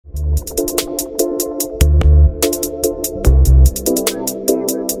All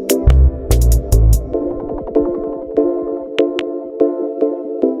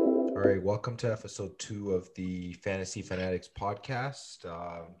right, welcome to episode 2 of the Fantasy Fanatics podcast.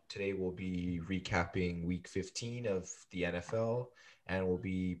 Today we'll be recapping week 15 of the NFL, and we'll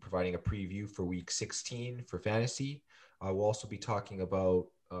be providing a preview for week 16 for fantasy. We'll also be talking about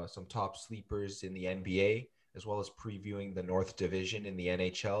some top sleepers in the NBA, as well as previewing the North Division in the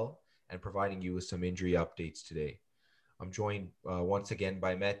NHL and providing you with some injury updates today. I'm joined once again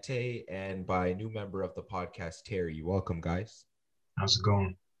by Mete and by a new member of the podcast, Terry. Welcome, guys. How's it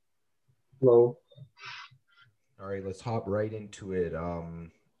going? Hello. All right, let's hop right into it.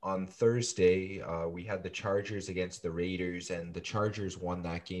 On Thursday, we had the Chargers against the Raiders, and the Chargers won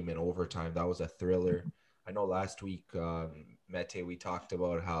that game in overtime. That was a thriller. I know last week, Mete, we talked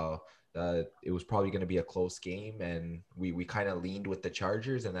about how it was probably going to be a close game, and we kind of leaned with the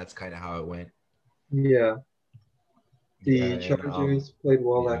Chargers, and that's kind of how it went. Yeah, Yeah, the and Chargers played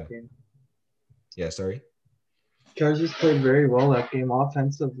well yeah, that game. yeah. Sorry. Chargers played very well that game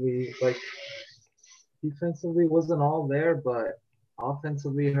offensively. Defensively wasn't all there, but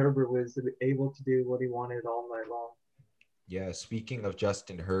offensively Herbert was able to do what he wanted all night long. Yeah, speaking of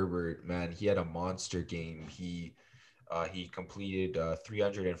Justin Herbert, man, he had a monster game. He completed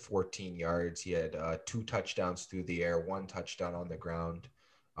 314 yards. He had 2 touchdowns through the air, 1 touchdown on the ground.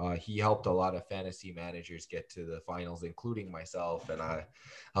 He helped a lot of fantasy managers get to the finals, including myself, and I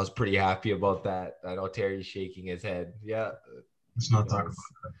was pretty happy about that. I know Terry's shaking his head. Yeah, Let's you not talk know, about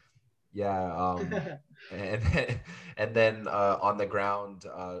yeah. And then on the ground,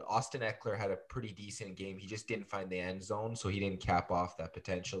 Austin Eckler had a pretty decent game. He just didn't find the end zone, so he didn't cap off that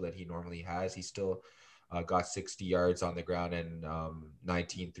potential that he normally has. He still got 60 yards on the ground and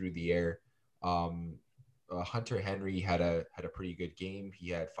 19 through the air. Hunter Henry had a pretty good game. He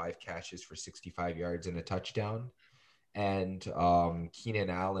had 5 catches for 65 yards and a touchdown. And Keenan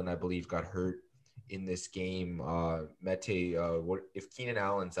Allen, I believe, got hurt in this game. Mete, what if Keenan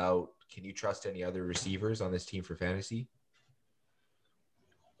Allen's out? Can you trust any other receivers on this team for fantasy?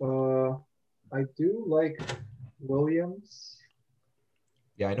 I do like Williams,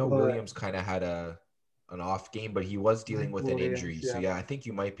 Yeah, I know but Williams kind of had an off game, but he was dealing Mike with an Williams, injury. So yeah, yeah, I think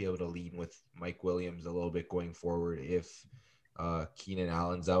you might be able to lean with Mike Williams a little bit going forward if Keenan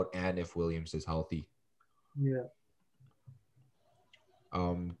Allen's out and if Williams is healthy. yeah.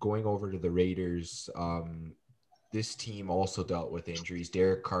 Going over to the Raiders, this team also dealt with injuries.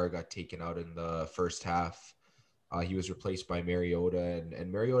 Derek Carr got taken out in the first half. He was replaced by Mariota, and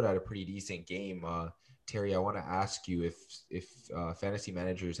Mariota had a pretty decent game. Terry, I want to ask you if fantasy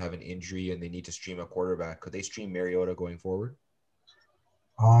managers have an injury and they need to stream a quarterback, could they stream Mariota going forward?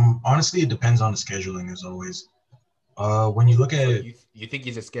 Honestly, it depends on the scheduling as always. When you look at So it, you think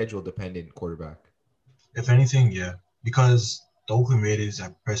he's a schedule dependent quarterback? if anything, yeah, because the Oakland Raiders, I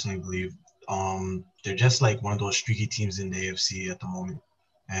personally believe, they're just like one of those streaky teams in the AFC at the moment.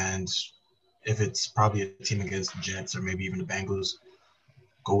 And if it's probably a team against the Jets or maybe even the Bengals,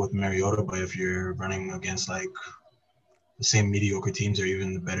 go with Mariota. But if you're running against like the same mediocre teams or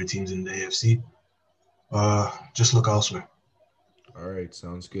even the better teams in the AFC, just look elsewhere. All right,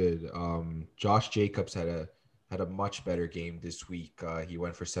 sounds good. Josh Jacobs had a much better game this week. He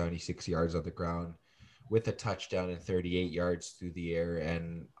went for 76 yards on the ground with a touchdown and 38 yards through the air,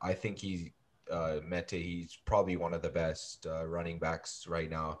 and I think he's probably one of the best running backs right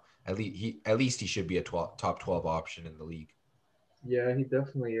now. At least he should be a top 12 option in the league. Yeah, he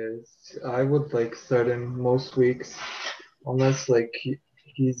definitely is. I would start him most weeks, unless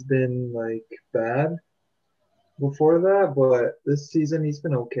he's been bad before that, but this season he's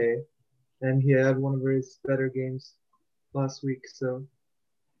been okay, and he had one of his better games last week. So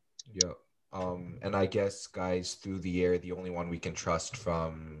Yeah. And I guess guys through the air, the only one we can trust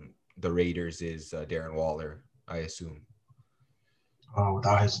from the Raiders is Darren Waller, I assume.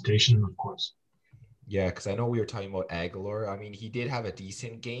 Without hesitation, of course. Yeah, because I know we were talking about Aguilar. I mean, he did have a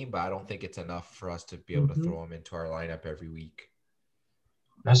decent game, but I don't think it's enough for us to be able to hmm throw him into our lineup every week.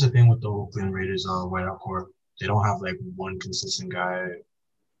 That's the thing with the Oakland Raiders wideout core. They don't have like one consistent guy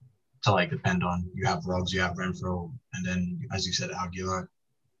to like depend on. You have Ruggs, you have Renfro, and then as you said, Aguilar.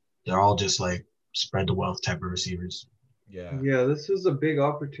 They're all just like spread the wealth type of receivers. Yeah. yeah, this was a big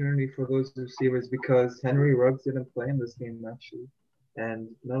opportunity for those receivers because Henry Ruggs didn't play in this game actually, and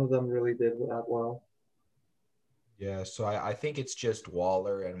none of them really did that well. Yeah. So I think it's just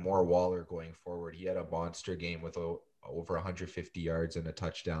Waller and more Waller going forward. He had a monster game with over 150 yards and a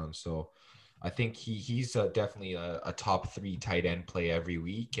touchdown. So I think he's definitely a top 3 tight end play every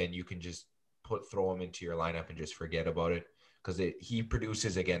week, and you can just throw him into your lineup and just forget about it because he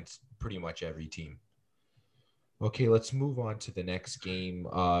produces against pretty much every team. Okay, let's move on to the next game.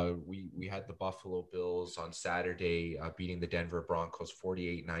 We had the Buffalo Bills on Saturday beating the Denver Broncos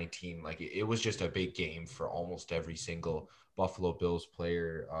 48-19. Like it was just a big game for almost every single Buffalo Bills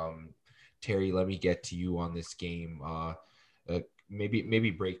player. Terry, let me get to you on this game.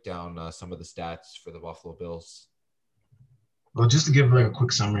 Maybe break down some of the stats for the Buffalo Bills. Well, just to give like a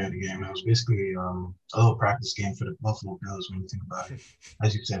quick summary of the game, it was basically a little practice game for the Buffalo Bills when you think about it.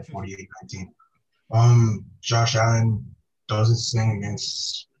 As you said, 48-19. Josh Allen does his thing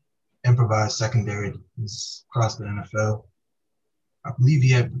against improvised secondary across the NFL. I believe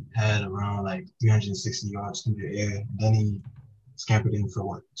he had around like 360 yards through the air. And then he scampered in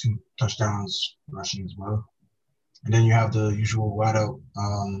for 2 touchdowns rushing as well. And then you have the usual wideouts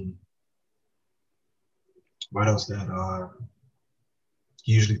that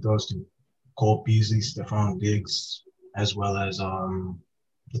he usually throws to Cole Beasley, Stephon Diggs, as well as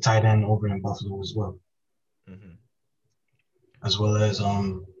the tight end over in Buffalo as well. Mm-hmm. As well as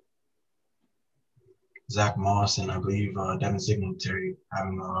Zach Moss and I believe Devin Singletary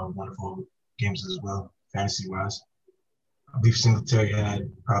having wonderful games as well, fantasy-wise. I believe Singletary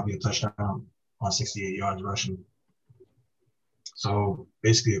had probably a touchdown on 68 yards rushing. So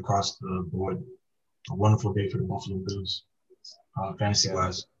basically across the board, a wonderful day for the Buffalo Bills,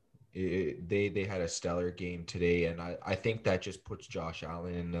 fantasy-wise. They had a stellar game today, and I think that just puts Josh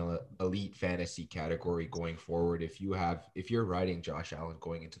Allen in the elite fantasy category going forward. If you're riding Josh Allen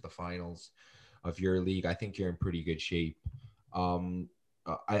going into the finals of your league, I think you're in pretty good shape.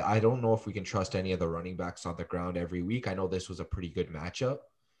 I don't know if we can trust any of the running backs on the ground every week. I know this was a pretty good matchup,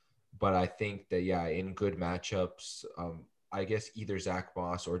 but I think that in good matchups, I guess either Zach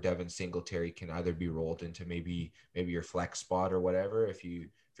Moss or Devin Singletary can either be rolled into maybe your flex spot or whatever. If you're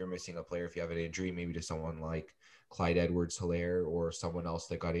missing a player, if you have an injury, maybe to someone like Clyde Edwards-Helaire or someone else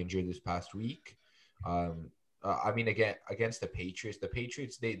that got injured this past week. I mean, again, against the Patriots,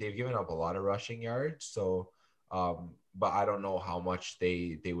 they've given up a lot of rushing yards. So, but I don't know how much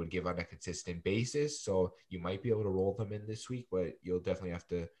they would give on a consistent basis. So you might be able to roll them in this week, but you'll definitely have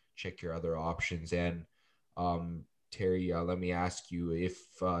to check your other options. And Terry, let me ask you, if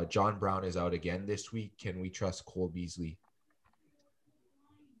John Brown is out again this week, can we trust Cole Beasley?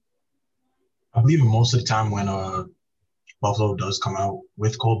 I believe most of the time when Buffalo does come out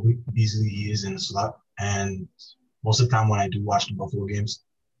with Cole Beasley, he is in the slot. And most of the time when I do watch the Buffalo games,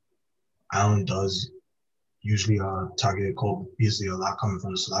 Allen does usually target Cole Beasley a lot coming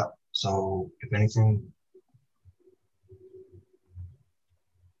from the slot. So if anything,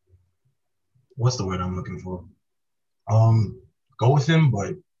 what's the word I'm looking for? Go with him,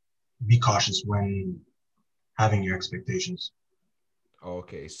 but be cautious when having your expectations.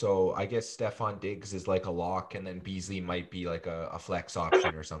 Okay, so I guess Stephon Diggs is like a lock, and then Beasley might be like a flex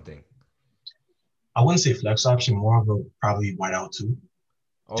option or something. I wouldn't say flex option, more of a probably wide out too.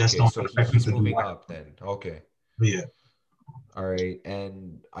 Just Okay, don't so expect him he's to do moving wide up then. Okay. But yeah. All right,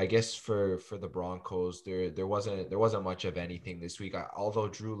 and I guess for the Broncos, there wasn't much of anything this week. Although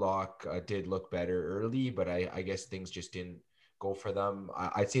Drew Lock did look better early, but I guess things just didn't go for them.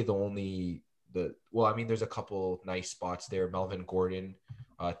 I'd say there's a couple nice spots there. Melvin Gordon,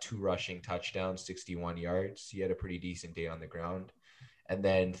 2 rushing touchdowns, 61 yards. He had a pretty decent day on the ground, and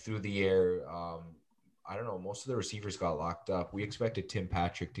then through the air, I don't know. Most of the receivers got locked up. We expected Tim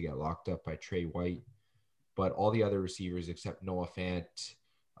Patrick to get locked up by Trey White, but all the other receivers except Noah Fant,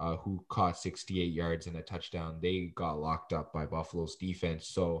 who caught 68 yards and a touchdown, they got locked up by Buffalo's defense.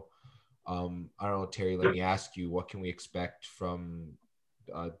 So I don't know, Terry, let me ask you, what can we expect from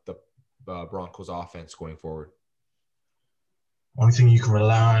the Broncos offense going forward? Only thing you can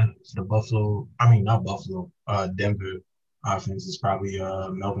rely on for the Denver offense is probably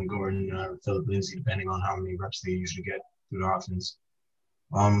Melvin Gordon, Philip Lindsay, depending on how many reps they usually get through the offense.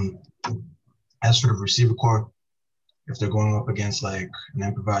 As for the receiver core, if they're going up against like an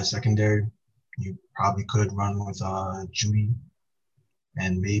improvised secondary, you probably could run with Judy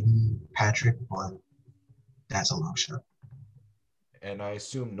and maybe Patrick, but that's a long shot. And I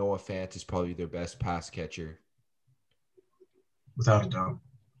assume Noah Fant is probably their best pass catcher. Without a doubt.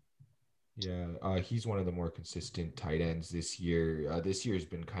 Yeah, he's one of the more consistent tight ends this year. This year has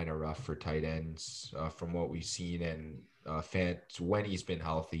been kind of rough for tight ends from what we've seen. And Fant, when he's been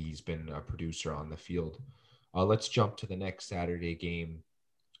healthy, he's been a producer on the field. Let's jump to the next Saturday game.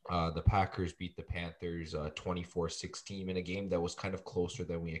 The Packers beat the Panthers 24-16 in a game that was kind of closer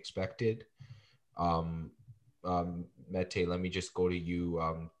than we expected. Mete, let me just go to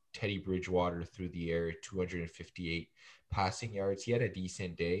you. Teddy Bridgewater through the air, 258 passing yards. He had a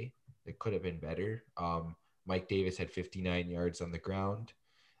decent day. It could have been better. Mike Davis had 59 yards on the ground.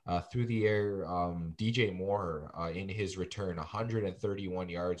 Through the air, DJ Moore in his return, 131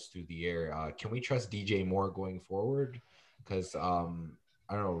 yards through the air. Can we trust DJ Moore going forward? Because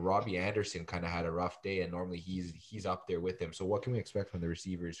I don't know, Robbie Anderson kind of had a rough day, and normally he's up there with him. So what can we expect from the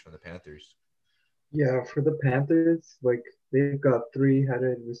receivers from the Panthers? Yeah, for the Panthers, like they've got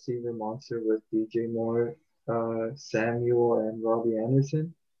three-headed receiver monster with DJ Moore, Samuel, and Robbie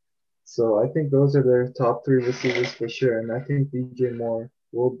Anderson. So I think those are their top three receivers for sure. And I think DJ Moore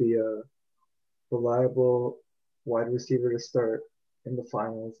will be a reliable wide receiver to start in the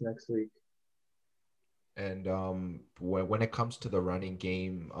finals next week. And when it comes to the running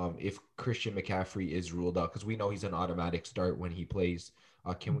game, if Christian McCaffrey is ruled out, because we know he's an automatic start when he plays,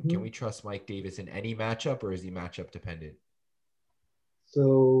 can we trust Mike Davis in any matchup, or is he matchup dependent?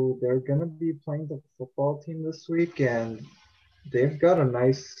 So they're gonna be playing the football team this week, and they've got a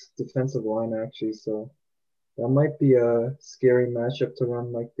nice defensive line actually. So that might be a scary matchup to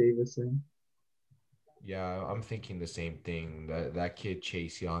run Mike Davis in. Yeah, I'm thinking the same thing. That kid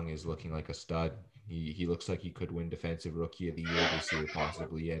Chase Young is looking like a stud. He looks like he could win Defensive Rookie of the Year this year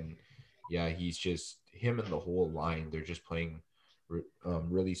possibly, and yeah, he's just him and the whole line. They're just playing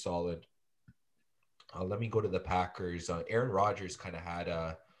really solid. Let me go to the Packers. Aaron Rodgers kind of had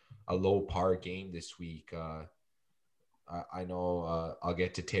a low par game this week. I know I'll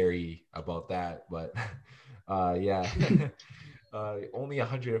get to Terry about that, but yeah, only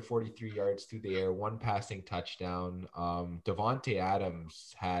 143 yards through the air, one passing touchdown. Devontae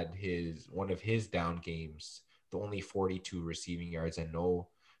Adams had one of his down games, the only 42 receiving yards and no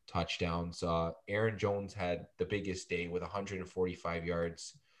touchdowns. Aaron Jones had the biggest day with 145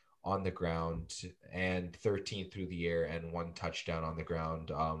 yards on the ground and 13 through the air and one touchdown on the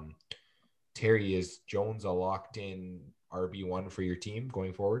ground. Terry, is Jones a locked in RB1 for your team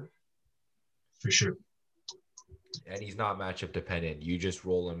going forward? For sure. And he's not matchup dependent. You just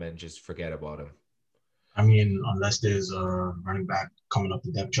roll him and just forget about him. I mean, unless there's a running back coming up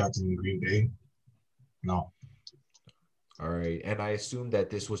the depth chart in Green Bay, no. All right. And I assume that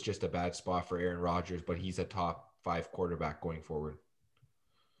this was just a bad spot for Aaron Rodgers, but he's a top 5 quarterback going forward.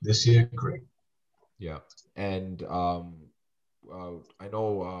 This year, great. Yeah. And I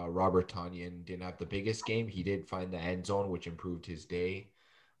know Robert Tonyan didn't have the biggest game. He did find the end zone, which improved his day.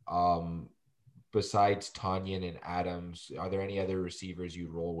 Besides Tonyan and Adams, are there any other receivers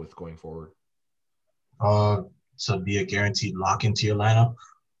you'd roll with going forward? To be a guaranteed lock into your lineup,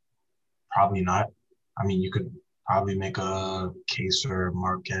 probably not. I mean, you could probably make a case for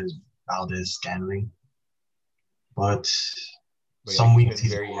Marquez Valdez-Scantling, but some yeah, weeks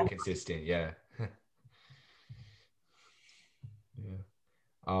he's been he's very inconsistent. Yeah. Yeah.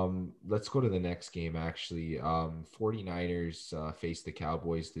 Let's go to the next game actually. 49ers face the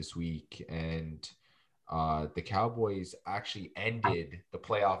Cowboys this week, and the Cowboys actually ended the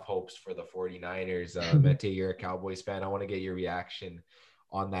playoff hopes for the 49ers. Mete, you're a Cowboys fan. I want to get your reaction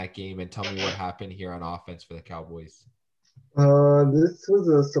on that game and tell me what happened here on offense for the Cowboys. This was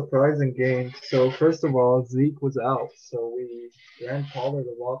a surprising game. So first of all, Zeke was out, so we ran Pollard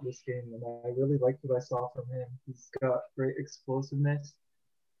a lot this game, and I really liked what I saw from him. He's got great explosiveness.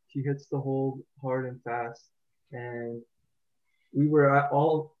 He hits the hole hard and fast, and we were at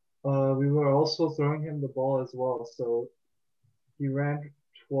all. We were also throwing him the ball as well. So he ran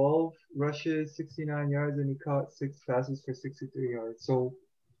 12 rushes, 69 yards, and he caught 6 passes for 63 yards. So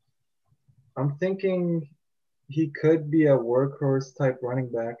I'm thinking he could be a workhorse type running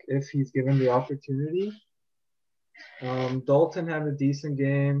back if he's given the opportunity. Dalton had a decent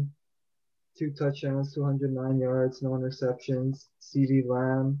game, 2 touchdowns, 209 yards, no interceptions. CeeDee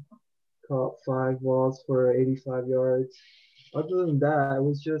Lamb caught 5 balls for 85 yards. Other than that, it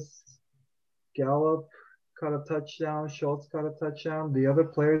was just Gallup caught a touchdown, Schultz caught a touchdown. The other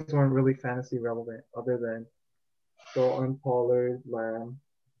players weren't really fantasy relevant other than Dalton, Pollard, Lamb,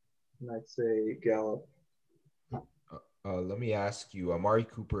 and I'd say Gallup. Let me ask you, Amari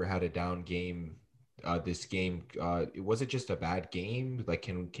Cooper had a down game this game. Was it just a bad game? Like,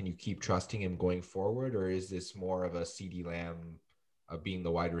 can you keep trusting him going forward, or is this more of a CeeDee Lamb being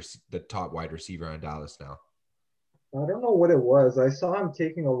the top wide receiver on Dallas now? I don't know what it was. I saw him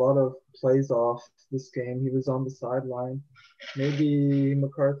taking a lot of plays off this game. He was on the sideline. Maybe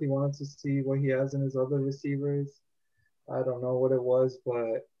McCarthy wanted to see what he has in his other receivers. I don't know what it was,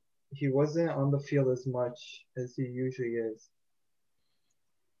 but he wasn't on the field as much as he usually is.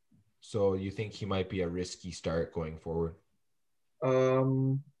 So you think he might be a risky start going forward?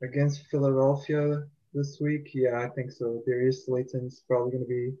 Against Philadelphia this week, yeah, I think so. Darius Slayton's probably going to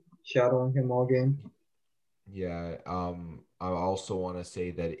be shadowing him all game. Yeah. I also want to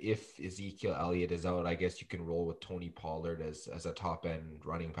say that if Ezekiel Elliott is out, I guess you can roll with Tony Pollard as a top end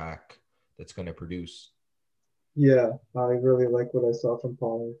running back that's going to produce. Yeah, I really like what I saw from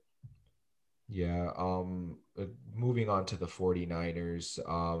Pollard. Yeah. Moving on to the 49ers,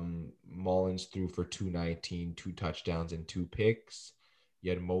 Mullins threw for 219, two touchdowns and two picks. You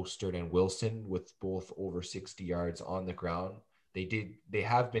had Mostert and Wilson with both over 60 yards on the ground. They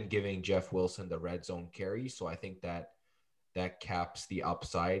have been giving Jeff Wilson the red zone carry, so I think that caps the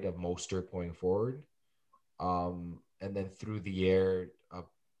upside of Mostert going forward. And then through the air,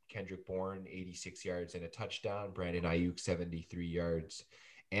 Kendrick Bourne, 86 yards and a touchdown. Brandon Ayuk, 73 yards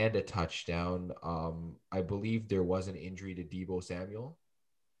and a touchdown. I believe there was an injury to Debo Samuel,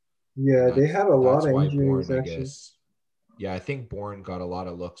 and Yeah, they had a lot that's of why injuries Bourne, I actually. guess. Yeah, I think Bourne got a lot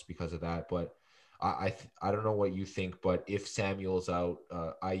of looks because of that. But I don't know what you think, but if Samuel's out,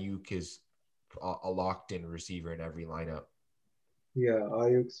 Ayuk is a locked in receiver in every lineup. Yeah,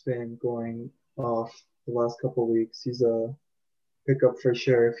 Ayuk's been going off the last couple weeks. He's a pickup for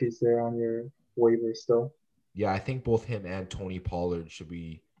sure if he's there on your waiver still. Yeah, I think both him and Tony Pollard should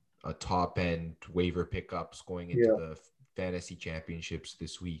be a top end waiver pickups going into Yeah. the fantasy championships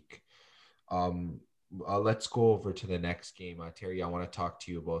this week. Um, let's go over to the next game. Terry, I want to talk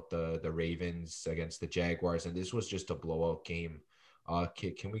to you about the Ravens against the Jaguars, and this was just a blowout game.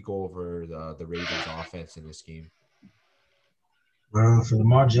 Can we go over the Ravens offense in this game? Well, for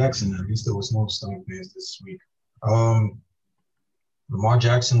Lamar Jackson, at least there was no stomach pains this week. Um, Lamar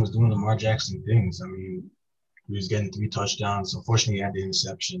Jackson was doing Lamar Jackson things. I mean, he was getting 3 touchdowns. Unfortunately, he had the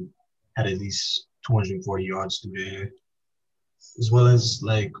interception, had at least 240 yards through the air, as well as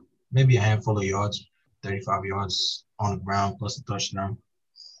like maybe a handful of yards, 35 yards on the ground plus a touchdown.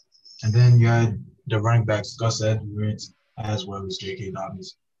 And then you had the running backs, Gus Edwards, as well as J.K.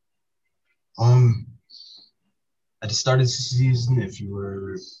 Dobbins. Um, at the start of the season, if you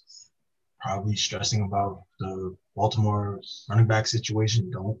were probably stressing about the Baltimore running back situation,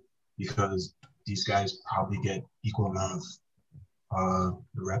 don't, because these guys probably get equal amount of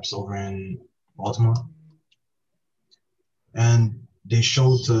the reps over in Baltimore, and they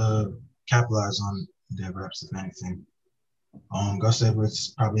showed to capitalize on their reps if anything. Gus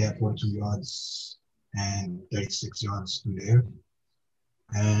Edwards probably had 42 yards and 36 yards through the air,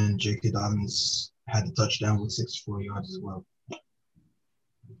 and J.K. Dobbins had the touchdown with 64 yards as well.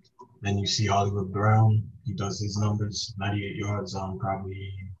 Then you see Hollywood Brown. He does his numbers, 98 yards on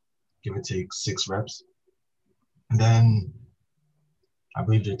probably give or take 6 reps. And then I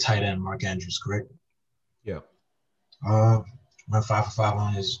believe the tight end, Mark Andrews, correct? Yeah. Went 5 for 5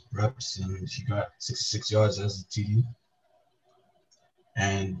 on his reps, and he got 66 yards as a TD.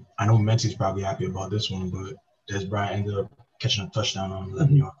 And I know Menti's probably happy about this one, but Des Bryant ended up catching a touchdown on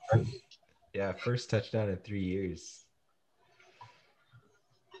 11 yards. Right? Yeah, first touchdown in 3 years.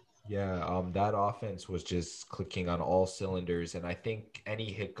 Yeah, that offense was just clicking on all cylinders, and I think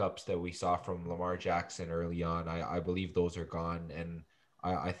any hiccups that we saw from Lamar Jackson early on, I believe those are gone, and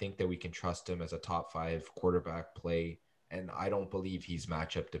I think that we can trust him as a top five quarterback play. And I don't believe he's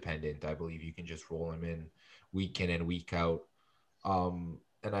matchup dependent. I believe you can just roll him in and week out.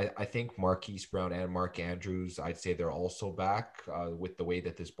 And I think Marquise Brown and Mark Andrews, I'd say they're also back with the way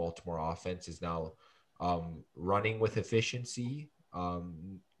that this Baltimore offense is now running with efficiency,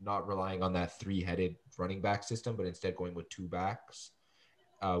 not relying on that three-headed running back system, but instead going with two backs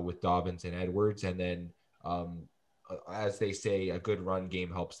with Dobbins and Edwards. And then, as they say, a good run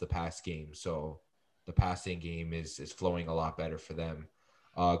game helps the pass game. So the passing game is flowing a lot better for them.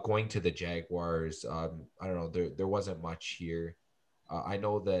 Going to the Jaguars, I don't know, there wasn't much here. I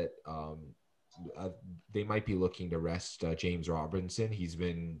know that they might be looking to rest James Robinson. He's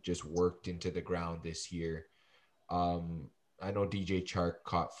been just worked into the ground this year. I know DJ Chark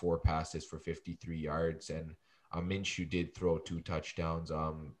caught 4 passes for 53 yards, and Minshew did throw 2 touchdowns.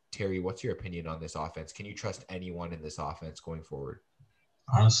 Terry, what's your opinion on this offense? Can you trust anyone in this offense going forward?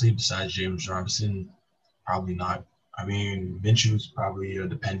 Honestly, besides James Robinson, probably not. I mean, Minshew's probably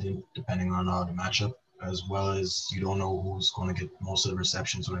depending on the matchup, as well as you don't know who's going to get most of the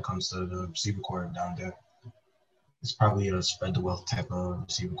receptions when it comes to the receiver core down there. It's probably a spread the wealth type of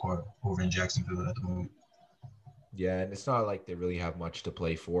receiver core over in Jacksonville at the moment. Yeah, and it's not like they really have much to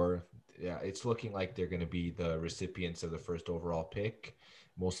play for. Yeah, it's looking like they're going to be the recipients of the first overall pick,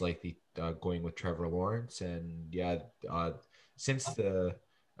 most likely going with Trevor Lawrence. And yeah, since the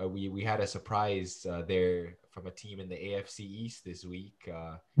we had a surprise there from a team in the AFC East this week,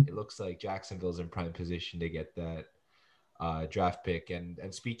 it looks like Jacksonville's in prime position to get that draft pick. And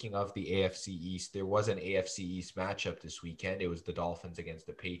speaking of the AFC East, there was an AFC East matchup this weekend. It was the Dolphins against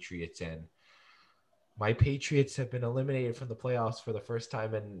the Patriots, and My Patriots have been eliminated from the playoffs for the first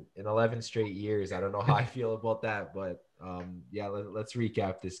time in 11 straight years. I don't know how I feel about that, but yeah, let's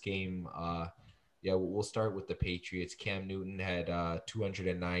recap this game. Yeah, we'll start with the Patriots. Cam Newton had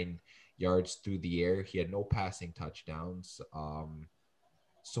 209 yards through the air. He had no passing touchdowns.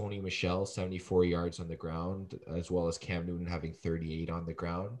 Sony Michel, 74 yards on the ground, as well as Cam Newton having 38 on the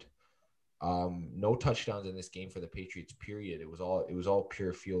ground. No touchdowns in this game for the Patriots, period. It was all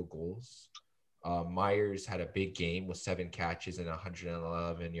pure field goals. Myers had a big game with 7 catches and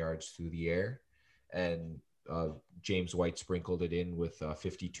 111 yards through the air. And James White sprinkled it in with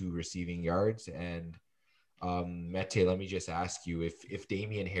 52 receiving yards. And Mete, let me just ask you, if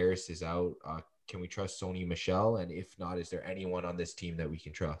Damian Harris is out, can we trust Sony Michel? And if not, is there anyone on this team that we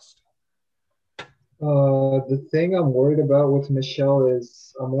can trust? The thing I'm worried about with Michelle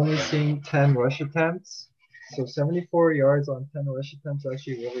is I'm only seeing 10 rush attempts. So 74 yards on 10 rush attempts is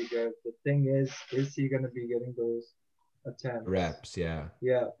actually really good. The thing is he going to be getting those attempts? Reps, yeah.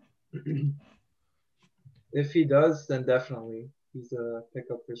 Yeah. If he does, then definitely he's a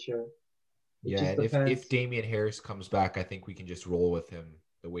pickup for sure. It Yeah, just and if depends. Damian Harris comes back, I think we can just roll with him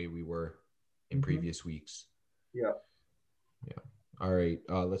the way we were in previous weeks. Yeah. Yeah. All right.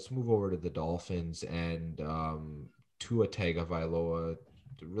 Let's move over to the Dolphins and Tua Tagovailoa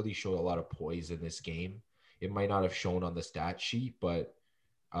really showed a lot of poise in this game. It might not have shown on the stat sheet, but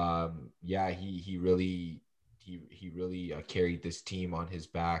yeah, he really carried this team on his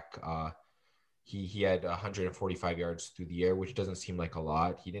back. He had 145 yards through the air, which doesn't seem like a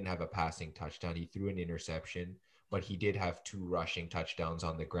lot. He didn't have a passing touchdown. He threw an interception, but he did have 2 rushing touchdowns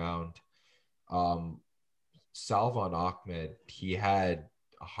on the ground. Um, Salvon Ahmed, he had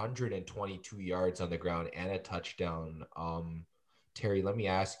 122 yards on the ground and a touchdown. Terry, let me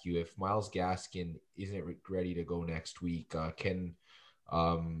ask you, if Myles Gaskin isn't ready to go next week, can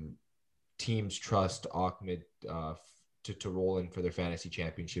um, teams trust Ahmed to roll in for their fantasy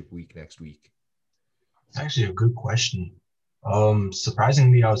championship week next week? It's actually a good question.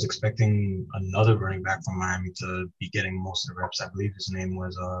 Surprisingly, I was expecting another running back from Miami to be getting most of the reps. I believe his name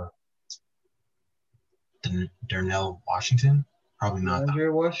was Darnell Washington. Probably not.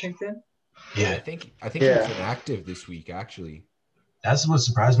 Andrew Washington? Yeah, Yeah, I think he was inactive this week, actually. that's what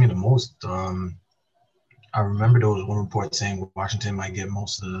surprised me the most. I remember there was one report saying Washington might get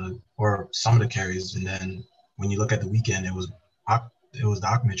most of the or some of the carries, and then when you look at the weekend, it was the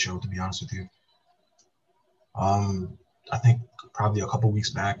Ahmed show. To be honest with you, I think probably a couple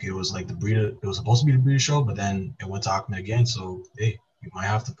weeks back it was like the Breeder. It was supposed to be the Breeder show, but then it went to Ahmed again. So hey, you might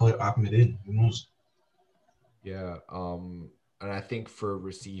have to put Ahmed in. Who knows? Yeah. And I think for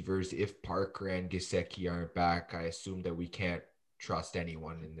receivers, if Parker and Gesicki aren't back, I assume that we can't trust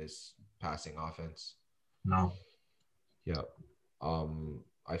anyone in this passing offense. No. Yeah.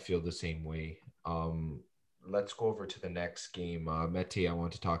 I feel the same way. Let's go over to the next game. Mete, I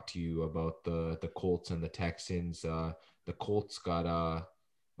want to talk to you about the Colts and the Texans. The Colts got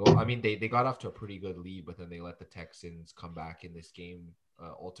well, I mean they got off to a pretty good lead, but then they let the Texans come back in this game,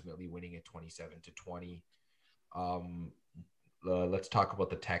 ultimately winning it 27-20. Um, let's talk about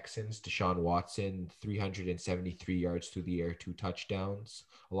the Texans. Deshaun Watson, 373 yards through the air, 2 touchdowns,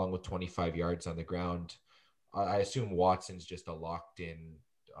 along with 25 yards on the ground. I assume Watson's just a locked-in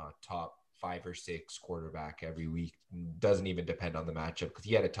top 5 or 6 quarterback every week. Doesn't even depend on the matchup because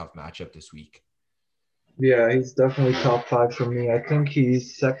he had a tough matchup this week. Yeah, he's definitely top 5 for me. I think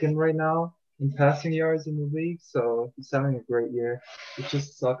he's second right now in passing yards in the league, so he's having a great year. It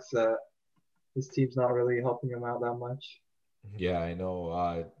just sucks that his team's not really helping him out that much. Yeah, I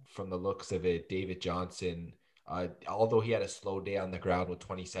know. From the looks of it, David Johnson, although he had a slow day on the ground with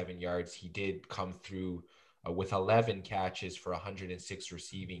 27 yards, he did come through with 11 catches for 106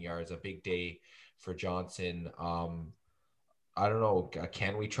 receiving yards. A big day for Johnson. I don't know.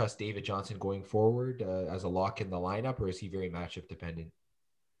 Can we trust David Johnson going forward as a lock in the lineup, or is he very matchup dependent?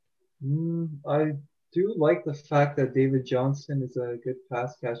 I do like the fact that David Johnson is a good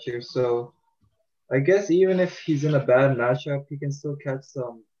pass catcher, so I guess even if he's in a bad matchup, he can still catch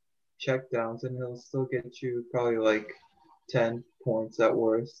some checkdowns and he'll still get you probably like 10 points at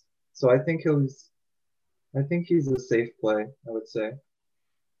worst. So I think he's a safe play, I would say.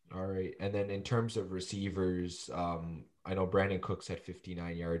 All right. And then in terms of receivers, I know Brandon Cooks had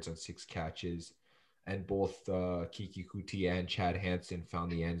 59 yards on 6 catches, and both Kiki Kuti and Chad Hansen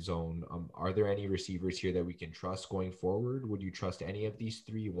found the end zone. Are there any receivers here that we can trust going forward? Would you trust any of these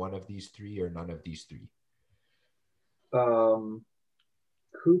 3, one of these 3, or none of these 3? Kuti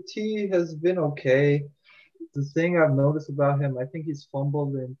has been okay. The thing I've noticed about him, I think he's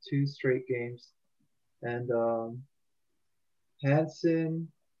fumbled in 2 straight games. And Hansen,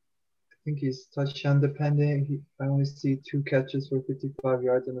 think he's touchdown dependent. I only see 2 catches for 55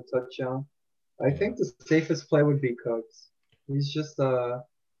 yards and a touchdown. I Yeah. think the safest play would be Cooks. He's just a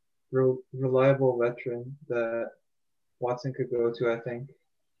reliable veteran that Watson could go to, I think.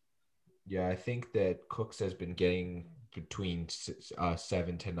 Yeah, I think that Cooks has been getting between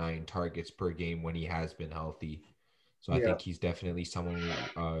 7 to 9 targets per game when he has been healthy. So I Yeah. think he's definitely someone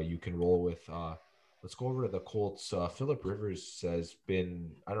you can roll with. Let's go over to the Colts. Philip Rivers has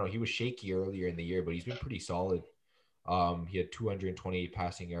been, I don't know, he was shaky earlier in the year, but he's been pretty solid. He had 228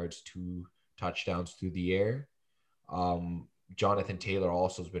 passing yards, 2 touchdowns through the air. Jonathan Taylor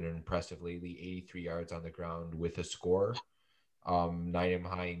also has been impressive lately, 83 yards on the ground with a score. Nyheim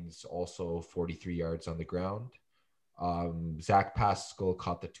Hines also 43 yards on the ground. Zach Pascal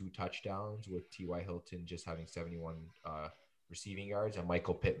caught the 2 touchdowns with T.Y. Hilton just having 71 receiving yards and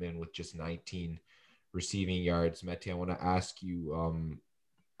Michael Pittman with just 19 receiving yards. Mete, I want to ask you,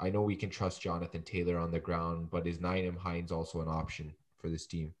 I know we can trust Jonathan Taylor on the ground, but is Nyheim Hines also an option for this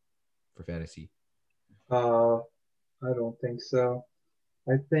team for fantasy? Uh, I don't think so.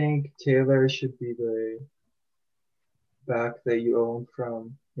 I think Taylor should be the back that you own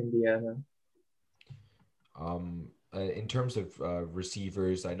from Indiana. In terms of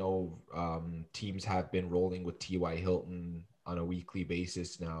receivers, I know teams have been rolling with T.Y. Hilton on a weekly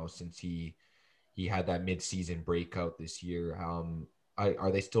basis now since he had that midseason breakout this year.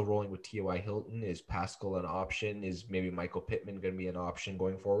 Are they still rolling with T.Y. Hilton? Is Pascal an option? Is maybe Michael Pittman going to be an option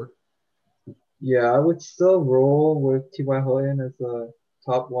going forward? Yeah, I would still roll with T.Y. Hilton as the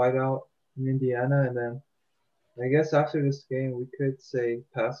top wideout in Indiana, and then I guess after this game we could say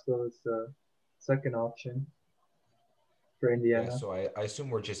Pascal is the second option for Yeah, Indiana. so I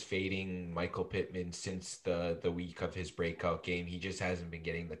assume we're just fading Michael Pittman since the week of his breakout game. He just hasn't been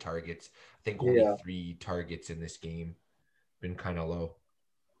getting the targets. I think only Yeah. 3 targets in this game. Been kind of low.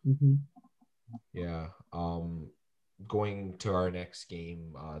 hmm Yeah. Going to our next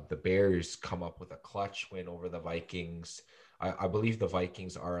game, the Bears come up with a clutch win over the Vikings. I believe the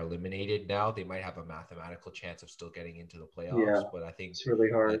Vikings are eliminated now. They might have a mathematical chance of still getting into the playoffs, Yeah, but I think it's really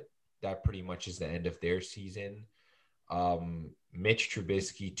hard. that pretty much is the end of their season. Mitch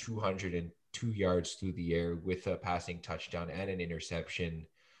Trubisky, 202 yards through the air with a passing touchdown and an interception.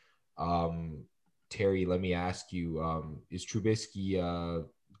 Terry, let me ask you, is Trubisky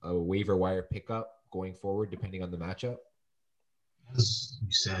a waiver wire pickup going forward, depending on the matchup? As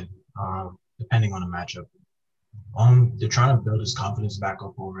you said, depending on the matchup. They're trying to build his confidence back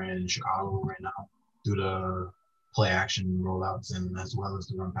up over in Chicago right now through the play action rollouts and as well as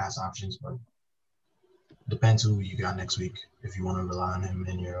the run pass options. But depends who you got next week if you want to rely on him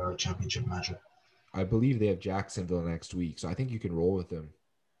in your championship matchup. I believe they have Jacksonville next week, so I think you can roll with them.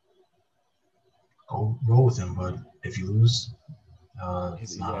 Go roll with him, but if you lose,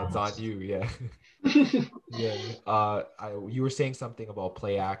 it's not Yeah, on it's us. on you. Yeah. Yeah. You were saying something about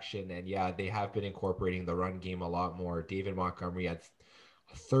play action, and yeah, they have been incorporating the run game a lot more. David Montgomery had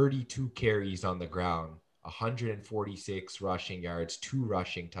 32 carries on the ground, 146 rushing yards, 2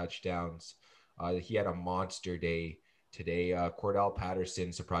 rushing touchdowns. He had a monster day today. Cordell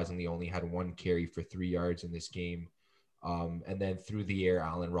Patterson surprisingly only had 1 carry for 3 yards in this game. And then through the air,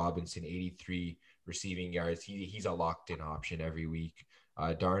 Allen Robinson, 83 receiving yards. He's a locked-in option every week.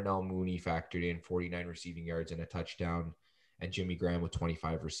 Darnell Mooney factored in 49 receiving yards and a touchdown, and Jimmy Graham with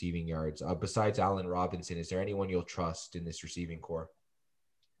 25 receiving yards. Besides Allen Robinson, is there anyone you'll trust in this receiving core?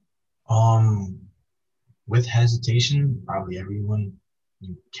 With hesitation, probably everyone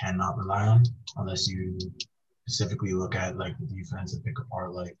you cannot rely on unless you specifically look at like the defense and pick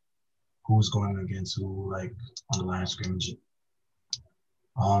apart like who's going against who like on the line of scrimmage.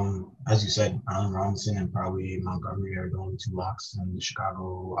 As you said, Allen Robinson and probably Montgomery are the only 2 locks in the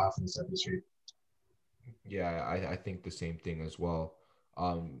Chicago offense at this rate. Yeah, I think the same thing as well.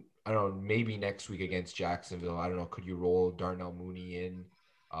 I don't know, maybe next week against Jacksonville, I don't know, could you roll Darnell Mooney in,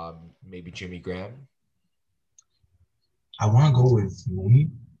 maybe Jimmy Graham? I want to go with Mooney,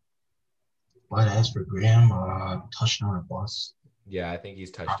 but as for Graham, touchdown or bust. Yeah, I think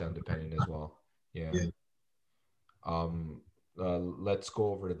he's touchdown dependent as well. Yeah. Yeah. Let's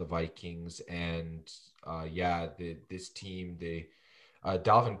go over to the Vikings and this team,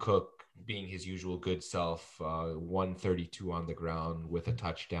 Dalvin Cook being his usual good self, 132 on the ground with a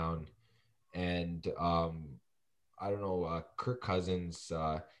touchdown, and I don't know, Kirk Cousins,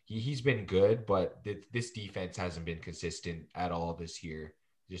 he's been good, but this defense hasn't been consistent at all this year.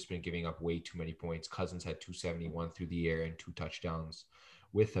 Just been giving up way too many points. Cousins had 271 through the air and 2 touchdowns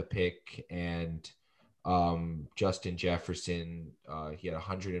with a pick, and Justin Jefferson, he had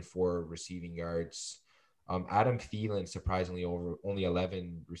 104 receiving yards, Adam Thielen surprisingly over only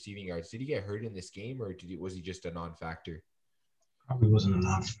 11 receiving yards. Did he get hurt in this game, or was he just a non-factor? Probably wasn't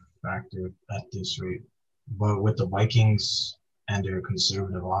enough factor at this rate. But with the Vikings and their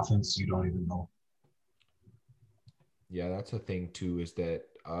conservative offense, you don't even know. Yeah, that's a thing too, is that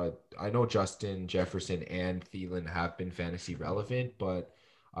I know Justin Jefferson and Thielen have been fantasy relevant, but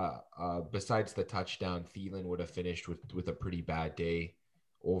besides the touchdown, Thielen would have finished with a pretty bad day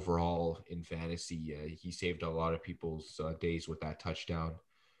overall in fantasy. He saved a lot of people's days with that touchdown.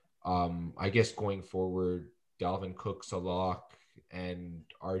 I guess going forward, Dalvin Cook's a lock, and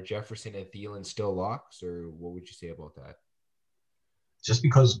are Jefferson and Thielen still locks, or what would you say about that? Just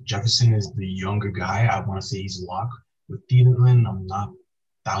because Jefferson is the younger guy, I want to say he's a lock. With Thielen, I'm not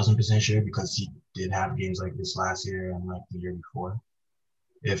 1,000% sure because he did have games like this last year and like the year before.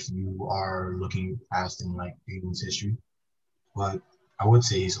 If you are looking past in like Thielen's history, but I would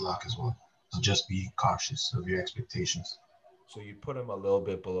say he's a lock as well. So just be cautious of your expectations. So you'd put him a little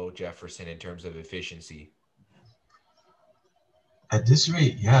bit below Jefferson in terms of efficiency. At this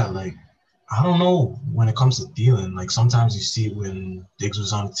rate, yeah, like I don't know when it comes to Thielen. Like sometimes you see when Diggs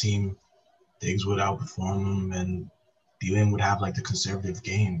was on the team, Diggs would outperform him, and Thielen would have like the conservative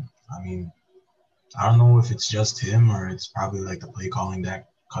game. I mean, I don't know if it's just him or it's probably like the play calling that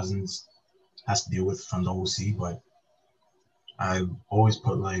Cousins has to deal with from the OC, but I always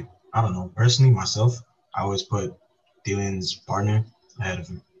put like I don't know, personally myself, I always put Thielen's partner ahead of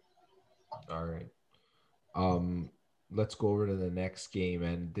him. All right. Um, let's go over to the next game.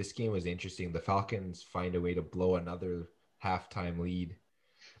 And this game was interesting. The Falcons find a way to blow another halftime lead.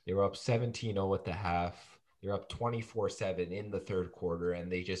 They were up 17-0 at the half. They're up 24-7 in the third quarter,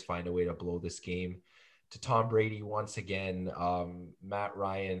 and they just find a way to blow this game. To Tom Brady once again, Matt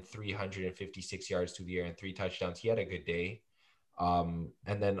Ryan, 356 yards through the air and 3 touchdowns. He had a good day. And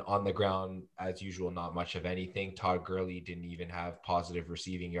then on the ground, as usual, not much of anything. Todd Gurley didn't even have positive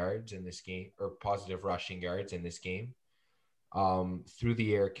receiving yards in this game or positive rushing yards in this game. Through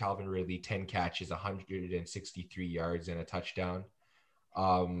the air, Calvin Ridley, 10 catches, 163 yards and a touchdown.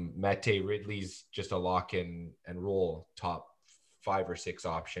 Mete Ridley's just a lock and roll top 5 or 6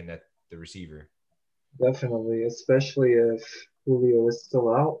 option at the receiver. Definitely, especially if Julio is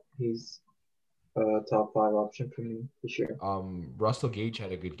still out. He's a top 5 option for me for sure. Russell Gage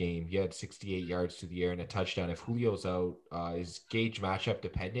had a good game. He had 68 yards to the air and a touchdown. If Julio's out, is Gage matchup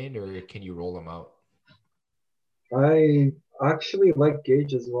dependent, or can you roll him out? I actually like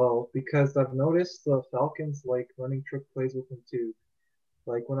Gage as well because I've noticed the Falcons like running trick plays with him too.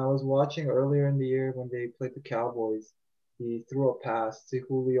 Like when I was watching earlier in the year when they played the Cowboys, he threw a pass to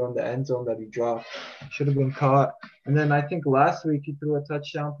Julio in the end zone that he dropped. Should have been caught. And then I think last week he threw a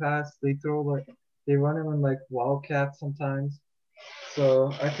touchdown pass. They run him in like wildcat sometimes.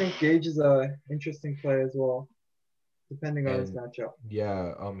 So I think Gage is a interesting play as well, depending on his And matchup.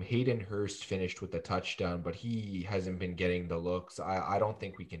 yeah, Hayden Hurst finished with a touchdown, but he hasn't been getting the looks. I don't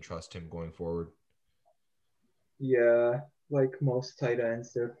think we can trust him going forward. Yeah, like most tight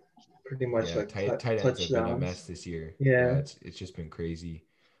ends, they're pretty much Yeah, like tight ends have been a touchdowns. mess this year. Yeah, Yeah, it's just been crazy.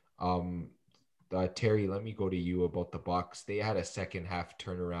 Um, Terry, let me go to you about the Bucks. They had a second half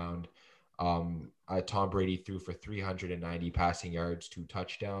turnaround. Tom Brady threw for 390 passing yards, 2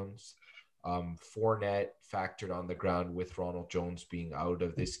 touchdowns. Fournette factored on the ground with Ronald Jones being out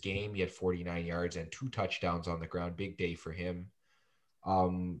of this game. He had 49 yards and 2 touchdowns on the ground. Big day for him.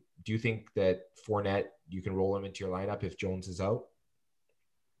 Do you think that Fournette, you can roll him into your lineup if Jones is out?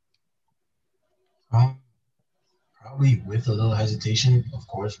 Um, Probably with a little hesitation, of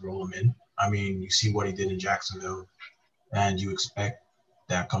course, roll him in. I mean, you see what he did in Jacksonville, and you expect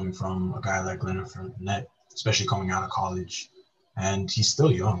that coming from a guy like Leonard Fournette, especially coming out of college. And he's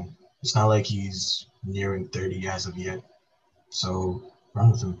still young. It's not like he's nearing 30 as of yet. So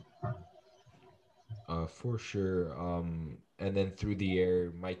run with him. For sure. And then through the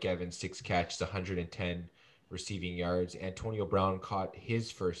air, Mike Evans, 6 catches, 110 receiving yards. Antonio Brown caught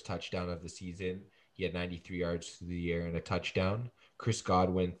his first touchdown of the season. He had 93 yards through the air and a touchdown. Chris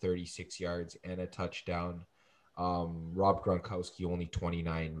Godwin, 36 yards and a touchdown. Rob Gronkowski, only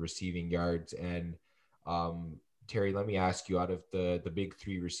 29 receiving yards. And Terry, let me ask you, out of the big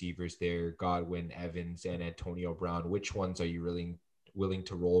 3 receivers there, Godwin, Evans, and Antonio Brown, which ones are you really willing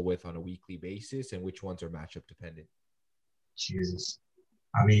to roll with on a weekly basis, and which ones are matchup dependent? Jesus.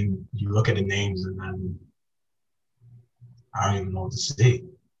 I mean, you look at the names and then I don't even know what to say.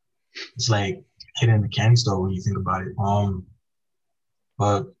 It's like kid in the candy store when you think about it.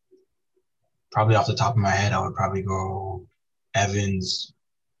 But probably off the top of my head, I would probably go Evans,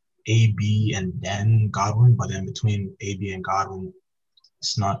 AB, and then Godwin. But then between AB and Godwin,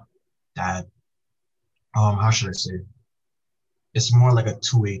 it's not that how should I say? It's more like a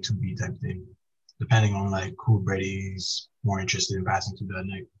 2A, 2B type thing, depending on like who Brady's more interested in passing to that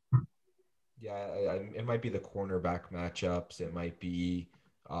night. Yeah, it might be the cornerback matchups. It might be,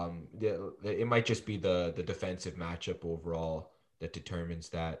 it might just be the defensive matchup overall that determines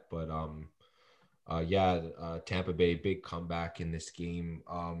that. But yeah, Tampa Bay big comeback in this game.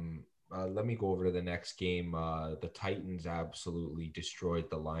 Let me go over to the next game. The Titans absolutely destroyed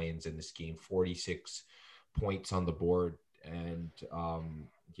the Lions in this game, 46 points on the board, and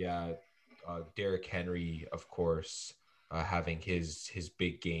yeah, Derrick Henry, of course, having his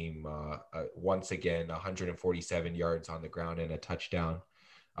big game once again, 147 yards on the ground and a touchdown.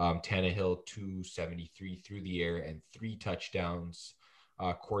 Tannehill 273 through the air and 3 touchdowns.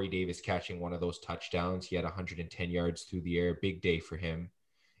 Corey Davis catching one of those touchdowns. He had 110 yards through the air. Big day for him.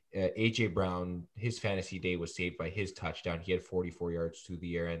 AJ Brown, his fantasy day was saved by his touchdown. He had 44 yards through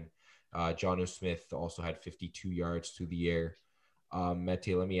the air, and Jonnu Smith also had 52 yards through the air.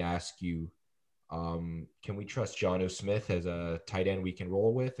 Mete, let me ask you, can we trust Jonnu Smith as a tight end we can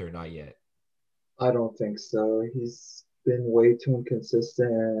roll with or not yet? I don't think so. He's been way too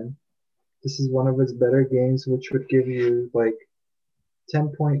inconsistent, and this is one of his better games, which would give you like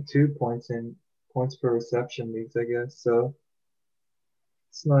 10.2 points in points per reception leagues, I guess. So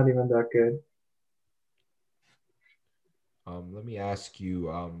it's not even that good. Let me ask you,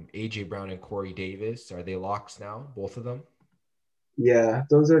 AJ Brown and Corey Davis, are they locks now, both of them? Yeah,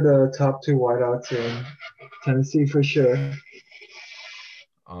 those are the top two wideouts in Tennessee for sure.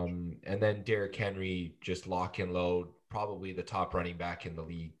 And then Derrick Henry, just lock and load, probably the top running back in the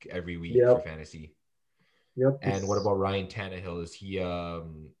league every week for Yep, fantasy. yep. And what about Ryan Tannehill? Is he a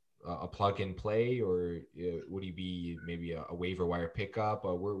plug and play, or would he be maybe a waiver wire pickup?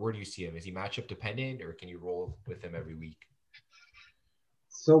 Where do you see him? Is he matchup dependent, or can you roll with him every week?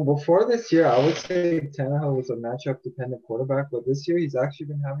 So before this year, I would say Tannehill was a matchup dependent quarterback, but this year he's actually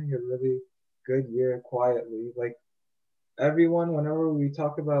been having a really good year quietly. Like everyone, whenever we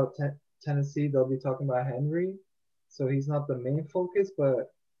talk about Tennessee, they'll be talking about Henry. So he's not the main focus,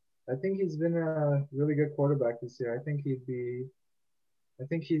 but I think he's been a really good quarterback this year. I think he's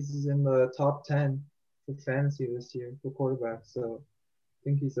in the top 10 for fantasy this year for quarterback. So I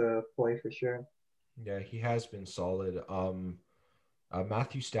think he's a play for sure. Yeah, he has been solid.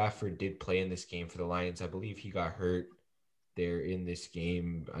 Matthew Stafford did play in this game for the Lions. I believe he got hurt there in this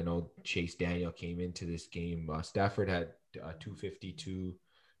game. I know Chase Daniel came into this game. Stafford had 252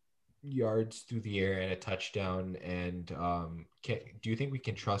 yards through the air and a touchdown. And do you think we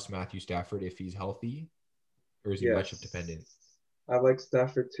can trust Matthew Stafford if he's healthy, or is he matchup Yes. dependent? I like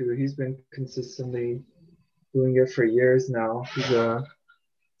Stafford too. He's been consistently doing it for years now. He's a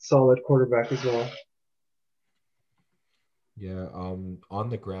solid quarterback as well. Yeah. On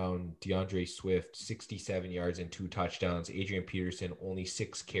the ground, DeAndre Swift, 67 yards and 2 touchdowns. Adrian Peterson, only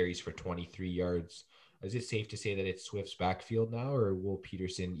 6 carries for 23 yards. Is it safe to say that it's Swift's backfield now, or will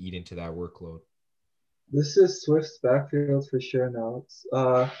Peterson eat into that workload? This is Swift's backfield for sure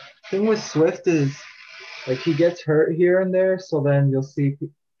now. Thing with Swift is like he gets hurt here and there, so then you'll see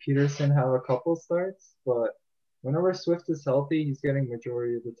Peterson have a couple starts, but whenever Swift is healthy, he's getting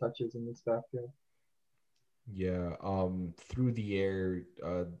majority of the touches in this backfield. Yeah, through the air,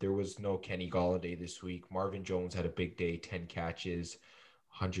 there was no Kenny Galladay this week. Marvin Jones had a big day, 10 catches,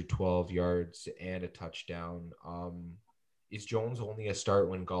 112 yards, and a touchdown. Is Jones only a start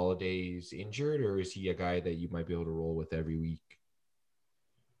when Galladay is injured, or is he a guy that you might be able to roll with every week?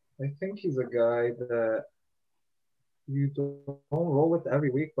 I think he's a guy that you don't roll with every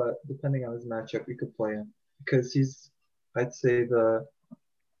week, but depending on his matchup, you could play him because I'd say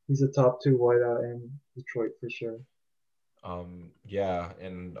he's a top two wideout in Detroit for sure. Yeah,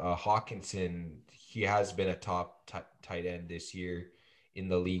 and Hawkinson, he has been a top tight end this year in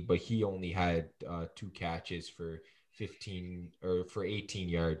the league, but he only had 2 catches for 15 or for 18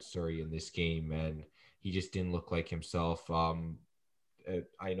 yards, sorry, in this game, and he just didn't look like himself.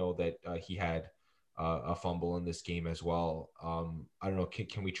 I know that he had a fumble in this game as well. I don't know.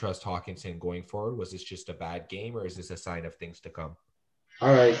 Can we trust Hawkinson going forward? Was this just a bad game, or is this a sign of things to come?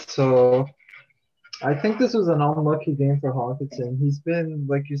 All right, so I think this was an unlucky game for Hawkinson. He's been,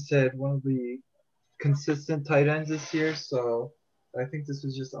 like you said, one of the consistent tight ends this year, so I think this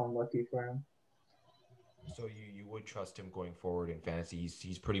was just unlucky for him. So you would trust him going forward in fantasy.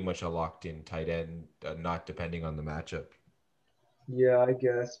 He's pretty much a locked in tight end, not depending on the matchup. Yeah, I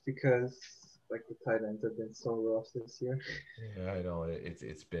guess because like the tight ends have been so rough this year. Yeah, I know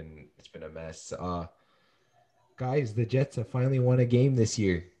it's been a mess. Guys, the Jets have finally won a game this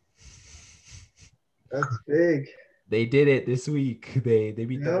year. That's big. They did it this week. They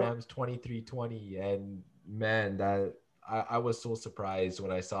beat the Yeah. Rams 23-20. And man, that I was so surprised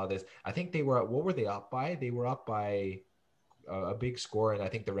when I saw this. I think they were, what were they up by? They were up by a big score, and I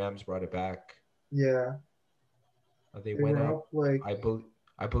think the Rams brought it back. Yeah. They They went were up. up like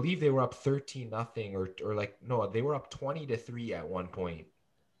I believe they were up 13-0, or like no, they were up 20-3 at one point.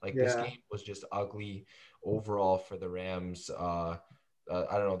 Like this yeah. game was just ugly overall for the Rams. I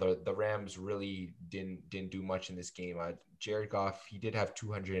don't know. The Rams really didn't do much in this game. Jared Goff, he did have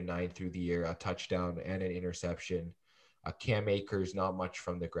 209 through the air, a touchdown and an interception. Cam Akers, not much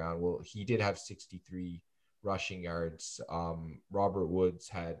from the ground. Well, he did have 63 rushing yards. Robert Woods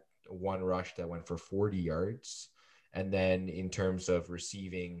had one rush that went for 40 yards. And then in terms of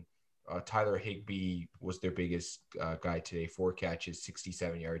receiving, Tyler Higbee was their biggest guy today, 4 catches,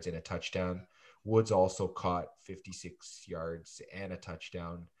 67 yards, and a touchdown. Woods also caught 56 yards and a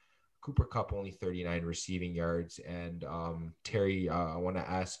touchdown. Cooper Kupp only 39 receiving yards. And Terry, I want to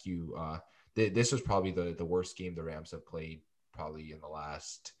ask you, this was probably the worst game the Rams have played probably in the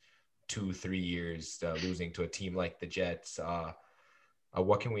last 2-3 years, losing to a team like the Jets.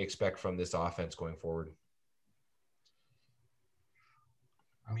 What can we expect from this offense going forward?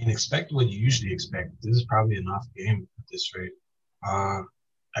 I mean, expect what you usually expect. This is probably an off game at this rate.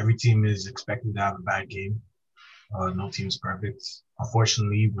 Every team is expected to have a bad game. No team's perfect.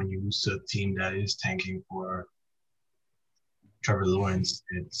 Unfortunately, when you lose to a team that is tanking for Trevor Lawrence,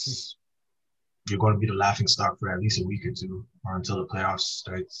 you're going to be the laughing stock for at least a week or two, or until the playoffs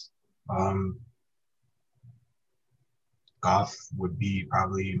starts. Goff would be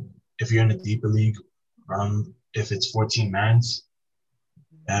probably, if you're in a deeper league, if it's 14 mans,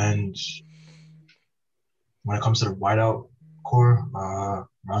 and when it comes to the wideout core,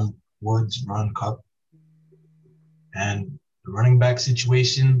 run Woods, run Kupp, and the running back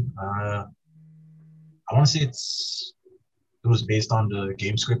situation, I want to say it was based on the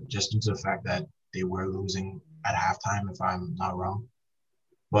game script, just due to the fact that they were losing at halftime, if I'm not wrong.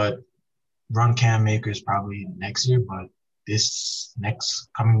 But run Cam Akers probably next year, but this next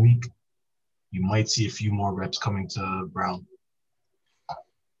coming week, you might see a few more reps coming to Brown.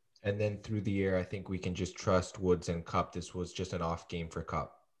 And then through the air, I think we can just trust Woods and Kupp. This was just an off game for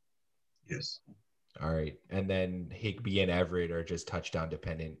Kupp. Yes. All right. And then Higbee and Everett are just touchdown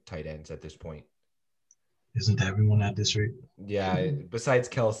dependent tight ends at this point. Isn't everyone at this rate? Yeah. Besides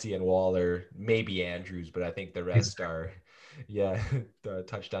Kelsey and Waller, maybe Andrews, but I think the rest are, the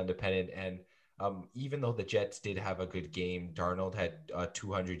touchdown dependent. And even though the Jets did have a good game, Darnold had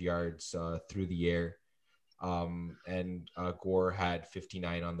 200 yards through the air. And Gore had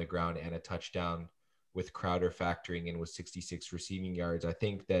 59 on the ground and a touchdown, with Crowder factoring in with 66 receiving yards. I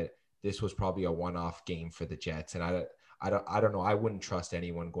think that this was probably a one-off game for the Jets, and I don't know. I wouldn't trust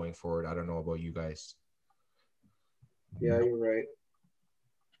anyone going forward. I don't know about you guys. Yeah, you're right.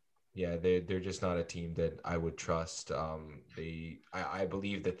 Yeah, they're just not a team that I would trust. I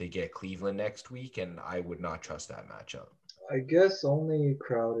believe that they get Cleveland next week, and I would not trust that matchup. I guess only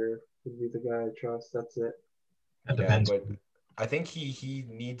Crowder would be the guy I trust. That's it. That depends. But I think he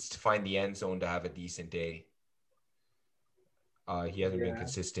needs to find the end zone to have a decent day. He hasn't been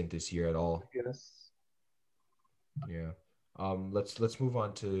consistent this year at all. I guess. Yeah. Let's move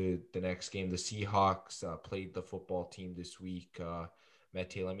on to the next game. The Seahawks played the football team this week.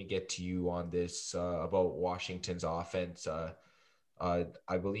 Mete, let me get to you on this about Washington's offense.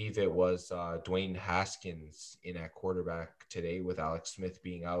 I believe it was Dwayne Haskins in at quarterback today with Alex Smith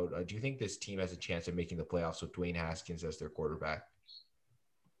being out. Do you think this team has a chance of making the playoffs with Dwayne Haskins as their quarterback?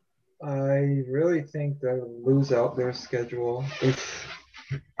 I really think they'll lose out their schedule if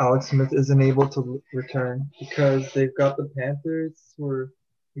Alex Smith isn't able to return, because they've got the Panthers, who,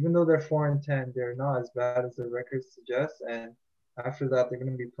 even though they're 4-10, they're not as bad as their record suggests. And after that, they're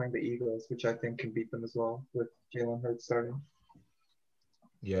going to be playing the Eagles, which I think can beat them as well with Jalen Hurts starting.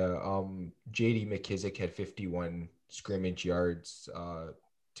 Yeah. J.D. McKissick had 51 scrimmage yards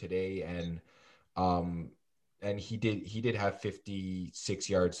today, and he did have 56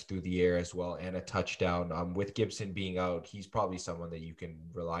 yards through the air as well, and a touchdown. With Gibson being out, he's probably someone that you can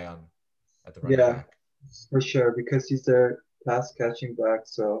rely on at the running back. For sure, because he's their pass catching back,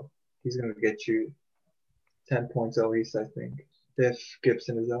 so he's going to get you 10 points at least, I think, if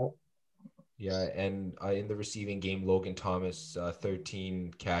Gibson is out. Yeah, and in the receiving game, Logan Thomas,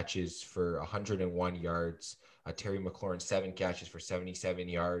 13 catches for 101 yards. Terry McLaurin, 7 catches for 77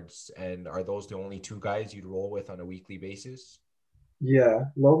 yards. And are those the only 2 guys you'd roll with on a weekly basis? Yeah,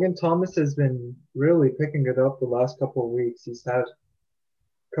 Logan Thomas has been really picking it up the last couple of weeks. He's had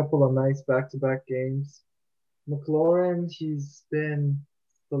a couple of nice back-to-back games. McLaurin, he's been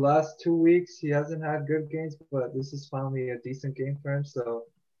the last 2 weeks he hasn't had good games, but this is finally a decent game for him. So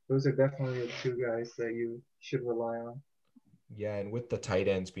those are definitely the two guys that you should rely on. Yeah, and with the tight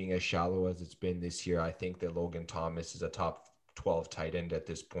ends being as shallow as it's been this year, I think that Logan Thomas is a top 12 tight end at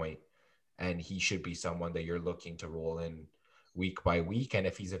this point, and he should be someone that you're looking to roll in week by week. And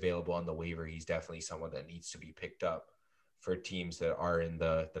if he's available on the waiver, he's definitely someone that needs to be picked up for teams that are in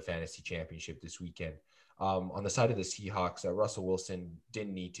the fantasy championship this weekend. On the side of the Seahawks, Russell Wilson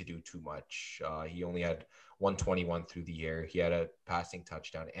didn't need to do too much. He only had 121 through the air. He had a passing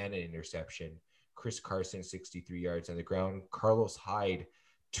touchdown and an interception. Chris Carson, 63 yards on the ground. Carlos Hyde,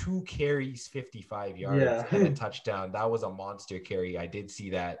 2 carries, 55 yards, and a touchdown. That was a monster carry. I did see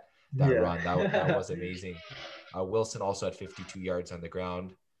that run. That was amazing. Wilson also had 52 yards on the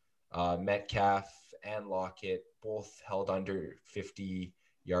ground. Metcalf and Lockett both held under 50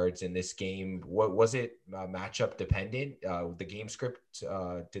 yards in this game. What was it? Matchup dependent? The game script,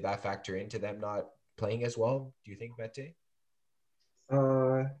 did that factor into them not playing as well? Do you think, Mete?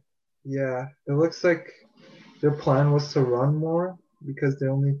 Yeah, it looks like their plan was to run more because they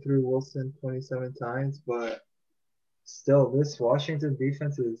only threw Wilson 27 times, but still, this Washington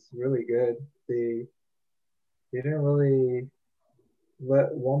defense is really good. They didn't really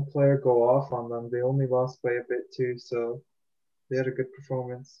let one player go off on them. They only lost by a bit too, so they had a good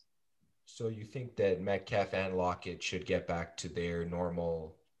performance. So you think that Metcalf and Lockett should get back to their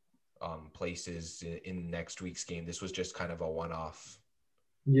normal places in next week's game? This was just kind of a one-off.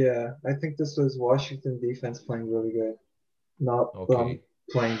 Yeah, I think this was Washington defense playing really good, not Okay.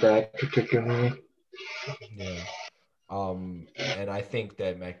 playing bad particularly. Yeah. And I think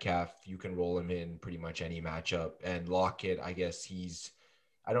that Metcalf, you can roll him in pretty much any matchup. And Lockett, I guess he's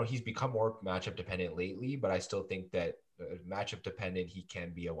become more matchup dependent lately, but I still think that matchup dependent, he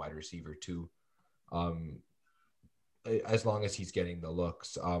can be a wide receiver too. As long as he's getting the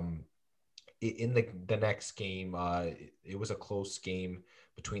looks. In the next game, it was a close game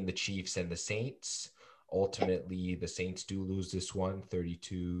between the Chiefs and the Saints. Ultimately, the Saints do lose this one,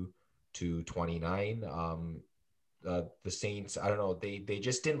 32-29. The Saints, I don't know, they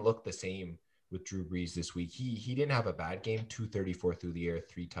just didn't look the same with Drew Brees this week. He didn't have a bad game, 234 through the air,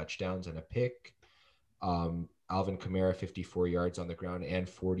 3 touchdowns and a pick. Alvin Kamara, 54 yards on the ground and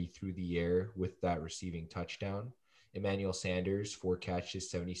 40 through the air with that receiving touchdown. Emmanuel Sanders, 4 catches,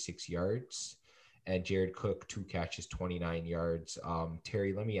 76 yards. And Jared Cook, 2 catches, 29 yards.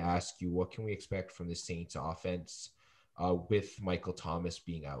 Terry, let me ask you, what can we expect from the Saints offense with Michael Thomas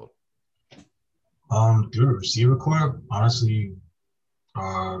being out? Through the receiver core, honestly,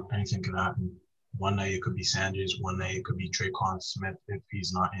 anything can happen. One night it could be Sanders, one night it could be Tre'Quan Smith if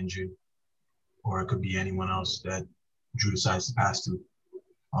he's not injured, or it could be anyone else that Drew decides to pass to.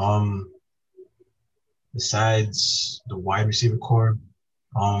 Besides the wide receiver core,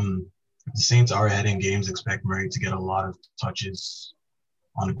 if the Saints are ahead in games, expect Murray to get a lot of touches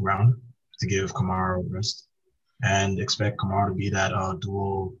on the ground to give Kamara a rest, and expect Kamara to be that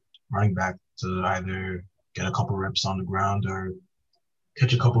dual running back to either get a couple reps on the ground or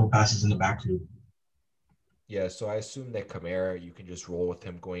catch a couple of passes in the backfield. Yeah, so I assume that Kamara, you can just roll with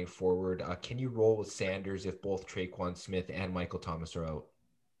him going forward. Can you roll with Sanders if both Tre'Quan Smith and Michael Thomas are out?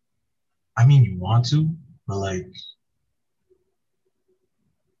 I mean, you want to, but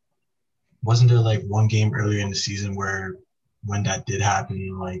wasn't there one game earlier in the season where when that did happen,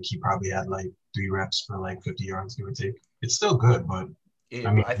 he probably had 3 reps for 50 yards, give or take? It's still good, but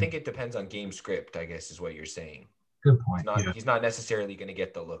I think it depends on game script, I guess, is what you're saying. Good point. He's not necessarily going to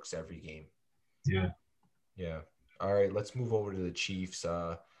get the looks every game. Yeah. Yeah. All right, let's move over to the Chiefs.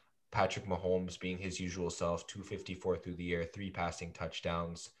 Patrick Mahomes being his usual self, 254 through the air, 3 passing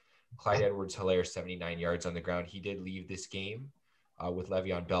touchdowns. Clyde Edwards-Helaire, 79 yards on the ground. He did leave this game with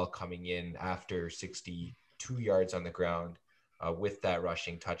Le'Veon Bell coming in after 62 yards on the ground with that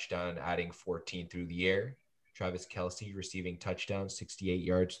rushing touchdown, adding 14 through the air. Travis Kelce receiving touchdown, 68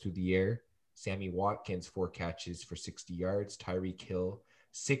 yards through the air. Sammy Watkins, 4 catches for 60 yards. Tyreek Hill,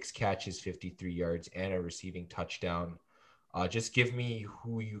 6 catches, 53 yards, and a receiving touchdown. Just give me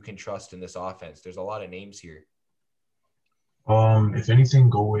who you can trust in this offense. There's a lot of names here. If anything,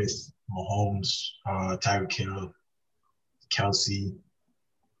 go with Mahomes, Tyreek Hill, Kelce,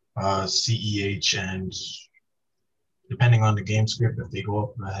 CEH, and depending on the game script, if they go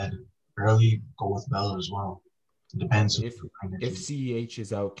up ahead early, go with Bell as well. It depends. If CEH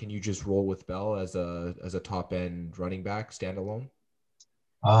is out, can you just roll with Bell as a top end running back standalone?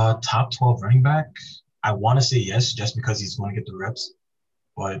 Top 12 running back, I want to say yes, just because he's going to get the reps.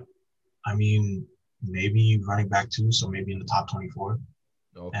 But I mean, maybe running back 2, so maybe in the top 24.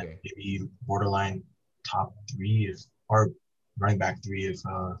 Okay. And maybe borderline top 3, or running back three if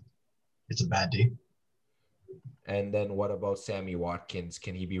it's a bad day. And then what about Sammy Watkins?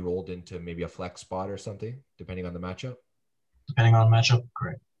 Can he be rolled into maybe a flex spot or something, depending on the matchup? Depending on matchup,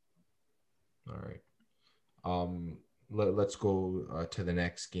 correct. All right. Let's go to the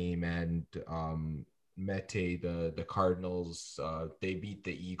next game. And Mete, the Cardinals, they beat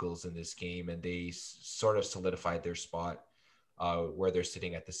the Eagles in this game, and they sort of solidified their spot where they're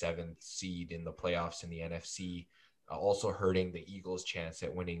sitting at the 7th seed in the playoffs in the NFC, also hurting the Eagles' chance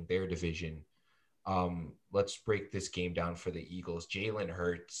at winning their division. Let's break this game down for the Eagles. Jalen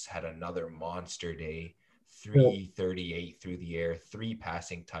Hurts had another monster day, 338 through the air, 3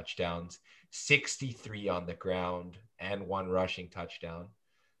 passing touchdowns, 63 on the ground, and 1 rushing touchdown.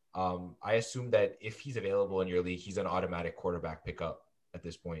 I assume that if he's available in your league, he's an automatic quarterback pickup at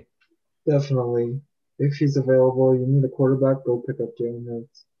this point. Definitely. If he's available, you need a quarterback, go pick up Jalen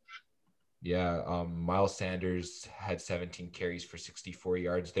Hurts. Yeah, Miles Sanders had 17 carries for 64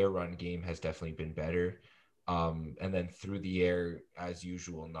 yards. Their run game has definitely been better. And then through the air, as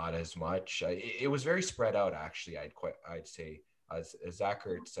usual, not as much. It was very spread out, actually. I'd say Zach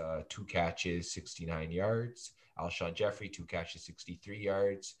Ertz, 2 catches, 69 yards. Alshon Jeffrey, 2 catches, 63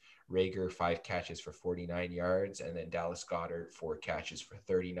 yards. Rager, 5 catches for 49 yards. And then Dallas Goedert, 4 catches for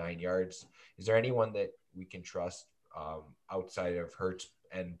 39 yards. Is there anyone that we can trust outside of Hurts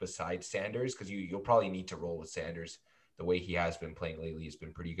and besides Sanders? Because you'll probably need to roll with Sanders. The way he has been playing lately has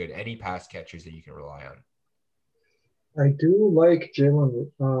been pretty good. Any pass catchers that you can rely on? I do like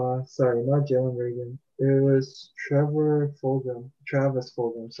sorry, not Jalen Reagan. It was Travis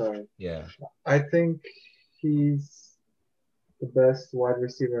Fulgham, sorry. Yeah. I think he's the best wide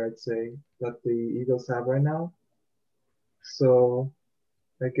receiver, I'd say, that the Eagles have right now. So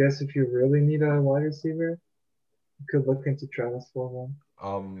I guess if you really need a wide receiver, you could look into Travis Fulgham.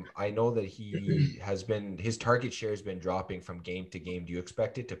 I know that his target share has been dropping from game to game. Do you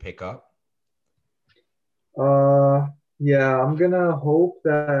expect it to pick up? Yeah, I'm gonna hope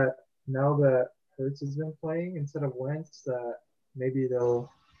that now that Hurts has been playing instead of Wentz, that maybe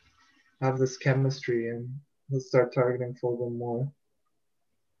they'll have this chemistry and he'll start targeting Fulgham more.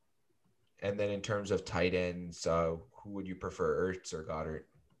 And then in terms of tight ends, who would you prefer, Ertz or Goddard?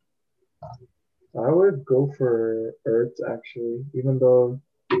 I would go for Ertz actually, even though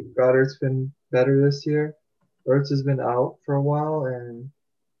Goddard's been better this year. Ertz has been out for a while, and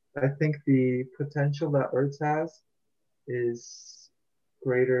I think the potential that Ertz has is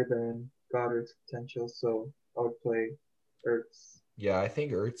greater than Goddard's potential, so I would play Ertz. Yeah, I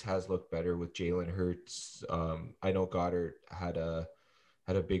think Ertz has looked better with Jalen Hurts. I know Goddard had a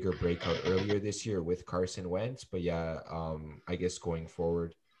bigger breakout earlier this year with Carson Wentz, but yeah, I guess going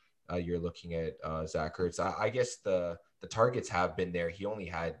forward, you're looking at Zach Ertz. I guess the targets have been there. He only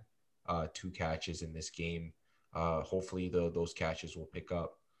had 2 catches in this game. Hopefully, those catches will pick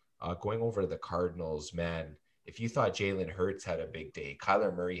up. Going over to the Cardinals, man, if you thought Jalen Hurts had a big day,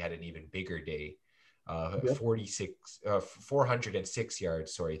 Kyler Murray had an even bigger day. Yep. 406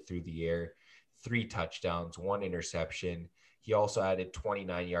 yards, through the air, 3 touchdowns, 1 interception. He also added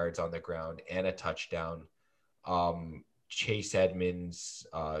 29 yards on the ground and a touchdown. Chase Edmonds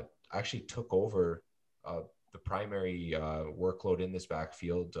actually took over the primary workload in this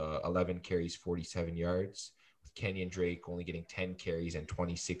backfield, 11 carries, 47 yards, with Kenyon Drake only getting 10 carries and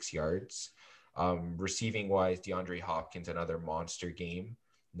 26 yards. Receiving wise, DeAndre Hopkins, another monster game,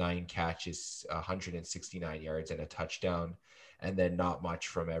 9 catches, 169 yards and a touchdown. And then not much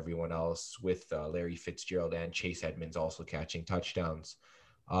from everyone else, with Larry Fitzgerald and Chase Edmonds also catching touchdowns.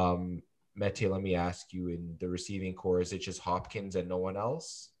 Mete, let me ask you, in the receiving core, is it just Hopkins and no one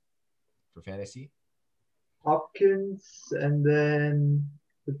else for fantasy? Hopkins, and then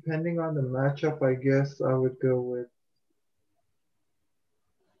depending on the matchup, I guess I would go with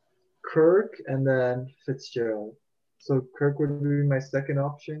Kirk and then Fitzgerald. So Kirk would be my second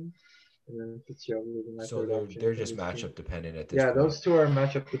option, and then Fitzgerald would be my So third option. they're just matchup dependent at this Yeah, point. those two are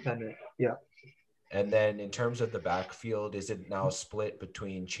matchup dependent. Yeah. And then in terms of the backfield, is it now split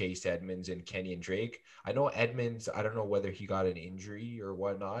between Chase Edmonds and Kenyon Drake? I know Edmonds, I don't know whether he got an injury or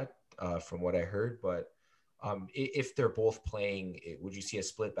whatnot, from what I heard, but if they're both playing, would you see a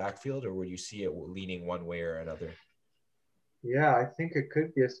split backfield, or would you see it leaning one way or another? Yeah, I think it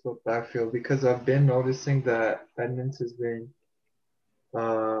could be a split backfield because I've been noticing that Edmonds has been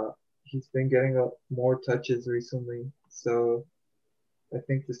he's been getting more touches recently. So I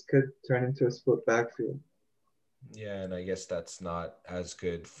think this could turn into a split backfield. Yeah, and I guess that's not as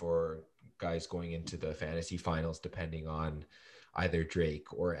good for guys going into the fantasy finals, depending on either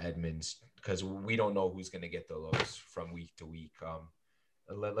Drake or Edmonds, because we don't know who's going to get the lows from week to week.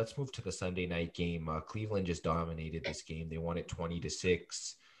 let's move to the Sunday night game. Cleveland just dominated this game. They won it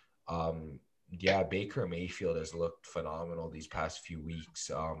 20-6. Yeah, Baker Mayfield has looked phenomenal these past few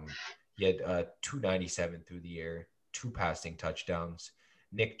weeks. He had 297 through the air, 2 passing touchdowns.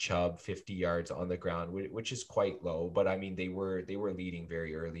 Nick Chubb 50 yards on the ground, which is quite low, but I mean they were leading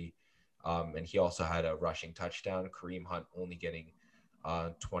very early. And he also had a rushing touchdown. Kareem Hunt only getting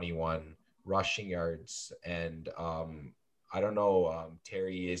 21 rushing yards. And I don't know,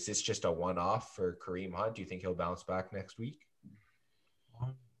 Terry, is this just a one-off for Kareem Hunt? Do you think he'll bounce back next week?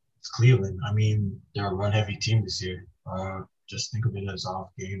 It's Cleveland. I mean, they're a run-heavy team this year. Just think of it as off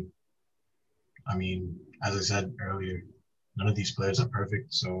game. I mean, as I said earlier, none of these players are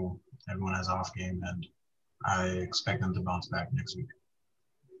perfect, so everyone has off game, and I expect them to bounce back next week.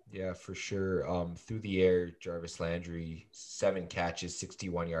 Yeah, for sure. Through the air, Jarvis Landry, 7 catches,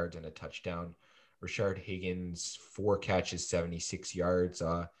 61 yards, and a touchdown. Rashard Higgins, 4 catches, 76 yards.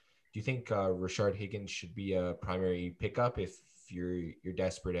 Do you think Rashard Higgins should be a primary pickup if you're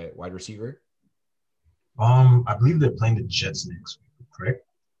desperate at wide receiver? I believe they're playing the Jets next week, correct?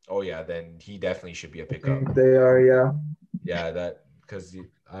 Oh yeah, then he definitely should be a I pickup. think they are, yeah. Yeah, that because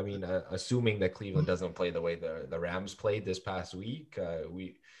I mean, assuming that Cleveland doesn't play the way the Rams played this past week,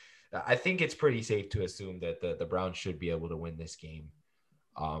 I think it's pretty safe to assume that the Browns should be able to win this game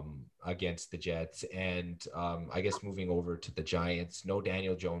against the Jets. And I guess moving over to the Giants, no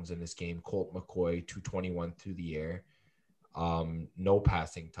Daniel Jones in this game. Colt McCoy 221 through the air, no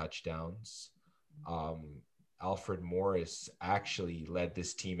passing touchdowns. Alfred Morris actually led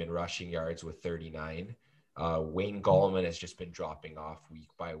this team in rushing yards with 39. Wayne Gallman has just been dropping off week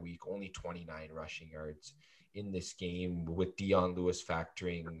by week, only 29 rushing yards in this game, with Dion Lewis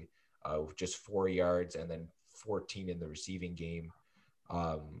factoring just 4 yards and then 14 in the receiving game.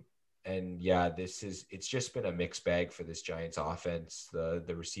 And yeah, it's just been a mixed bag for this Giants offense.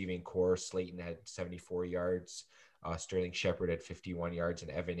 The receiving core, Slayton had 74 yards, Sterling Shepard had 51 yards, and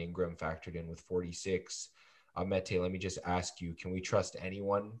Evan Ingram factored in with 46. Mete, let me just ask you, can we trust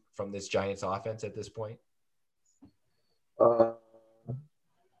anyone from this Giants offense at this point? Uh,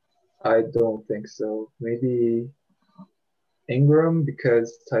 I don't think so. Maybe Ingram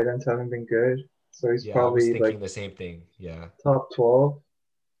because tight ends haven't been good. So he's Yeah, I was probably thinking like the same thing. Yeah. top 12.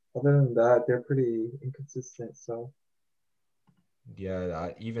 Other than that, they're pretty inconsistent. So Yeah,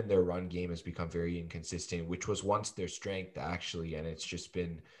 even their run game has become very inconsistent, which was once their strength actually, and it's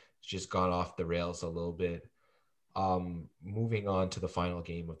just gone off the rails a little bit. Moving on to the final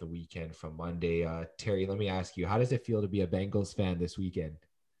game of the weekend from Monday. Terry, let me ask you, how does it feel to be a Bengals fan this weekend?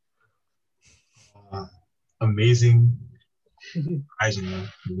 Uh, Amazing, surprising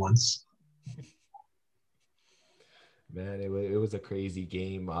once. Man, it was a crazy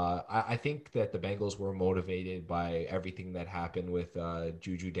game. I think that the Bengals were motivated by everything that happened with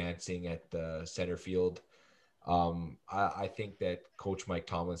Juju dancing at the center field. I think that Coach Mike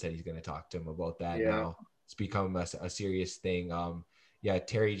Tomlin said he's going to talk to him about that yeah. now. It's become a serious thing. Yeah,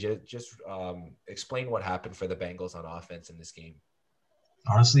 Terry, just explain what happened for the Bengals on offense in this game.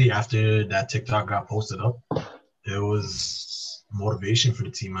 Honestly, after that TikTok got posted up, it was motivation for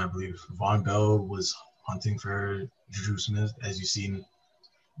the team, I believe. Von Bell was hunting for Juju Smith, as you seen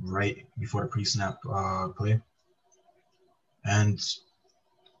right before the pre-snap play. And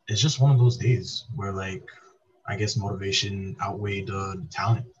it's just one of those days where, like, I guess motivation outweighed the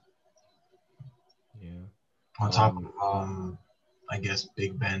talent. Yeah. On top of, I guess,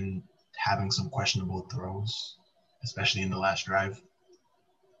 Big Ben having some questionable throws, especially in the last drive.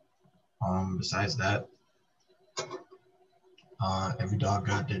 Besides that, every dog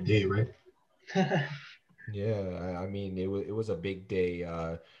got their day, right? Yeah, I mean it was a big day.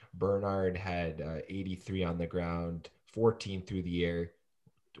 Bernard had 83 on the ground, 14 through the air,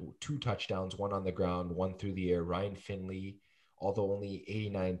 2 touchdowns, one on the ground, one through the air. Ryan Finley, although only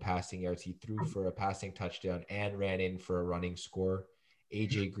 89 passing yards, he threw for a passing touchdown and ran in for a running score.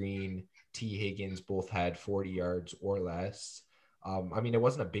 AJ Green, T. Higgins both had 40 yards or less. I mean, it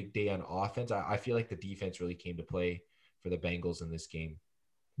wasn't a big day on offense. I feel like the defense really came to play for the Bengals in this game.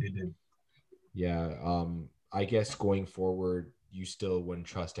 They did. Yeah. I guess going forward, you still wouldn't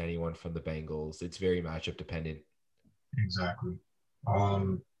trust anyone from the Bengals. It's very matchup dependent. Exactly.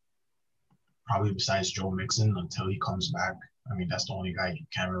 Um, Probably besides Joe Mixon until he comes back. I mean, that's the only guy you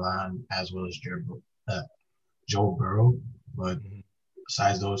can rely on, as well as Joe Burrow. But Mhm.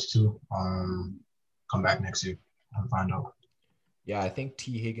 besides those two, come back next year and find out. Yeah, I think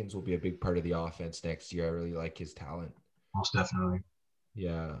T. Higgins will be a big part of the offense next year. I really like his talent. Most definitely.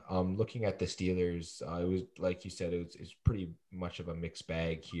 Yeah. Looking at the Steelers, it was like you said, it's pretty much of a mixed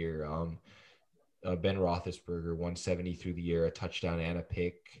bag here. Ben Roethlisberger, 170 through the air, a touchdown and a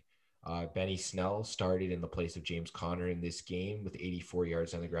pick. Benny Snell started in the place of James Conner in this game with 84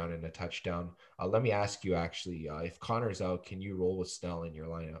 yards on the ground and a touchdown. Let me ask you, actually, if Conner's out, can you roll with Snell in your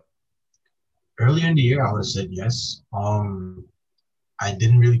lineup? Earlier in the year, I would have said yes. I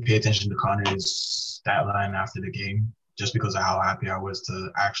didn't really pay attention to Connor's stat line after the game just because of how happy I was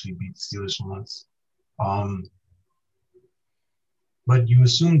to actually beat the Steelers for once. Um, but you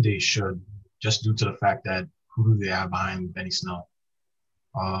assume they should, just due to the fact that who do they have behind Benny Snell?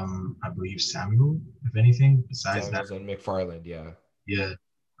 I believe Samuel, if anything. Besides that, Samuels and McFarland, yeah. yeah.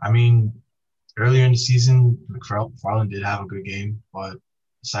 I mean, earlier in the season, McFarland did have a good game, but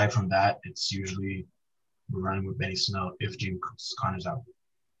aside from that, it's usually we're running with Benny Snell if James Conner's out.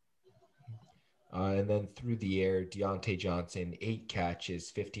 And then through the air, Deontay Johnson, 8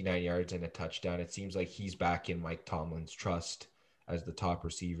 catches, 59 yards, and a touchdown. It seems like he's back in Mike Tomlin's trust as the top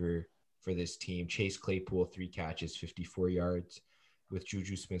receiver for this team. Chase Claypool, 3 catches, 54 yards, with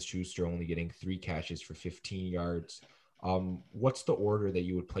Juju Smith-Schuster only getting 3 catches for 15 yards. What's the order that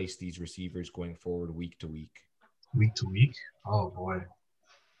you would place these receivers going forward week to week? Week to week? Oh, boy.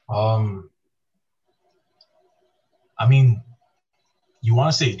 I mean, you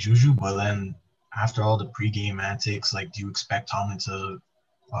want to say Juju, but then after all the pregame antics, like, do you expect Tomlin to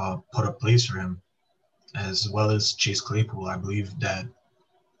put up plays for him? As well as Chase Claypool, I believe that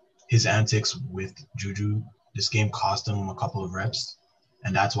his antics with Juju, this game cost him a couple of reps,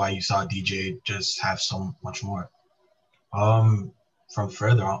 and that's why you saw DJ just have so much more. From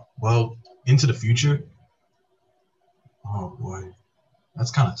further on, well, into the future, oh boy,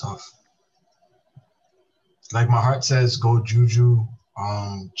 that's kind of tough. Like, my heart says go Juju,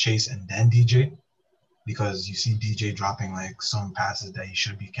 Chase, and then DJ, because you see DJ dropping like some passes that he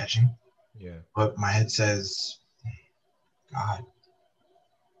should be catching. Yeah. But my head says, God,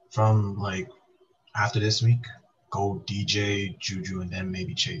 from like after this week, go DJ, Juju, and then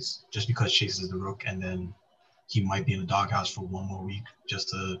maybe Chase. Just because Chase is the rook, and then he might be in the doghouse for one more week just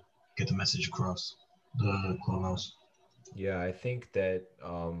to get the message across the clubhouse. Yeah, I think that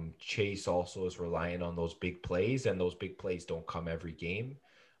Chase also is relying on those big plays, and those big plays don't come every game.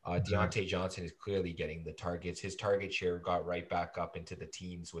 Deontay Johnson is clearly getting the targets. His target share got right back up into the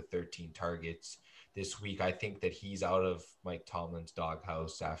teens with 13 targets this week. I think that he's out of Mike Tomlin's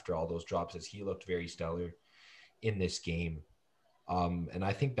doghouse after all those drops, as he looked very stellar in this game. And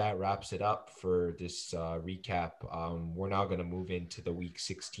I think that wraps it up for this recap. We're now going to move into the Week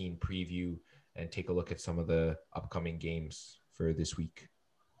 16 preview and take a look at some of the upcoming games for this week.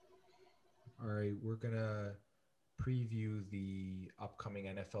 All right, we're going to preview the upcoming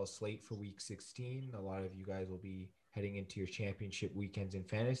NFL slate for Week 16. A lot of you guys will be heading into your championship weekends in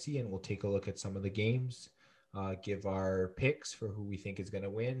fantasy, and we'll take a look at some of the games, give our picks for who we think is going to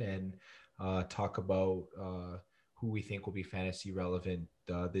win, and talk about who we think will be fantasy relevant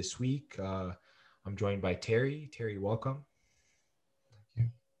this week. I'm joined by Terry. Terry, welcome.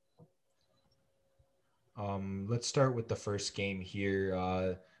 Thank you. Let's start with the first game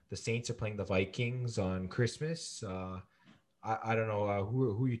here. The Saints are playing the Vikings on Christmas. I don't know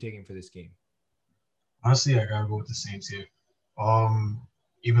who are you taking for this game? Honestly, I gotta go with the Saints here.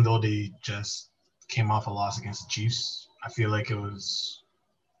 Even though they just came off a loss against the Chiefs, I feel like it was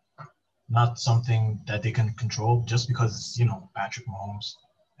not something that they can control just because it's, Patrick Mahomes.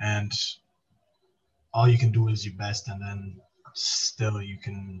 And all you can do is your best, and then still you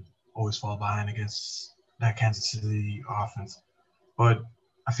can always fall behind against that Kansas City offense. But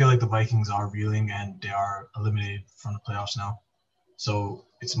I feel like the Vikings are reeling and they are eliminated from the playoffs now. So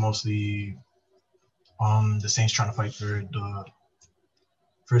it's mostly the Saints trying to fight for the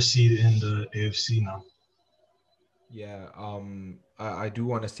first seed in the AFC now. Yeah, I do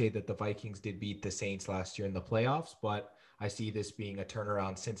want to say that the Vikings did beat the Saints last year in the playoffs, but I see this being a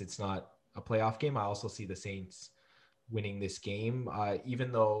turnaround since it's not a playoff game. I also see the Saints winning this game,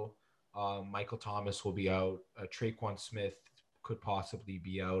 even though Michael Thomas will be out. Traquan Smith could possibly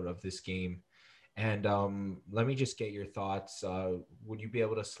be out of this game. And let me just get your thoughts. Would you be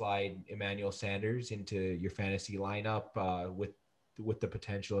able to slide Emmanuel Sanders into your fantasy lineup with the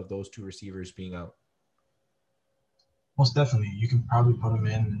potential of those two receivers being out? Most definitely. You can probably put him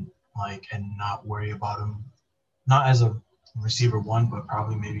in and not worry about him. Not as a receiver 1, but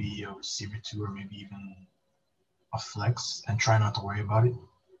probably maybe a receiver 2 or maybe even a flex, and try not to worry about it.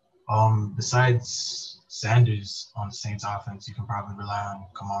 Besides Sanders on the Saints offense, you can probably rely on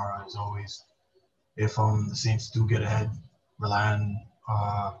Kamara as always. If the Saints do get ahead, rely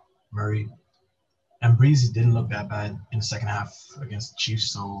on Murray. And Breeze didn't look that bad in the second half against the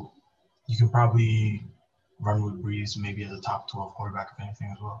Chiefs, so you can probably run with Breeze maybe as a top 12 quarterback, if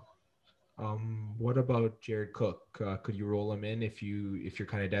anything, as well. What about Jared Cook? Could you roll him in if you're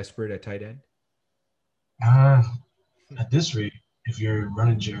kind of desperate at tight end? Uh, at this rate, if you're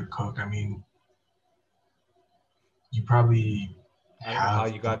running Jared Cook, I mean, you probably I don't know how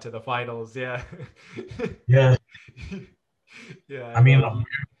have you got to the finals. Yeah. yeah. Yeah, I I mean, know.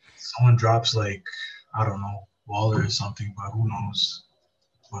 someone drops like I don't know Waller or something, but who knows?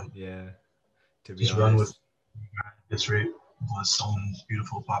 But Yeah, to be just run with honest. this rate unless someone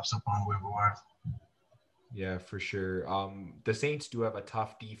beautiful pops up on waiver wire. Yeah, for sure. The Saints do have a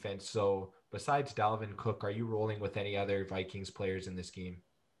tough defense. So besides Dalvin Cook, are you rolling with any other Vikings players in this game?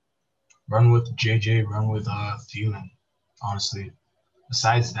 Run with JJ, run with Thielen. Honestly,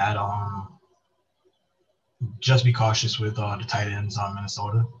 besides that, just be cautious with the tight ends on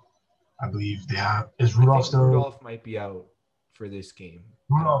Minnesota. I believe they have. Is I Rudolph think still? Rudolph might be out for this game.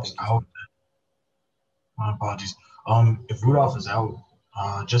 I don't Rudolph's think he's out. going. My apologies. If Rudolph is out,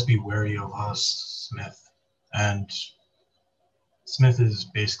 just be wary of Smith. And Smith is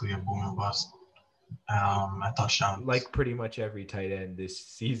basically a boom and bust at touchdowns. Like pretty much every tight end this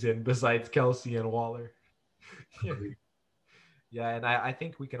season besides Kelsey and Waller. Yeah. Yeah, and I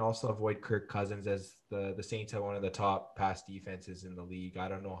think we can also avoid Kirk Cousins as the Saints have one of the top pass defenses in the league. I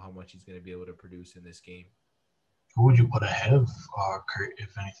don't know how much he's going to be able to produce in this game. Who would you put ahead of Kurt,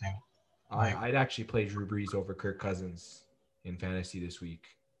 if anything? Like I'd actually play Drew Brees over Kirk Cousins in fantasy this week.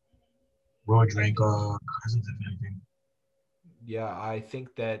 Road rank Cousins, if anything. Yeah, I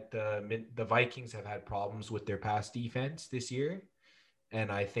think that the Vikings have had problems with their pass defense this year. And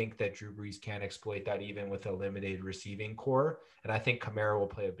I think that Drew Brees can exploit that even with a limited receiving core. And I think Kamara will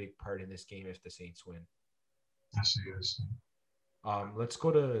play a big part in this game if the Saints win. I see. I see. Let's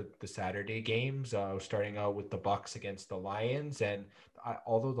go to the Saturday games, starting out with the Bucks against the Lions. And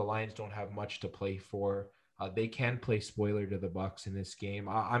although the Lions don't have much to play for, they can play spoiler to the Bucks in this game.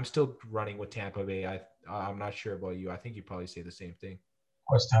 I'm still running with Tampa Bay. I'm not sure about you. I think you probably say the same thing. Of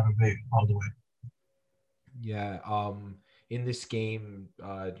course, Tampa Bay all the way. Yeah. In this game,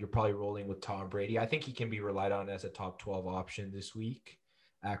 you're probably rolling with Tom Brady. I think he can be relied on as a top 12 option this week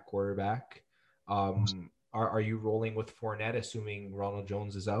at quarterback. Are you rolling with Fournette, assuming Ronald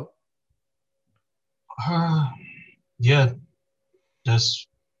Jones is out? Yeah, just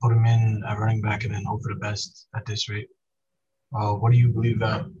put him in at running back and then hope for the best at this rate. What do you believe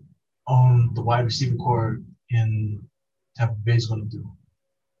that the wide receiver core in Tampa Bay is going to do?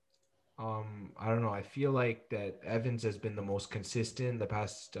 I don't know. I feel like that Evans has been the most consistent the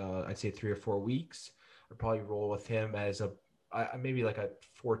past, I'd say 3 or 4 weeks. I'd probably roll with him as maybe like a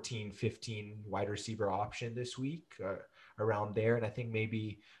 14, 15 wide receiver option this week around there. And I think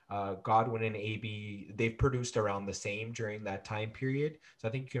maybe Godwin and AB, they've produced around the same during that time period. So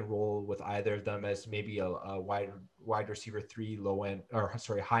I think you can roll with either of them as maybe a wide receiver 3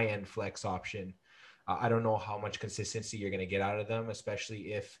 high end flex option. I don't know how much consistency you're going to get out of them,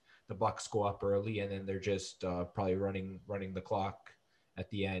 especially if the Bucks go up early and then they're just probably running the clock at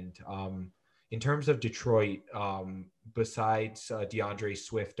the end. In terms of Detroit, besides DeAndre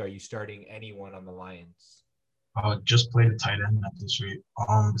Swift, are you starting anyone on the Lions? Just play the tight end at this rate.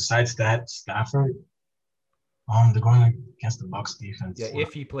 Besides that, Stafford. They're going against the Bucks defense. Yeah,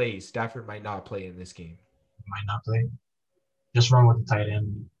 if he plays, Stafford might not play in this game. Might not play. Just run with the tight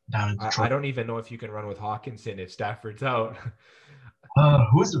end down in Detroit. I don't even know if you can run with Hawkinson if Stafford's out.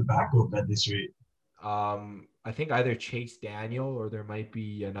 Who's the backup at this rate? I think either Chase Daniel or there might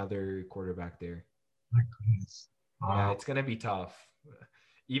be another quarterback there. My goodness. Yeah, it's gonna be tough.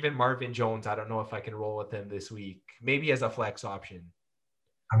 Even Marvin Jones, I don't know if I can roll with him this week. Maybe as a flex option.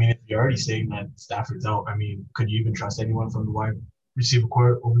 I mean, if you're already saying that Stafford's out, I mean, could you even trust anyone from the wide receiver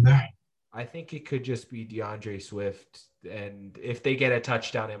core over there? I think it could just be DeAndre Swift, and if they get a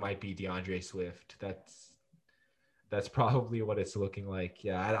touchdown, it might be DeAndre Swift. That's probably what it's looking like.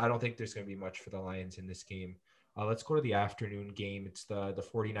 Yeah, I don't think there's going to be much for the Lions in this game. Let's go to the afternoon game. It's the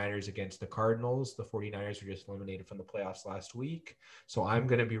 49ers against the Cardinals. The 49ers were just eliminated from the playoffs last week. So I'm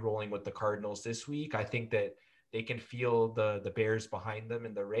going to be rolling with the Cardinals this week. I think that they can feel the Bears behind them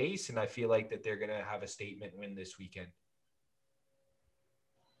in the race, and I feel like that they're going to have a statement win this weekend.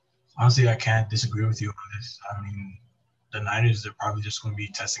 Honestly, I can't disagree with you on this. I mean, the Niners, they're probably just going to be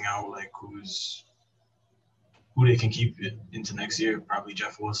testing out like who they can keep it into next year. Probably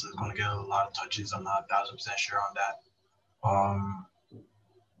Jeff Wilson is going to get a lot of touches. I'm not 1,000% sure on that.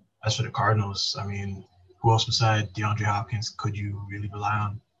 As for the Cardinals, I mean, who else besides DeAndre Hopkins could you really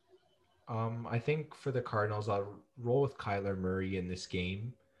rely on? I think for the Cardinals, I'll roll with Kyler Murray in this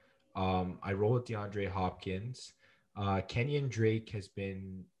game. I roll with DeAndre Hopkins. Kenyon Drake has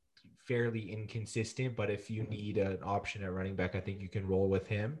been fairly inconsistent, but if you need an option at running back, I think you can roll with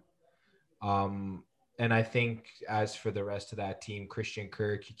him. And I think as for the rest of that team, Christian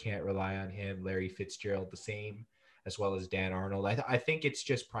Kirk, you can't rely on him. Larry Fitzgerald, the same, as well as Dan Arnold. I think it's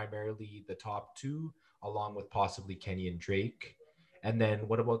just primarily the top two, along with possibly Kenyon Drake. And then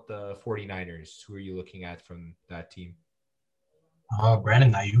what about the 49ers? Who are you looking at from that team?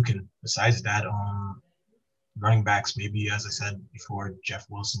 Brandon Ayuk, and besides that, running backs, maybe as I said before, Jeff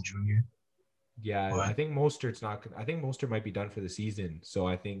Wilson Jr. Yeah, I But think Mostert's not. I think Mostert might be done for the season. So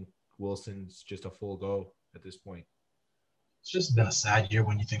I think Wilson's just a full go at this point. it's just been a sad year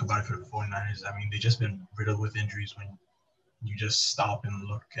when you think about it for the 49ers. I mean, they've just been riddled with injuries when you just stop and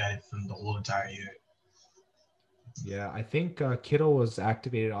look at it from the whole entire year. Yeah, I think Kittle was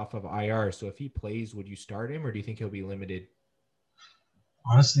activated off of IR. So if he plays, would you start him, or do you think he'll be limited?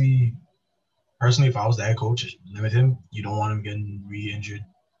 Honestly, personally, if I was the head coach, limit him. You don't want him getting re-injured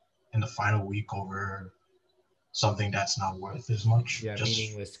in the final week over something that's not worth as much. Yeah, Just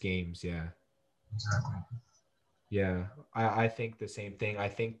meaningless games. Yeah. exactly. Yeah, I think the same thing. I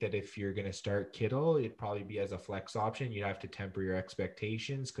think that if you're going to start Kittle, it'd probably be as a flex option. You'd have to temper your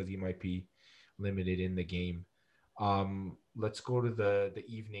expectations because he might be limited in the game. Let's go to the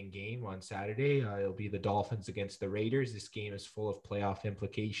evening game on Saturday. It'll be the Dolphins against the Raiders. This game is full of playoff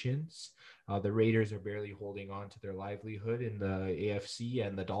implications. The Raiders are barely holding on to their livelihood in the AFC,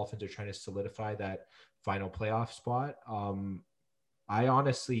 and the Dolphins are trying to solidify that final playoff spot. I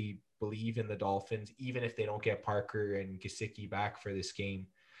honestly believe in the Dolphins, even if they don't get Parker and Gesicki back for this game.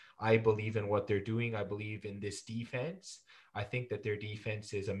 I believe in what they're doing. I believe in this defense. I think that their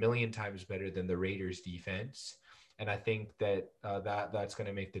defense is a million times better than the Raiders' defense, and I think that that's going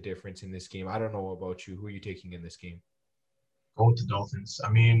to make the difference in this game. I don't know about you. Who are you taking in this game? Go with the Dolphins. I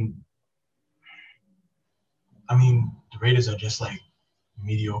mean, the Raiders are just like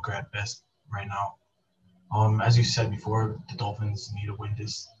mediocre at best right now. As you said before, the Dolphins need to win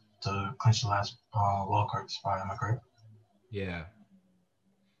this to clinch the last wild card spot. Am I correct? Yeah.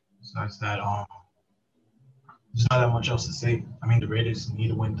 Besides that, there's not that much else to say. I mean, the Raiders need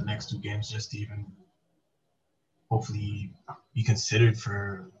to win the next two games just to even hopefully be considered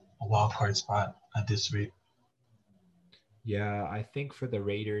for a wild card spot at this rate. Yeah, I think for the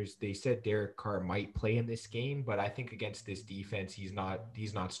Raiders, they said Derek Carr might play in this game, but I think against this defense, he's not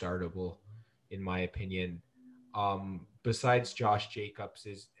startable, in my opinion. Besides Josh Jacobs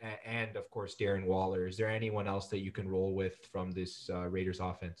and of course Darren Waller, is there anyone else that you can roll with from this Raiders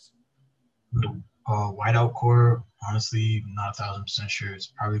offense? The wideout core, honestly, not 1,000% sure.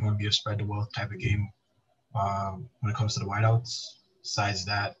 It's probably going to be a spread the wealth type of game when it comes to the wideouts. Besides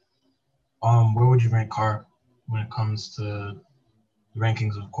that, where would you rank Carr when it comes to the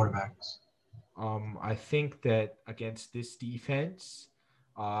rankings of quarterbacks? I think that against this defense,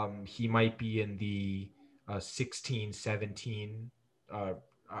 he might be in the 16, 17, uh,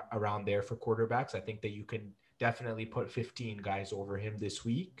 around there for quarterbacks. I think that you can definitely put 15 guys over him this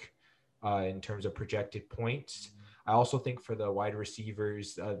week in terms of projected points. I also think for the wide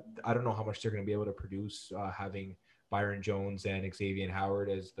receivers, I don't know how much they're going to be able to produce having Byron Jones and Xavier Howard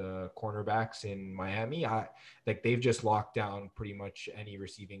as the cornerbacks in Miami. Like they've just locked down pretty much any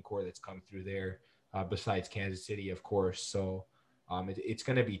receiving core that's come through there, besides Kansas City, of course. So it's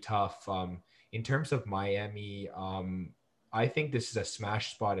going to be tough. In terms of Miami, I think this is a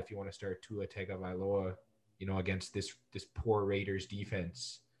smash spot if you want to start Tua Tagovailoa, against this poor Raiders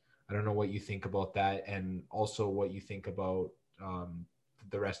defense. I don't know what you think about that, and also what you think about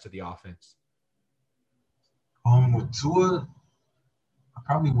the rest of the offense. With Tua, I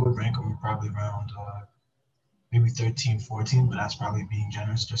probably would rank him probably around maybe 13, 14, but that's probably being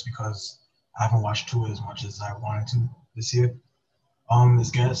generous just because I haven't watched Tua as much as I wanted to this year.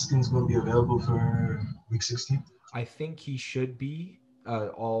 Is Gaskins going to be available for week 16? I think he should be.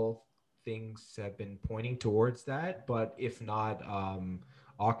 All things have been pointing towards that, but if not,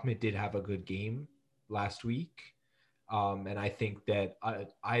 Ahmed did have a good game last week. And I think that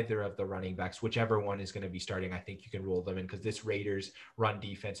either of the running backs, whichever one is going to be starting, I think you can roll them in because this Raiders run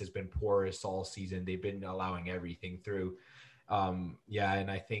defense has been porous all season. They've been allowing everything through. Yeah, and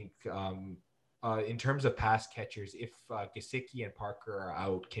I think in terms of pass catchers, if Gesicki and Parker are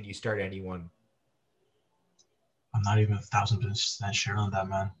out, can you start anyone? I'm not even 1,000% sure on that,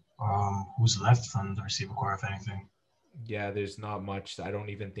 man. Who's left from the receiver core, if anything? Yeah, there's not much. I don't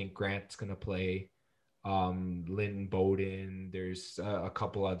even think Grant's going to play. Lynn Bowden. There's a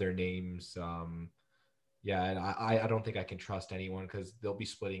couple other names. Yeah, and I don't think I can trust anyone because they'll be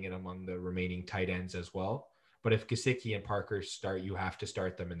splitting it among the remaining tight ends as well. But if Gesicki and Parker start, you have to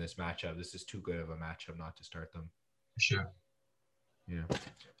start them in this matchup. This is too good of a matchup not to start them. For sure. Yeah.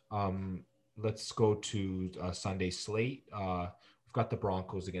 Let's go to Sunday slate. we've got the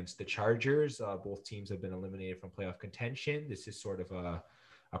Broncos against the Chargers. Both teams have been eliminated from playoff contention. This is sort of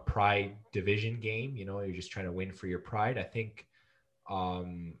a pride division game. You know, you're just trying to win for your pride. I think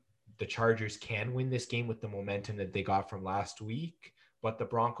the Chargers can win this game with the momentum that they got from last week, but the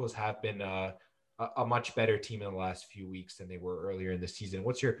Broncos have been a much better team in the last few weeks than they were earlier in the season.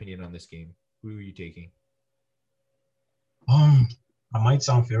 What's your opinion on this game? Who are you taking? I might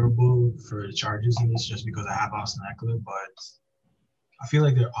sound favorable for the Chargers in this just because I have Austin Eckler, but I feel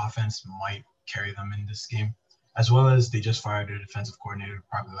like their offense might carry them in this game, as well as they just fired their defensive coordinator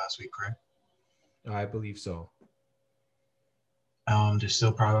probably last week, correct? I believe so. They're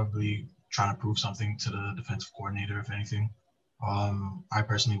still probably trying to prove something to the defensive coordinator, if anything. I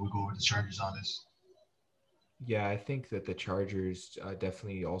personally would go with the Chargers on this. Yeah, I think that the Chargers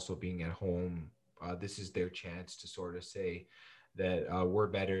definitely also being at home, this is their chance to sort of say that we're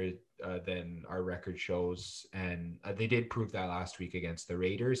better than our record shows. And they did prove that last week against the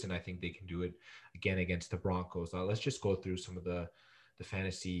Raiders, and I think they can do it again against the Broncos. Let's just go through some of the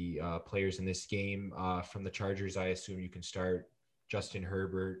fantasy players in this game. From the Chargers, I assume you can start Justin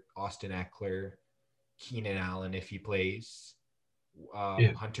Herbert, Austin Eckler, Keenan Allen if he plays,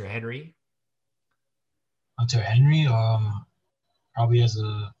 Hunter Henry. Hunter Henry, probably as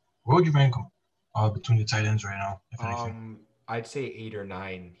a where would you rank him between the tight ends right now, if anything? I'd say 8 or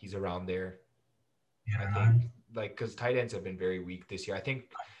 9. He's around there. 8 or I 9? think because tight ends have been very weak this year. I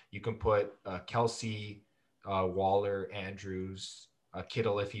think you can put Kelsey, Waller, Andrews,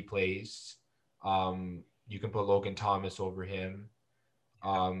 Kittle if he plays. You can put Logan Thomas over him.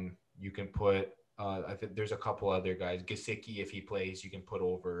 You can put I think there's a couple other guys. Gesicki if he plays, you can put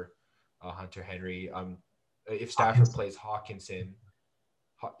over Hunter Henry. If Stafford plays Hawkinson,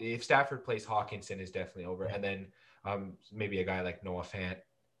 is definitely over. And then maybe a guy like Noah Fant.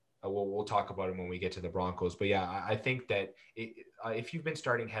 We'll talk about him when we get to the Broncos. But yeah, I think that if you've been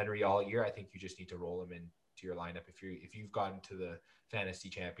starting Henry all year, I think you just need to roll him into your lineup. If you've gotten to the fantasy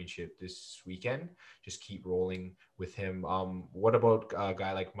championship this weekend, just keep rolling with him. What about a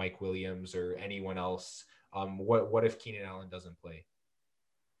guy like Mike Williams or anyone else? What if Keenan Allen doesn't play?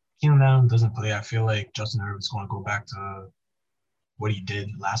 Keenan Allen doesn't play. I feel like Justin Herbert's going to go back to what he did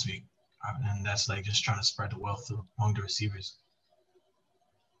last week, and that's like just trying to spread the wealth among the receivers.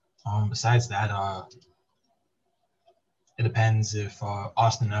 Besides that, it depends if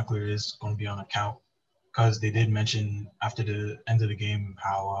Austin Eckler is going to be on account, because they did mention after the end of the game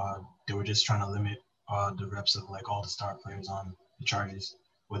how they were just trying to limit the reps of like all the star players on the Chargers,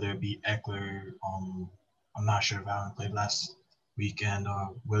 whether it be Eckler. I'm not sure if Allen played last week, and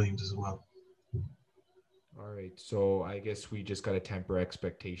Williams as well. All right, so I guess we just got to temper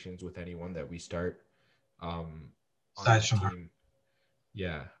expectations with anyone that we start on this team.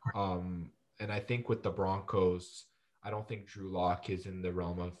 Yeah. And I think with the Broncos, I don't think Drew Lock is in the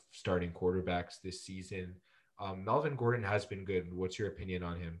realm of starting quarterbacks this season. Melvin Gordon has been good. What's your opinion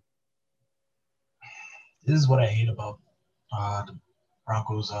on him? This is what I hate about the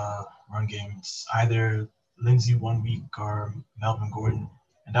Broncos run game. It's either Lindsey 1 week or Melvin Gordon.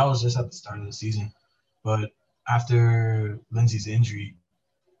 And that was just at the start of the season. But after Lindsey's injury,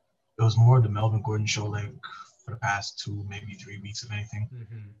 it was more the Melvin Gordon show like for the past 2, maybe 3 weeks, if anything.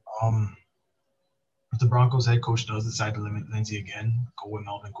 Mm-hmm. If the Broncos head coach does decide to limit Lindsey again, go with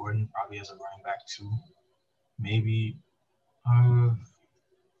Melvin Gordon, probably as a running back 2. Maybe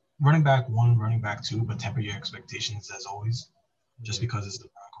running back 1, running back 2, but temper your expectations as always, just because it's the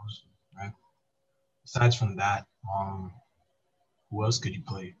Broncos, right? Aside from that, who else could you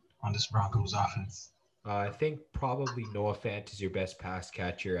play on this Broncos offense? I think probably Noah Fant is your best pass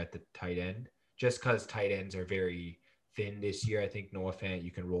catcher at the tight end, just because tight ends are very thin this year. I think Noah Fant,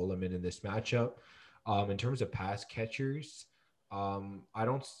 you can roll him in this matchup. In terms of pass catchers, I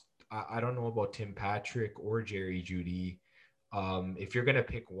don't know about Tim Patrick or Jerry Jeudy. If you're going to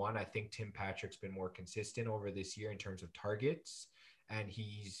pick one, I think Tim Patrick's been more consistent over this year in terms of targets, and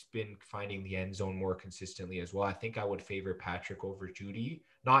he's been finding the end zone more consistently as well. I think I would favor Patrick over Jeudy,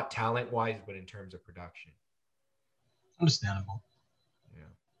 not talent-wise, but in terms of production. Understandable. Yeah.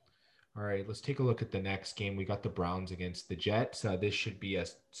 All right, let's take a look at the next game. We got the Browns against the Jets. This should be a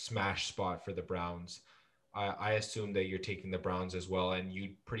smash spot for the Browns. I assume that you're taking the Browns as well, and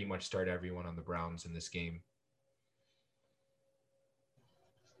you pretty much start everyone on the Browns in this game.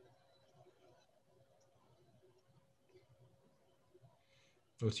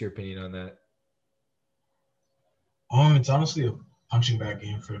 What's your opinion on that? It's honestly a punching bag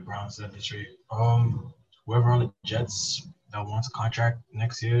game for the Browns at this rate. Whoever on the Jets that wants a contract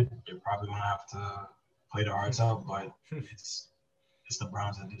next year, they're probably gonna have to play their hearts out, but it's the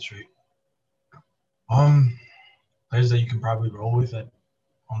Browns at this rate. Players that you can probably roll with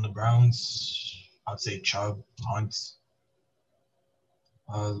on the Browns, I'd say Chubb, Hunt,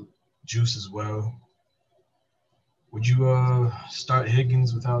 uh, Juice as well. Would you start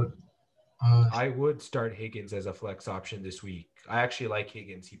Higgins without I would start Higgins as a flex option this week. I actually like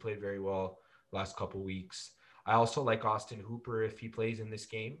Higgins. He played very well last couple weeks. I also like Austin Hooper if he plays in this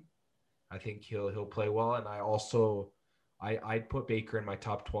game. I think he'll play well. And I'd put Baker in my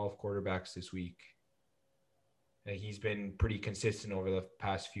top 12 quarterbacks this week. And he's been pretty consistent over the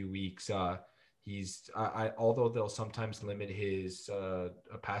past few weeks. Although they'll sometimes limit his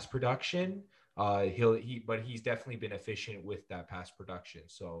pass production, but he's definitely been efficient with that pass production.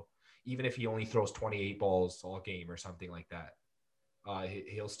 So even if he only throws 28 balls all game or something like that,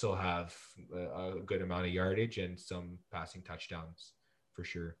 he'll still have a good amount of yardage and some passing touchdowns for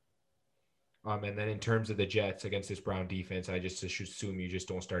sure. And then in terms of the Jets against this Brown defense, I just assume you just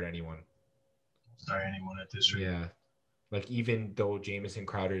don't start anyone. start anyone at this rate? Yeah. Like even though Jamison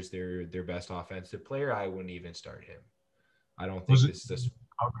Crowder's their best offensive player, I wouldn't even start him. I don't think Who's it? this is just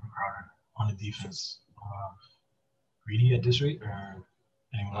Crowder on the defense. Greedy at this rate or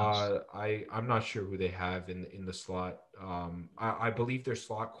anyone else? I'm not sure who they have in the slot. I believe their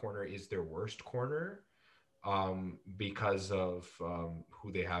slot corner is their worst corner because of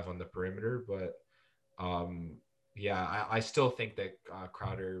who they have on the perimeter. But yeah, I still think that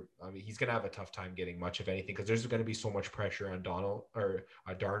Crowder, I mean, he's going to have a tough time getting much of anything because there's going to be so much pressure on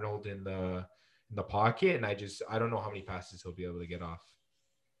Darnold in the pocket, and I don't know how many passes he'll be able to get off.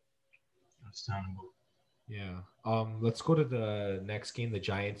 Understandable. Yeah. Let's go to the next game, the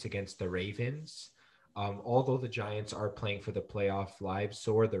Giants against the Ravens. Although the Giants are playing for the playoff lives,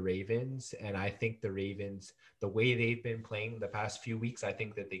 so are the Ravens. And I think the Ravens, the way they've been playing the past few weeks, I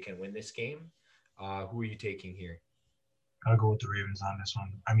think that they can win this game. Who are you taking here? Gotta go with the Ravens on this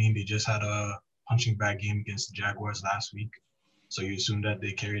one. I mean, they just had a punching bag game against the Jaguars last week, so you assume that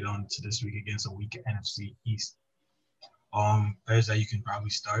they carried on to this week against a weak NFC East. Players that you can probably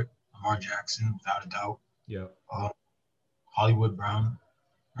start: Lamar Jackson, without a doubt. Yeah. Hollywood Brown. Yeah,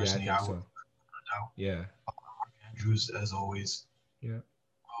 I Personally, think I would, so. Yeah. Andrews, as always. Yeah.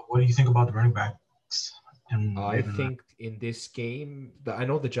 What do you think about the running backs? I think in this game, I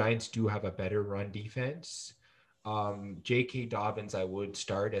know the Giants do have a better run defense. J.K. Dobbins, I would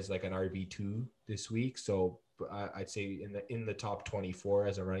start as like an RB2 this week. So I'd say in the top 24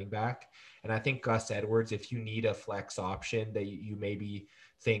 as a running back. And I think Gus Edwards, if you need a flex option that you maybe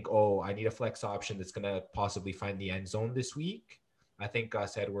think, oh, I need a flex option that's going to possibly find the end zone this week. I think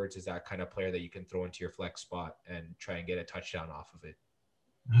Gus Edwards is that kind of player that you can throw into your flex spot and try and get a touchdown off of it.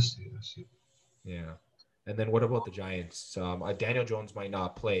 I see. Yeah. And then what about the Giants? Daniel Jones might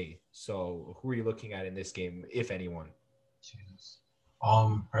not play. So who are you looking at in this game, if anyone? Jesus.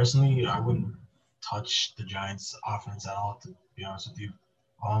 Personally, I wouldn't touch the Giants' offense at all, to be honest with you.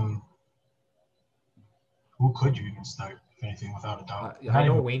 Who could you even start, if anything, without a doubt? I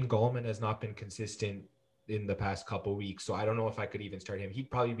know Wayne Gallman has not been consistent in the past couple weeks, so I don't know if I could even start him.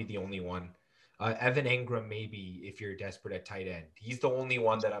 He'd probably be the only one. Evan Engram, maybe, if you're desperate at tight end. He's the only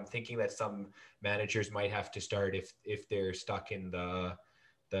one that I'm thinking that some managers might have to start if they're stuck in the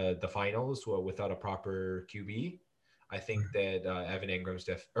finals without a proper QB. I think that Evan Engram's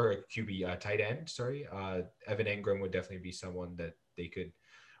QB tight end. Sorry, Evan Engram would definitely be someone that they could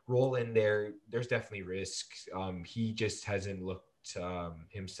roll in there. There's definitely risk. He just hasn't looked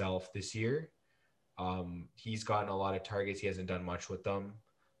himself this year. He's gotten a lot of targets. He hasn't done much with them.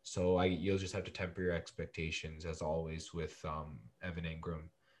 So you'll just have to temper your expectations as always with Evan Engram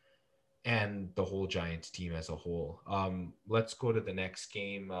and the whole Giants team as a whole. Let's go to the next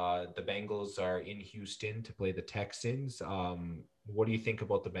game. The Bengals are in Houston to play the Texans. What do you think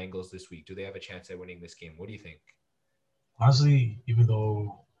about the Bengals this week? Do they have a chance at winning this game? What do you think? Honestly, even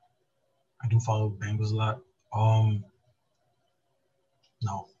though I do follow Bengals a lot,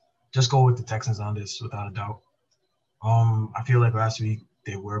 no, just go with the Texans on this without a doubt. I feel like last week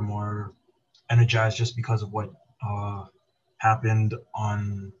they were more energized just because of what happened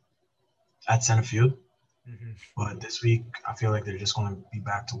at center field. Mm-hmm. But this week, I feel like they're just going to be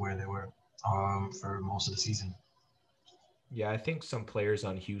back to where they were for most of the season. Yeah, I think some players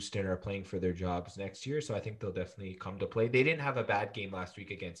on Houston are playing for their jobs next year, so I think they'll definitely come to play. They didn't have a bad game last week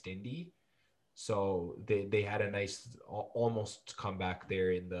against Indy, so they had a nice almost comeback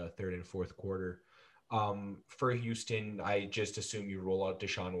there in the third and fourth quarter. For Houston, I just assume you roll out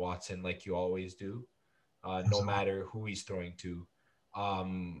Deshaun Watson like you always do, no matter who he's throwing to.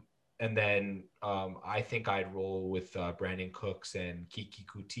 And then I think I'd roll with Brandon Cooks and Kiki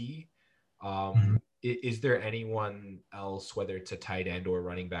Kuti. Is there anyone else, whether it's a tight end or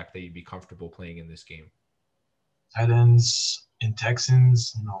running back, that you'd be comfortable playing in this game? Tight ends in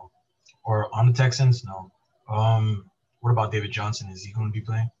Texans, no. Or on the Texans, no. What about David Johnson? Is he going to be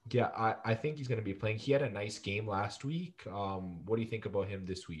playing? Yeah, I think he's going to be playing. He had a nice game last week. What do you think about him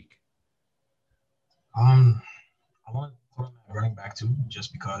this week? I want to put him at running back too,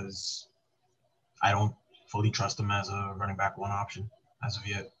 just because I don't fully trust him as a running back one option as of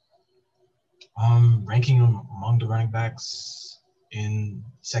yet. Ranking him among the running backs in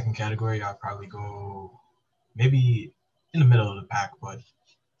second category, I'd probably go maybe in the middle of the pack, but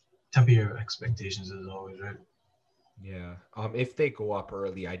temper your expectations as always, right? Yeah. If they go up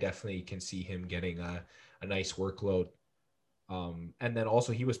early, I definitely can see him getting a nice workload. And then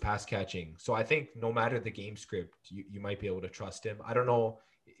also he was pass catching. So I think no matter the game script, you might be able to trust him. I don't know.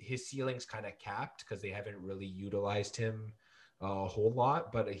 His ceiling's kind of capped because they haven't really utilized him a whole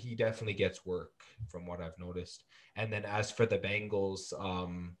lot, but he definitely gets work from what I've noticed. And then as for the Bengals,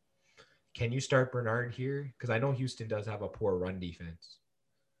 can you start Bernard here? Because I know Houston does have a poor run defense.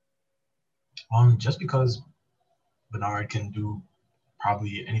 Just because Bernard can do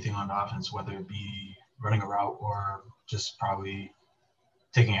probably anything on the offense, whether it be running a route or just probably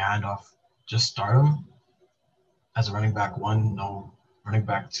taking a handoff. Just start him as a running back one, no running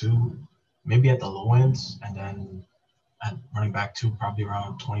back two, maybe at the low ends, and then at running back two, probably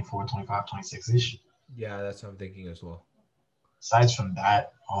around 24, 25, 26-ish. Yeah, that's what I'm thinking as well. Aside from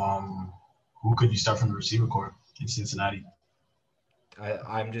that, who could you start from the receiver corps in Cincinnati?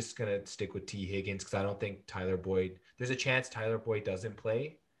 I'm just gonna stick with T. Higgins because I don't think Tyler Boyd. There's a chance Tyler Boyd doesn't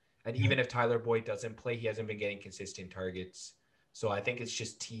play, and even if Tyler Boyd doesn't play, he hasn't been getting consistent targets. So I think it's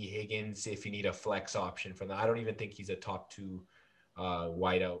just T. Higgins if you need a flex option from that. I don't even think he's a top two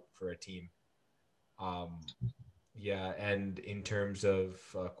wideout for a team. Yeah, and in terms of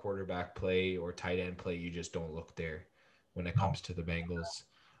quarterback play or tight end play, you just don't look there when it comes to the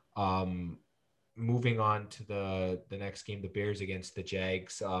Bengals. Moving on to the next game, the Bears against the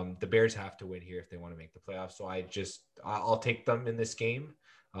Jags. The Bears have to win here if they want to make the playoffs. So I'll take them in this game.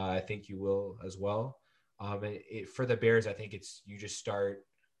 I think you will as well. For the Bears, I think you just start.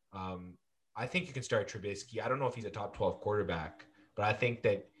 I think you can start Trubisky. I don't know if he's a top 12 quarterback, but I think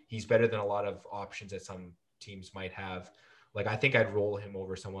that he's better than a lot of options that some teams might have. Like I think I'd roll him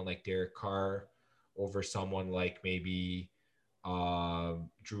over someone like Derek Carr, over someone like maybe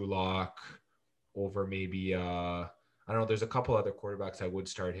Drew Lock, over maybe I don't know. There's a couple other quarterbacks I would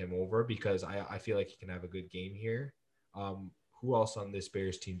start him over because I feel like he can have a good game here. Who else on this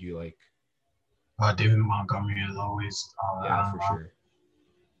Bears team do you like? David Montgomery as always. Yeah, for sure.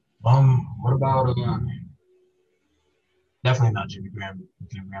 What about definitely not Jimmy Graham?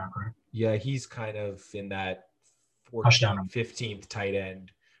 Jimmy Graham, correct? Yeah, he's kind of in that 14th, 15th tight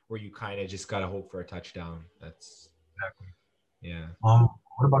end where you kind of just gotta hope for a touchdown. That's exactly. Yeah.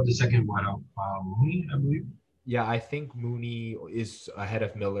 What about the second wideout? Mooney, I believe. Yeah, I think Mooney is ahead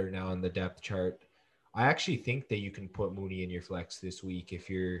of Miller now on the depth chart. I actually think that you can put Mooney in your flex this week if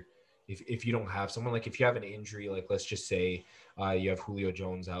you don't have someone, like if you have an injury, like let's just say you have Julio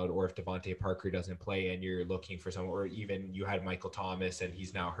Jones out, or if Devontae Parker doesn't play and you're looking for someone, or even you had Michael Thomas and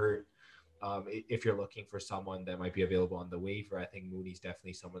he's now hurt. If you're looking for someone that might be available on the waiver, I think Mooney's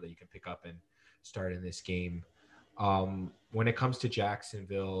definitely someone that you can pick up and start in this game. When it comes to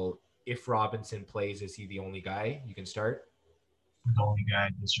Jacksonville, if Robinson plays, is he the only guy you can start? The only guy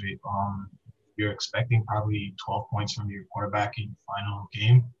at this rate. You're expecting probably 12 points from your quarterback in your final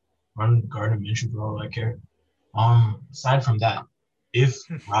game. Run Gardner Minshew for all I care. Aside from that, if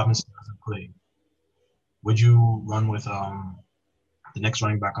Robinson doesn't play, would you run with the next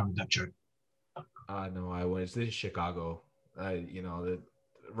running back on the depth chart? No, I wouldn't. This is Chicago.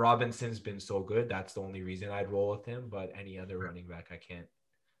 Robinson's been so good. That's the only reason I'd roll with him. But any other running back, I can't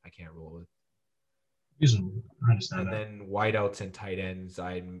roll with. Reasonable. I understand and that. Then wideouts and tight ends,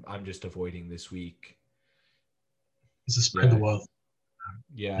 I'm just avoiding this week. It's a spread the wealth.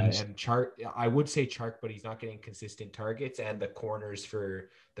 Yeah, and Chark, I would say Chark, but he's not getting consistent targets, and the corners for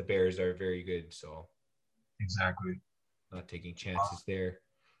the Bears are very good. So exactly, not taking chances there.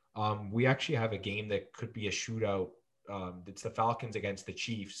 We actually have a game that could be a shootout. It's the Falcons against the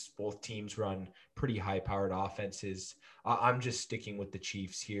Chiefs. Both teams run pretty high-powered offenses. I'm just sticking with the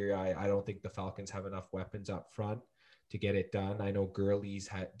Chiefs here. I don't think the Falcons have enough weapons up front to get it done. I know Gurley's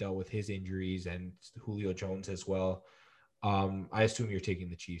dealt with his injuries and Julio Jones as well. I assume you're taking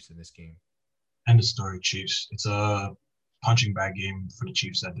the Chiefs in this game. End of story, Chiefs. It's a punching bag game for the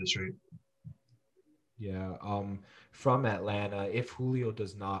Chiefs at this rate. Yeah. From Atlanta, if Julio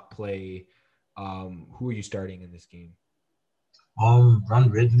does not play, who are you starting in this game?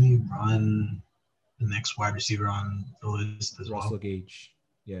 Run Ridley, run the next wide receiver on the list as Russell Gage.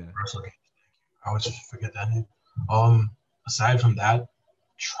 Yeah. Russell Gage. I always forget that name. Aside from that,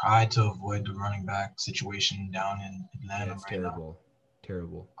 try to avoid the running back situation down in Yeah, Atlanta it's right now. terrible.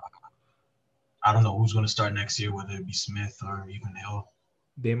 Terrible. I don't know who's going to start next year, whether it be Smith or even Hill.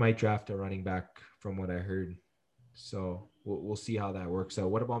 They might draft a running back from what I heard. So we'll see how that works out.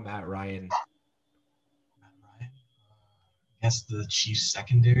 What about Matt Ryan? Right? Against the Chiefs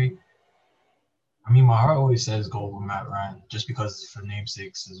secondary. I mean, my heart always says go with Matt Ryan just because for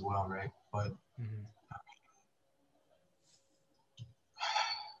namesakes as well, right? But Mm-hmm.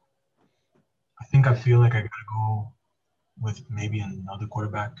 I feel like I gotta go with maybe another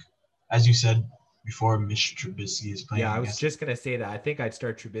quarterback. As you said before, Mitch Trubisky is Yeah, playing I was against just gonna say that. I think I'd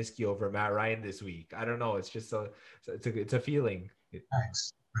start Trubisky over Matt Ryan this week. I don't know. It's just it's a feeling.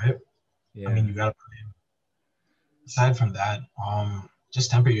 Max, right? I Yeah. mean, you gotta put him. Aside from that,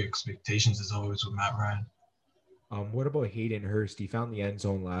 just temper your expectations as always with Matt Ryan. What about Hayden Hurst? He found the end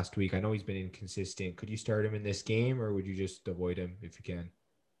zone last week. I know he's been inconsistent. Could you start him in this game, or would you just avoid him if you can?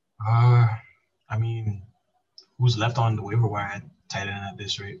 Uh, I mean, who's left on the waiver wire at tight end at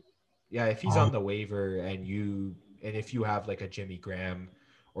this rate? Yeah, if he's Um, on the waiver and if you have like a Jimmy Graham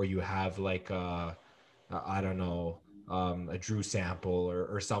or you have like I don't know, a Drew Sample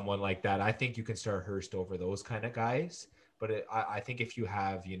or someone like that, I think you can start Hurst over those kind of guys. But I think if you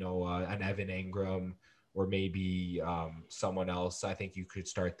have, an Evan Engram or maybe someone else, I think you could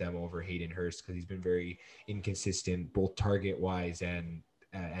start them over Hayden Hurst because he's been very inconsistent, both target wise and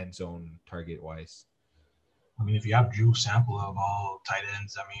end zone target wise. I mean, if you have Drew Sample of all tight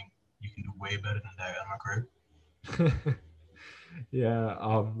ends, I mean, you can do way better than that. Am I correct? Yeah.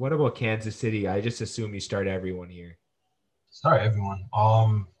 What about Kansas City? I just assume you start everyone here. Sorry, everyone.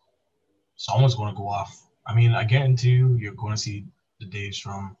 Someone's going to go off. I mean, I guarantee you're going to see the days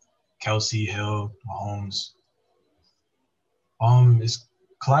from Kelsey, Hill, Mahomes. Is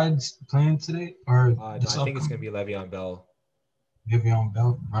Clyde playing today or No, this I think it's gonna upcoming? be Le'Veon Bell. Le'Veon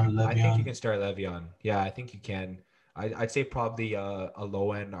Bell, run I think you Le'Veon. can start Le'Veon. Yeah, I think you can. I'd say probably a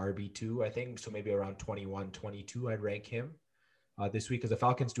low end RB2, I think. So maybe around 21, 22, I'd rank him this week because the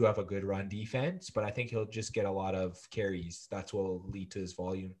Falcons do have a good run defense, but I think he'll just get a lot of carries. That's what will lead to his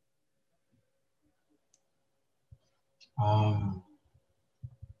volume. Um,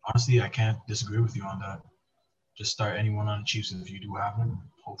 Honestly, I can't disagree with you on that. Just start anyone on the Chiefs if you do have them.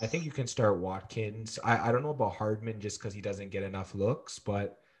 I think you can start Watkins. I don't know about Hardman just because he doesn't get enough looks,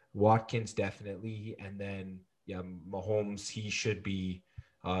 but Watkins definitely. And then, yeah, Mahomes, he should be,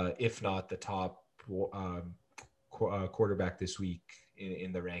 if not the top quarterback this week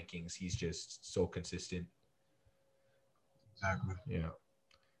in the rankings. He's just so consistent. Exactly.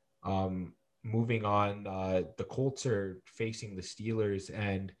 Yeah. Moving on, the Colts are facing the Steelers,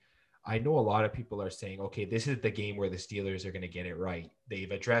 and I know a lot of people are saying, okay, this is the game where the Steelers are going to get it right.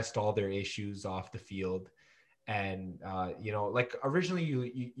 They've addressed all their issues off the field. And like originally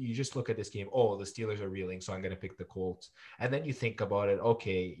you just look at this game, oh, the Steelers are reeling, so I'm going to pick the Colts. And then you think about it,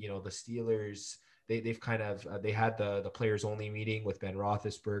 okay, the Steelers, they've kind of they had the players only meeting with Ben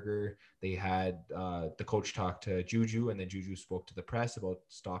Roethlisberger. They had the coach talk to Juju, and then Juju spoke to the press about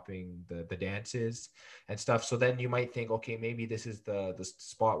stopping the dances and stuff. So then you might think, okay, maybe this is the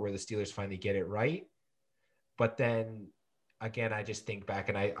spot where the Steelers finally get it right. But then again, I just think back,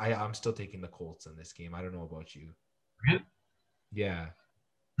 and I'm still taking the Colts in this game. I don't know about you. Really? Yeah.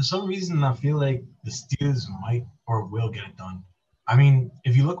 For some reason, I feel like the Steelers might or will get it done. I mean,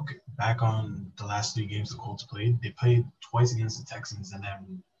 if you look back on the last three games the Colts played, they played twice against the Texans and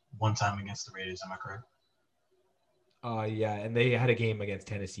then one time against the Raiders. Am I correct? Yeah, and they had a game against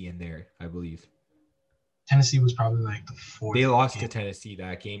Tennessee in there, I believe. Tennessee was probably like the They fourth lost to game. Tennessee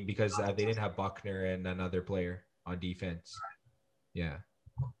that game because they didn't have Buckner and another player on defense. Yeah.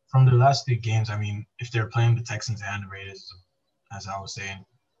 From the last three games, I mean, if they're playing the Texans and the Raiders, as I was saying,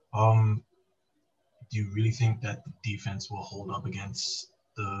 um, do you really think that the defense will hold up against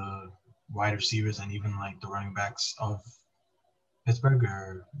the wide receivers and even like the running backs of Pittsburgh,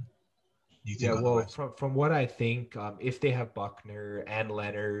 or do you Yeah, think well, otherwise? from what I think, if they have Buckner and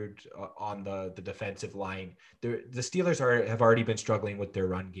Leonard on the defensive line, the Steelers have already been struggling with their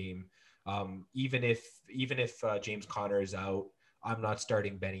run game. Even if James Conner is out, I'm not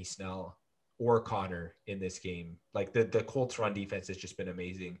starting Benny Snell or Connor in this game. Like the Colts run defense has just been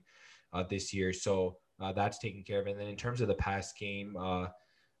amazing this year, so that's taken care of. And then in terms of the pass game,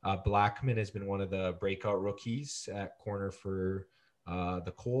 Blackman has been one of the breakout rookies at corner for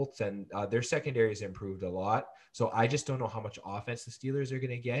the Colts, and their secondary has improved a lot. So I just don't know how much offense the Steelers are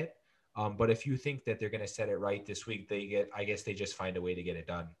going to get. But if you think that they're going to set it right this week, I guess they just find a way to get it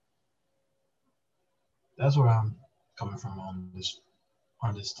done. That's where I'm coming from on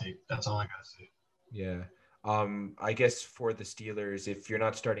this take. That's all I gotta say. Yeah. I guess for the Steelers, if you're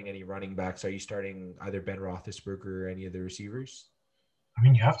not starting any running backs, are you starting either Ben Roethlisberger or any of the receivers? I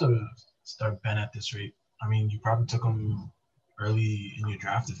mean, you have to start Ben at this rate. I mean, you probably took him early in your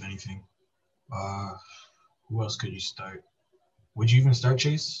draft, if anything. Uh, who else could you start? Would you even start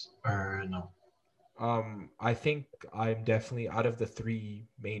Chase or no? I think I'm definitely out of the three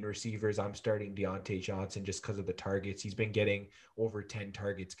main receivers, I'm starting Deontay Johnson just because of the targets. He's been getting over 10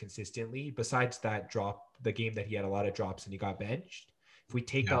 targets consistently. Besides that drop, the game that he had a lot of drops and he got benched. If we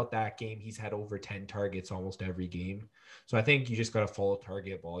take Yeah, out that game, he's had over 10 targets almost every game. So I think you just got to follow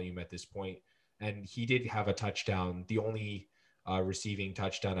target volume at this point. And he did have a touchdown, the only receiving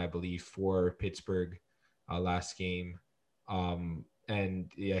touchdown, I believe, for Pittsburgh last game. And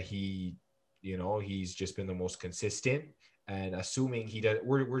yeah, he's just been the most consistent, and assuming he does,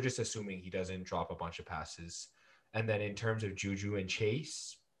 we're just assuming he doesn't drop a bunch of passes. And then in terms of Juju and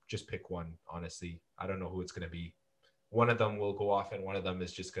Chase, just pick one. Honestly, I don't know who it's going to be. One of them will go off and one of them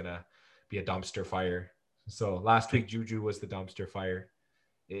is just going to be a dumpster fire. So last week Juju was the dumpster fire.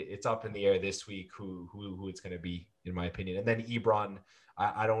 It's up in the air this week who it's going to be, in my opinion. And then Ebron,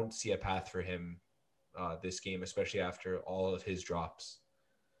 I don't see a path for him this game, especially after all of his drops.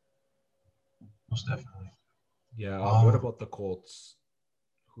 most definitely. Yeah. What Um, about the Colts?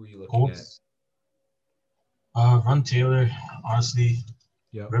 Who are you looking at? Colts. Run Taylor. Honestly,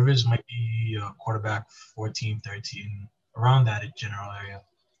 Yep. Rivers might be quarterback 14, 13, around that general area.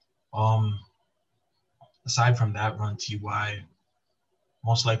 Um, Aside from that, run Ty.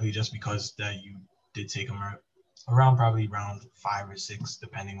 Most likely just because that you did take him around probably round 5 or 6,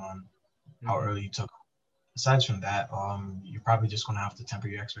 depending on how Mm-hmm. early you took him. Aside from that, you're probably just gonna have to temper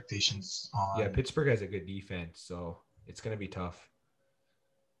your expectations Yeah, on Pittsburgh has a good defense, so it's going to be tough.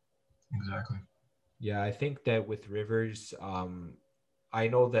 exactly. Yeah, I think that with Rivers, I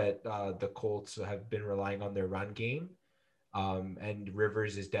know that the Colts have been relying on their run game, and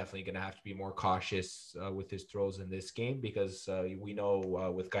Rivers is definitely going to have to be more cautious with his throws in this game because we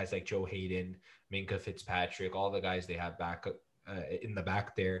know with guys like Joe Hayden, Minka Fitzpatrick, all the guys they have back in the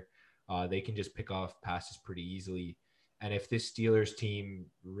back there, they can just pick off passes pretty easily. And if this Steelers team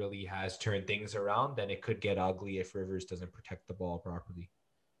really has turned things around, then it could get ugly if Rivers doesn't protect the ball properly.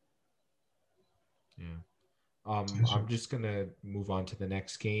 Yeah. Yes, I'm sir. just gonna move on to the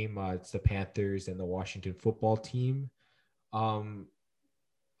next game. It's the Panthers and the Washington Football Team. Um,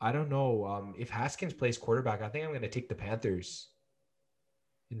 I don't know. If Haskins plays quarterback, I think I'm gonna take the Panthers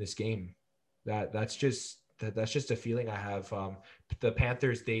in this game. That's just a feeling I have. The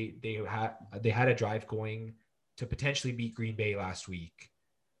Panthers they had a drive going to potentially beat Green Bay last week,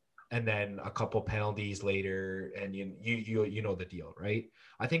 and then a couple penalties later, and you know the deal, right?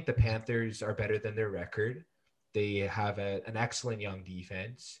 I think the Panthers are better than their record. They have an excellent young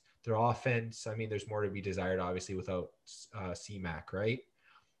defense. Their offense, I mean, there's more to be desired, obviously, without CMAC, right?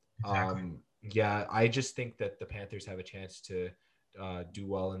 Exactly. Yeah, I just think that the Panthers have a chance to do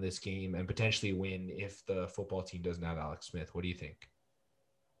well in this game and potentially win if the football team doesn't have Alex Smith. What do you think?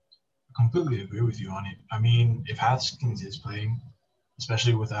 I completely agree with you on it. I mean, if Haskins is playing,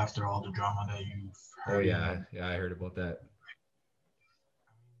 especially with after all the drama that you've Oh heard yeah, in, yeah, I heard about that.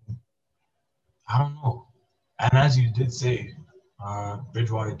 I don't know. And as you did say,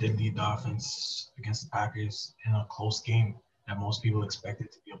 Bridgewater did lead the offense against the Packers in a close game that most people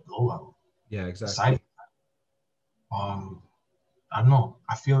expected to be a blowout. Yeah, Aside, exactly. um, I don't know.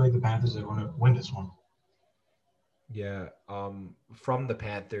 I feel like the Panthers are going to win this one. Yeah. From the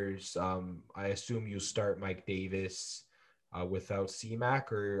Panthers, I assume you start Mike Davis without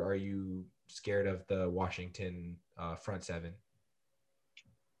CMAC, or are you scared of the Washington front seven?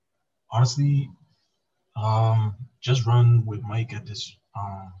 Honestly, just run with Mike at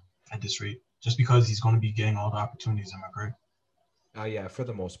this rate, just because he's going to be getting all the opportunities. Am I correct? Yeah, for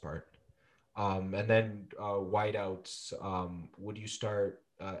the most part. And then wideouts. Would you start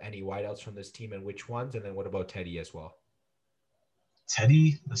any wideouts from this team and which ones? And then what about Teddy as well?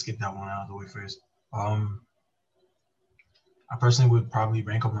 Teddy, let's get that one out of the way first. Um, I personally would probably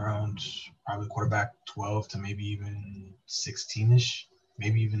rank him around probably quarterback 12 to maybe even 16ish,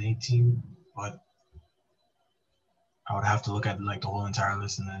 maybe even 18. But I would have to look at like the whole entire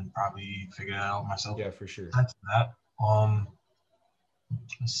list and then probably figure that out myself. Yeah, for sure. Besides that,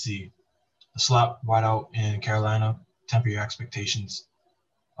 let's see. The slot wideout in Carolina, temper your expectations,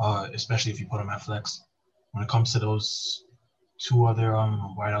 especially if you put them at flex. When it comes to those two other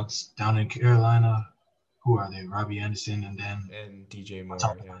wideouts down in Carolina, who are they? Robbie Anderson, and then And DJ on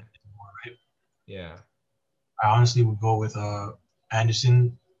top Moore. of Yeah. that, right? Yeah. I honestly would go with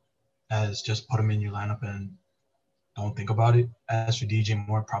Anderson as just put him in your lineup and don't think about it. As for DJ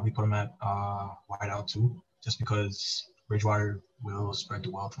Moore, probably put him at wideout too. just because Bridgewater will spread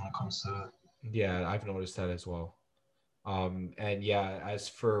the wealth when it comes to. Yeah, I've noticed that as well. And yeah, as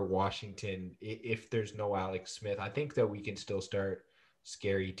for Washington, if there's no Alex Smith, I think that we can still start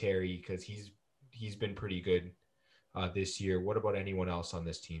Scary Terry because he's been pretty good this year. What about anyone else on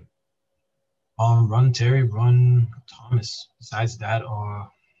this team? Run Terry, run Thomas. Besides that,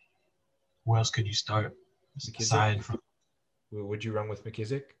 who else could you start McKissick? aside from? Would you run with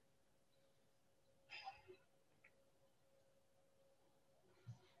McKissick?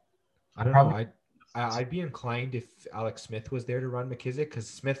 I don't know. Probably I'd be inclined if Alex Smith was there to run McKissick because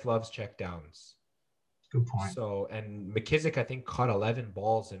Smith loves checkdowns. good point. So, and McKissick, I think, caught 11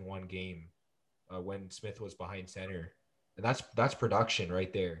 balls in one game when Smith was behind center, and that's production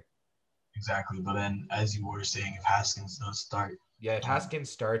right there. Exactly, but then as you were saying, if Haskins does start, Yeah, if Haskins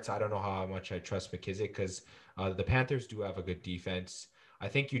starts, I don't know how much I trust McKissick because the Panthers do have a good defense. I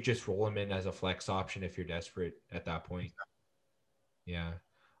think you just roll him in as a flex option if you're desperate at that point. Yeah.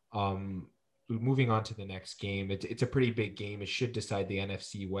 Um, moving on to the next game, it's a pretty big game. It should decide the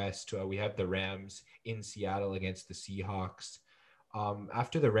NFC West. We have the Rams in Seattle against the Seahawks.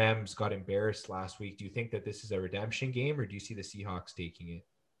 After the Rams got embarrassed last week, do you think that this is a redemption game, or do you see the Seahawks taking it?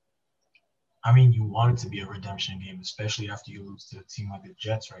 I mean, you want it to be a redemption game, especially after you lose to a team like the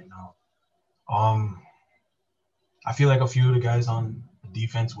Jets right now. I feel like a few of the guys on the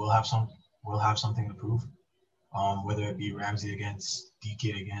defense will have something to prove. Whether it be Ramsey against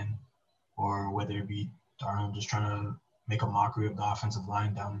DK again, or whether it be Darnold just trying to make a mockery of the offensive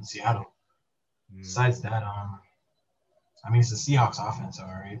line down in Seattle. Besides that, I mean, it's the Seahawks offense, all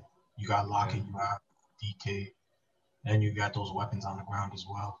right. You got Lockett, you got DK, and you got those weapons on the ground as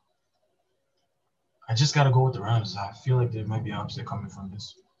well. I just got to go with the Rams. I feel like there might be an upset coming from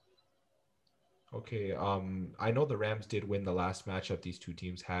this. Okay. I know the Rams did win the last matchup these two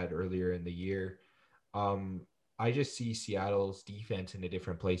teams had earlier in the year. Um, I just see Seattle's defense in a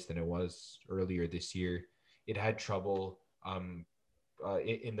different place than it was earlier this year. It had trouble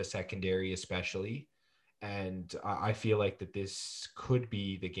in the secondary, especially. And I feel like that this could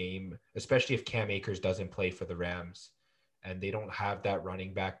be the game, especially if Cam Akers doesn't play for the Rams and they don't have that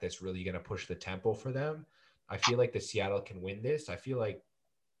running back that's really going to push the tempo for them. I feel like the Seattle can win this. I feel like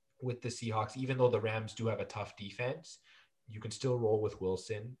with the Seahawks, even though the Rams do have a tough defense, you can still roll with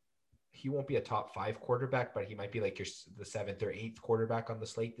Wilson. He won't be a top 5 quarterback, but he might be like the 7th or 8th quarterback on the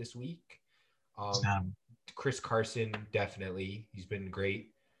slate this week. Chris Carson, definitely. He's been great,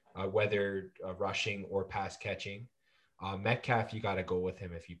 whether rushing or pass catching. Metcalf, you got to go with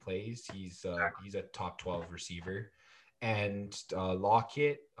him if he plays. He's a top 12 receiver. And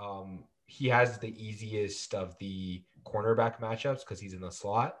Lockett, he has the easiest of the cornerback matchups because he's in the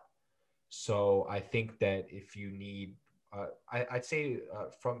slot. So I think that if you need, I'd say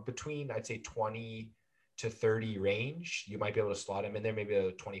from between, I'd say 20 to 30 range, you might be able to slot him in there, maybe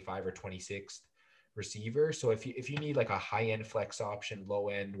a 25 or 26th receiver. So if you need like a high end flex option, low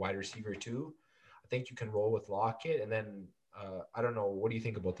end wide receiver too, I think you can roll with Lockett. And then I don't know, what do you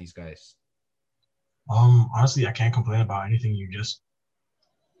think about these guys? Honestly, I can't complain about anything you just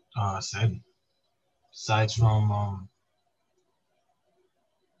said. Besides from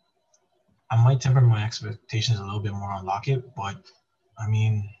I might temper my expectations a little bit more on Lockett, but I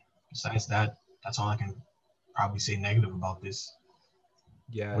mean, besides that, that's all I can probably say negative about this.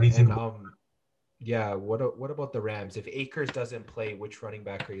 Yeah, what do you think? Yeah, what about the Rams? If Akers doesn't play, which running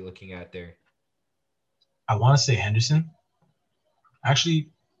back are you looking at there? I want to say Henderson. Actually,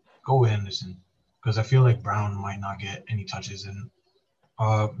 go with Henderson because I feel like Brown might not get any touches, and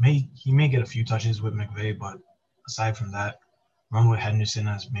he may get a few touches with McVay, but aside from that, run with Henderson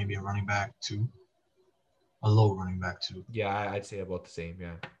as maybe a running back too, a low running back too. Yeah, I'd say about the same.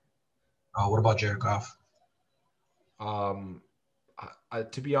 Yeah. What about Jared Goff? To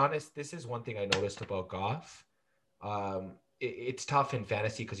be honest, this is one thing I noticed about Goff. It's tough in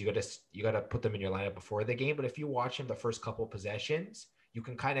fantasy because you gotta put them in your lineup before the game. But if you watch him the first couple possessions, you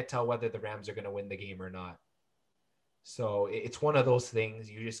can kind of tell whether the Rams are gonna win the game or not. So it's one of those things.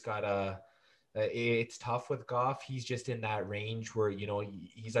 You just gotta. It's tough with Goff. He's just in that range where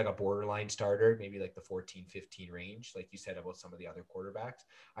he's like a borderline starter, maybe like the 14-15 range, like you said about some of the other quarterbacks.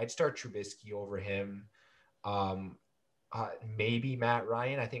 I'd start Trubisky over him. Maybe Matt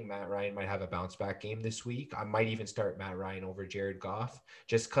Ryan. I think Matt Ryan might have a bounce back game this week. I might even start Matt Ryan over Jared Goff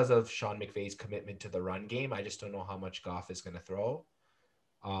just because of Sean McVay's commitment to the run game. I just don't know how much Goff is going to throw.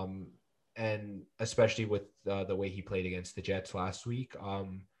 And especially with the way he played against the Jets last week.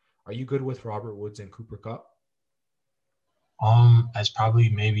 Are you good with Robert Woods and Cooper Kupp? As probably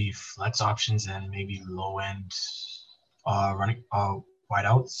maybe flex options and maybe low end running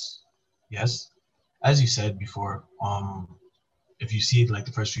wideouts. Yes. as you said before, if you see like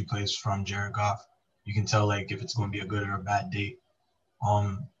the first few plays from Jared Goff, you can tell like if it's going to be a good or a bad day.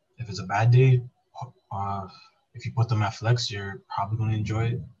 If it's a bad day, uh, if you put them at flex, you're probably going to enjoy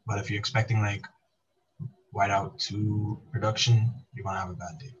it. But if you're expecting like whiteout two production, you're going to have a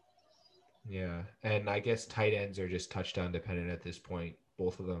bad day. Yeah, and I guess tight ends are just touchdown dependent at this point,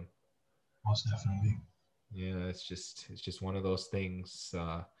 both of them. Most definitely. Yeah, it's just one of those things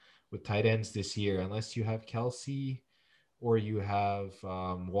with tight ends this year. Unless you have Kelsey or you have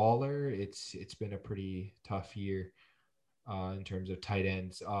Waller, it's been a pretty tough year in terms of tight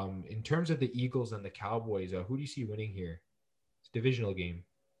ends. In terms of the Eagles and the Cowboys, who do you see winning here? It's a divisional game.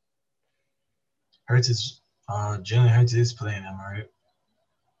 Hurts is Jalen Hurts is playing them, right?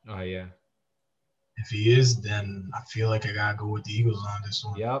 Oh yeah. If he is, then I feel like I gotta go with the Eagles on this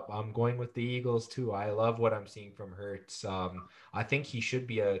one. Yep, I'm going with the Eagles too. I love what I'm seeing from Hurts. I think he should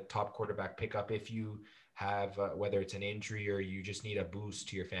be a top quarterback pickup if you have whether it's an injury or you just need a boost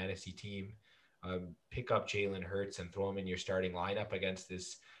to your fantasy team. Pick up Jalen Hurts and throw him in your starting lineup against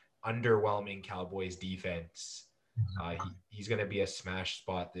this underwhelming Cowboys defense. He's going to be a smash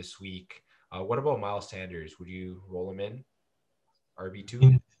spot this week. What about Miles Sanders? Would you roll him in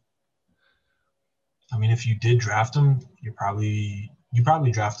RB2? I mean, if you did draft him, you probably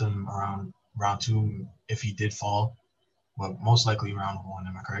draft him around round two if he did fall, but most likely round one.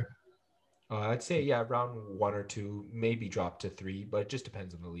 Am I correct? I'd say yeah, round 1 or 2, maybe drop to 3, but it just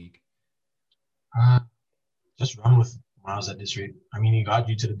depends on the league. Uh, just run with Miles at this rate. I mean, he got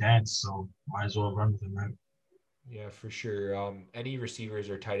you to the dance, so might as well run with him, right? Yeah, for sure. Any receivers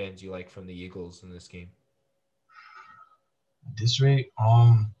or tight ends you like from the Eagles in this game? At this rate,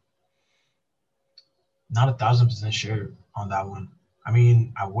 not 1,000% sure on that one. I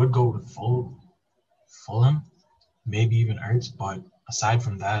mean, I would go with Fulham, maybe even Ertz, but aside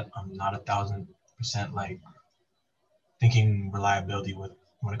from that, I'm not 1,000% like thinking reliability with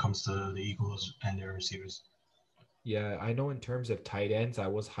when it comes to the Eagles and their receivers. Yeah, I know in terms of tight ends, I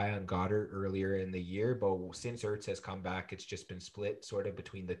was high on Goddard earlier in the year, but since Ertz has come back, it's just been split sort of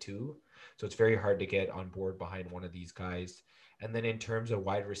between the two. So it's very hard to get on board behind one of these guys. And then in terms of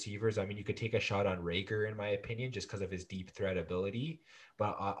wide receivers, I mean, you could take a shot on Rager, in my opinion, just because of his deep threat ability.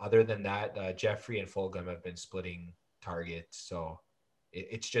 But other than that, Jeffrey and Fulgham have been splitting targets. So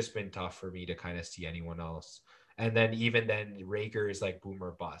it's just been tough for me to kind of see anyone else. And then even then, Rager is like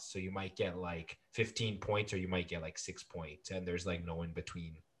boomer bust. So you might get like 15 points or you might get like 6 points. And there's like no in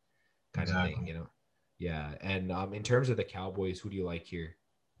between kind of thing, Exactly. Yeah. And in terms of the Cowboys, who do you like here?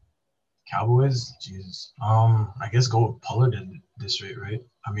 Cowboys, Jesus. I guess go with Pollard at this rate, right?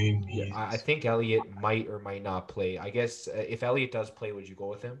 I mean, Yeah, I think Elliott might or might not play. I guess if Elliott does play, would you go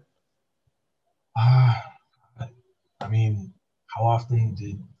with him? uh, I mean, how often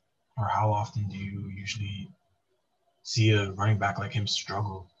how often do you usually see a running back like him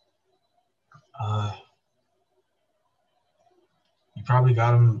struggle? Uh, you probably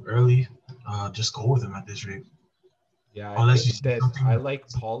got him early. Just go with him at this rate. Yeah, I Unless you think see that I something. like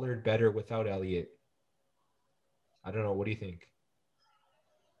Pollard better without Elliott. I don't know. What do you think?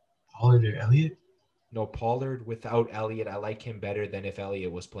 Pollard or Elliott? No, Pollard without Elliott, I like him better than if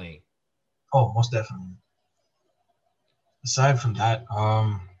Elliott was playing. Oh, most definitely. Aside from that,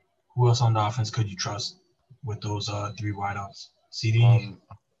 who else on the offense could you trust with those three wideouts? CD,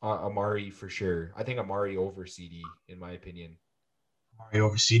 Amari for sure. I think Amari over CD in my opinion. Mario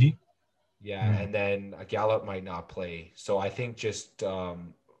over CD. Yeah, Hmm. and then Gallup might not play. So I think just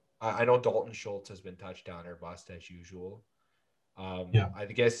I know Dalton Schultz has been touchdown or bust as usual. Yeah, I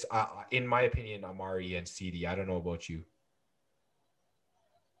guess in my opinion, Amari and CD. I don't know about you.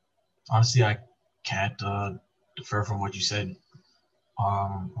 honestly, I can't defer from what you said.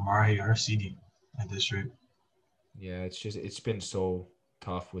 Amari or CD at this rate. Yeah, it's been so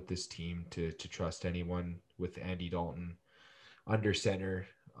tough with this team to trust anyone with Andy Dalton under center.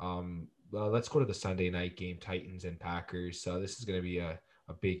 Let's go to the Sunday night game, Titans and Packers. This is going to be a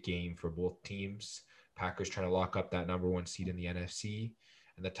big game for both teams. Packers trying to lock up that number 1 seed in the NFC,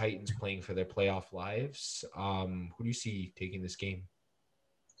 and the Titans playing for their playoff lives. Who do you see taking this game?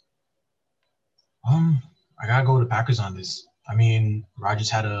 I gotta go with the Packers on this. I mean, Rodgers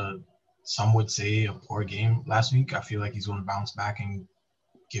had some would say a poor game last week. I feel like he's going to bounce back and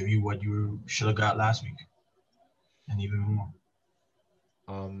give you what you should have got last week, and even more.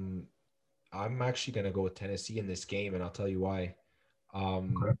 Um, I'm actually going to go with Tennessee in this game, and I'll tell you why.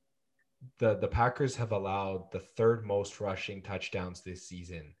 Um, Okay. the Packers have allowed the third most rushing touchdowns this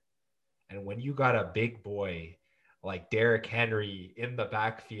season. And when you got a big boy like Derrick Henry in the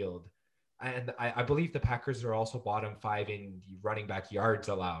backfield, and I believe the Packers are also bottom 5 in running back yards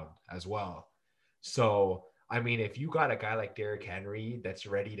allowed as well. So, I mean, if you got a guy like Derrick Henry that's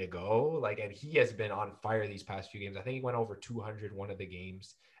ready to go, like, and he has been on fire these past few games. I think he went over 200 one of the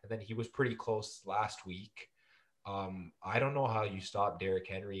games, and then he was pretty close last week. I don't know how you stop Derrick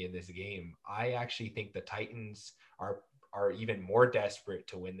Henry in this game. I actually think the Titans are even more desperate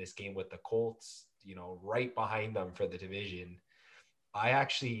to win this game with the Colts, right behind them for the division. I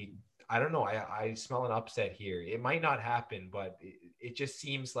don't know. I smell an upset here. It might not happen, but it just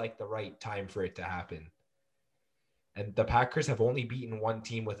seems like the right time for it to happen. And the Packers have only beaten one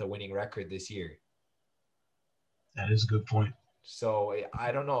team with a winning record this year. That is a good point. So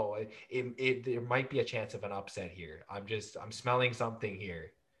I don't know. There might be a chance of an upset here. I'm smelling something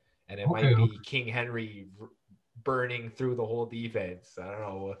here, and it Okay. might be King Henry burning through the whole defense. I don't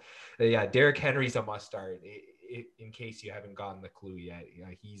know. Yeah, Derrick Henry's a must start. In case you haven't gotten the clue yet,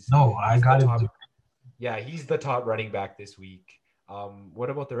 yeah, he's I the got it. top. Yeah, he's the top running back this week. What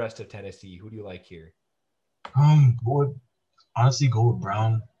about the rest of Tennessee? Who do you like here? Honestly, go with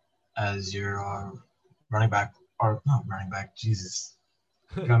Brown as your running back, or not running back. Jesus,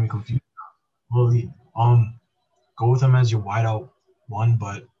 you got me confused. Holy. Go with him as your wideout one,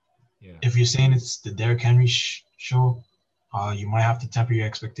 but Yeah. if you're saying it's the Derrick Henry show, you might have to temper your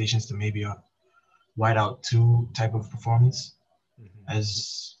expectations to maybe a wideout two type of performance,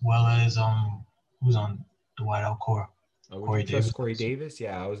 as well as who's on the wideout core? Would you Corey trust Davis. Corey Davis?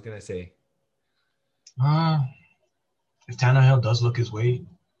 Yeah, I was gonna say. If Tannehill does look his way,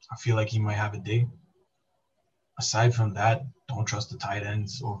 I feel like he might have a day. Aside from that, don't trust the tight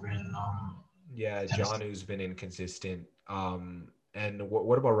ends over in Yeah, Tennessee. Jonu's been inconsistent. And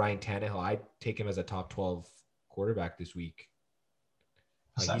what about Ryan Tannehill? I'd take him as a top 12 quarterback this week.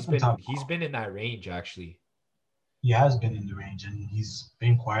 Aside from top, He's been in that range actually. he has been in the range, and he's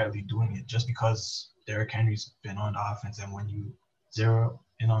been quietly doing it just because Derrick Henry's been on the offense. And when you zero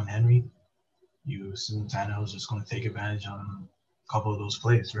in on Henry, you assume Tannehill's just going to take advantage on a couple of those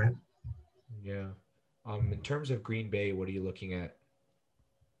plays, right? Yeah. In terms of Green Bay, what are you looking at?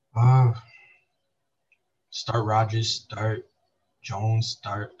 Start Rodgers, start Jones,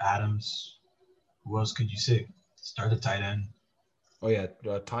 start Adams. Who else could you say? Start the tight end. Oh yeah,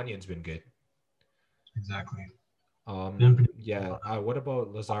 Tanyan's been good. Exactly. Yeah. What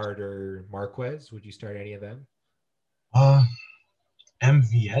about Lazard or Marquez? Would you start any of them?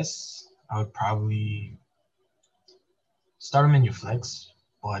 MVS, I would probably start him in your flex,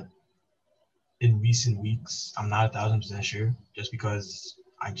 but in recent weeks, I'm not 1,000% sure, just because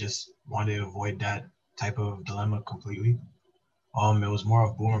I just want to avoid that type of dilemma completely. It was more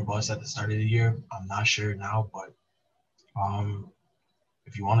of boom or bust at the start of the year. I'm not sure now, but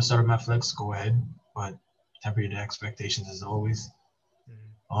if you want to start him at flex, go ahead, but temper your expectations as always.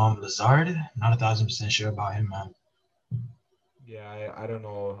 Lazard, not 1,000% sure about him, man. Yeah, I don't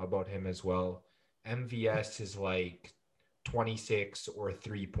know about him as well. MVS is like 26 or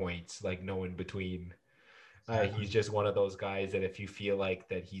 3 points, like no in between. He's just one of those guys that if you feel like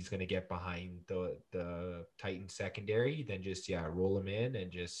that he's going to get behind the Titans secondary, then just roll him in and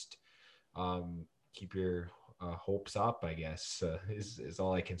just keep your hopes up, I guess, is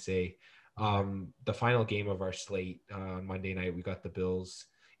all I can say. The final game of our slate on Monday night, we got the Bills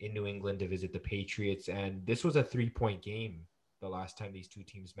in New England to visit the Patriots, and this was a 3-point game the last time these two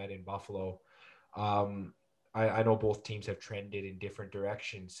teams met in Buffalo. I know both teams have trended in different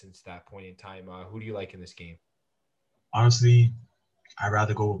directions since that point in time. Who do you like in this game? Honestly, I'd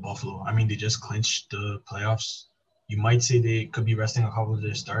rather go with Buffalo. I mean, they just clinched the playoffs. You might say they could be resting a couple of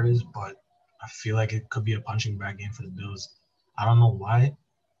their starters, but I feel like it could be a punching bag game for the Bills. I don't know why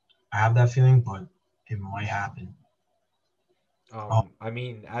I have that feeling, but it might happen. I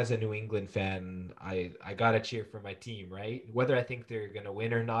mean, as a New England fan, I gotta cheer for my team, right? Whether I think they're gonna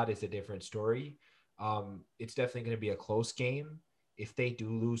win or not is a different story. It's definitely gonna be a close game. If they do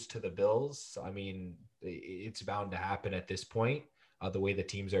lose to the Bills, I mean, it's bound to happen at this point, the way the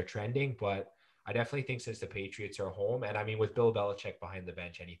teams are trending. But I definitely think since the Patriots are home, and I mean, with Bill Belichick behind the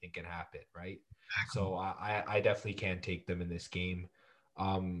bench, anything can happen, right? So I definitely can take them in this game.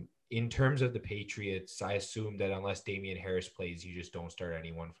 In terms of the Patriots, I assume that unless Damian Harris plays, you just don't start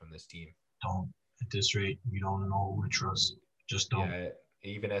anyone from this team. Don't. At this rate, we don't know who to trust. Just don't. Yeah,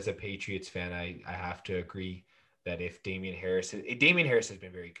 even as a Patriots fan, I have to agree that if Damian Harris has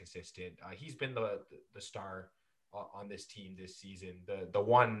been very consistent. He's been the star on this team this season, the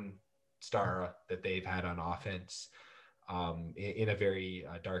one star that they've had on offense in a very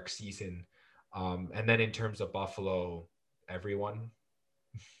dark season. And then in terms of Buffalo, everyone.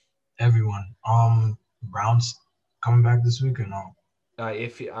 Brown's coming back this week or no?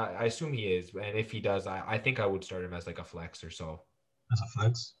 If I assume he is, and if he does, I think I would start him as like a flex or so. As a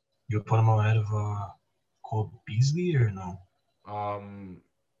flex? You put him ahead of Cole Beasley or no? Um,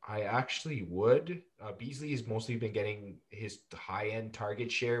 I actually would. Beasley has mostly been getting his high end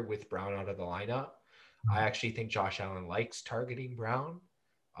target share with Brown out of the lineup. I actually think Josh Allen likes targeting Brown.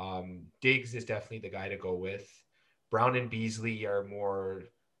 Diggs is definitely the guy to go with. Brown and Beasley are more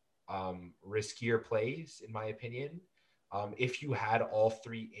riskier plays, in my opinion. If you had all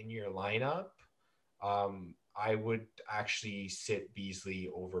three in your lineup, I would actually sit Beasley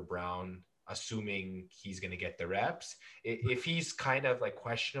over Brown, assuming he's going to get the reps. If he's kind of like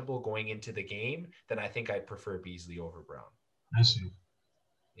questionable going into the game, then I think I'd prefer Beasley over Brown. I see.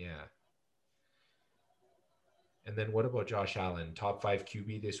 Yeah. And then what about Josh Allen? Top 5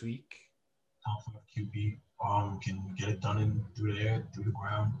 QB this week? Top 5 QB. Can get it done in through the air, through the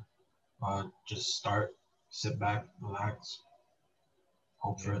ground. Just start, sit back, relax,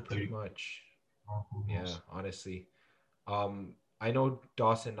 hope for Yeah, a pretty 30. much. Who Yeah, knows? honestly. I know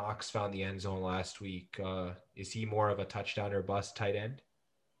Dawson Knox found the end zone last week. Is he more of a touchdown or bust tight end?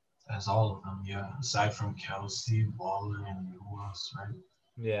 As all of them, yeah. Aside from Kelsey, Waller, and who else, right?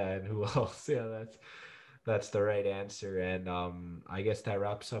 Yeah, and who else? Yeah, that's the right answer. And I guess that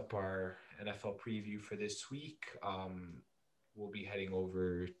wraps up our NFL preview for this week. We'll be heading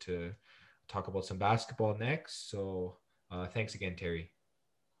over to talk about some basketball next. So thanks again, Terry.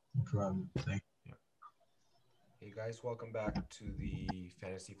 No problem. Thank Yeah. Hey guys, welcome back to the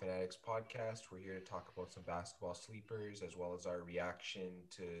Fantasy Fanatics podcast. We're here to talk about some basketball sleepers as well as our reaction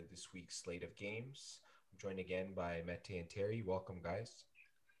to this week's slate of games. I'm joined again by Mete and Terry. Welcome, guys.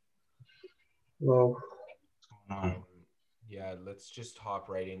 Well, you. Um, yeah, let's just hop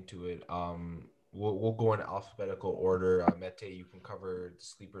right into it. We'll go in alphabetical order. Mete, you can cover the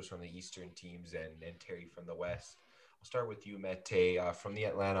sleepers from the Eastern teams, and Terry from the West. I'll start with you, Mete, from the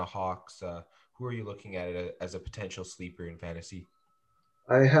Atlanta Hawks. Who are you looking at as a potential sleeper in fantasy?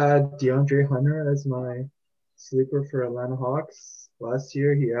 I had DeAndre Hunter as my sleeper for Atlanta Hawks. Last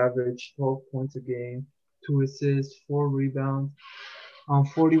year, he averaged 12 points a game, 2 assists, 4 rebounds, on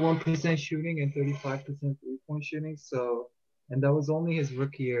 41% shooting and 35% three-point shooting. So, and that was only his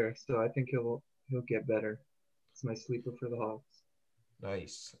rookie year. So I think he'll get better. It's my sleeper for the Hawks.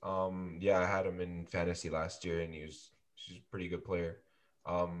 Nice. Yeah, I had him in fantasy last year, and he's a pretty good player.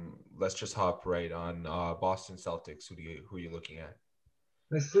 Let's just hop right on Boston Celtics. Who are you looking at?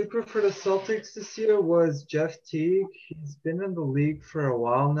 My sleeper for the Celtics this year was Jeff Teague. He's been in the league for a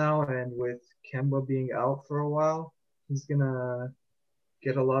while now, and with Kemba being out for a while, he's gonna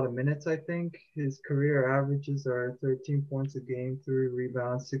get a lot of minutes, I think. His career averages are 13 points a game, 3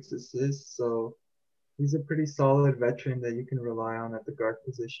 rebounds, 6 assists. So he's a pretty solid veteran that you can rely on at the guard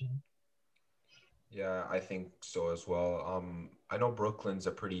position. Yeah, I think so as well. I know Brooklyn's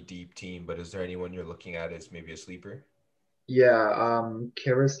a pretty deep team, but is there anyone you're looking at as maybe a sleeper? Yeah,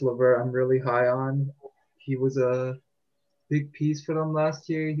 Karis LeVert, I'm really high on. He was a big piece for them last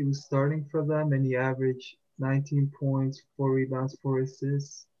year. He was starting for them and he averaged 19 points, 4 rebounds, 4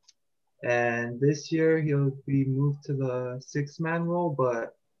 assists. And this year he'll be moved to the 6 man role,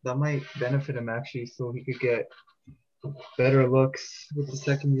 but that might benefit him actually, so he could get better looks with the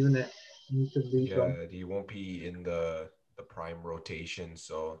second unit. And he could lead them. Yeah, he won't be in the prime rotation,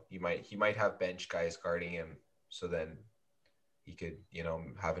 so he might have bench guys guarding him, so then he could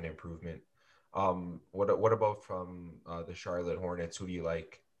have an improvement. What about from the Charlotte Hornets? Who do you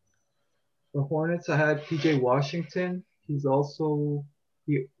like? The Hornets, I had PJ Washington. He was also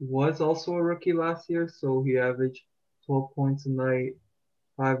a rookie last year, so he averaged 12 points a night,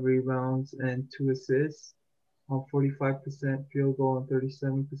 5 rebounds, and 2 assists on 45% field goal and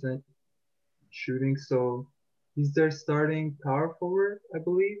 37% shooting. So he's their starting power forward, I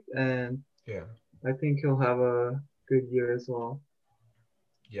believe, and Yeah. I think he'll have a good year as well.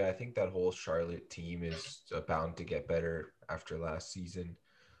 Yeah, I think that whole Charlotte team is bound to get better after last season.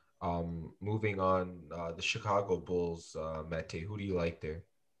 Moving on, the Chicago Bulls, Mete, who do you like there?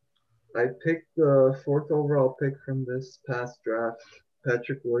 I picked the fourth overall pick from this past draft,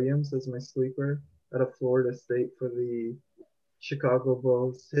 Patrick Williams, as my sleeper out of Florida State for the Chicago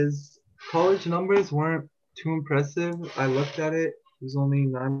Bulls. His college numbers weren't too impressive. I looked at it. It was only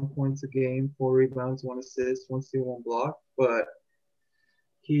 9 points a game, 4 rebounds, 1 assist, 1 steal, 1 block. But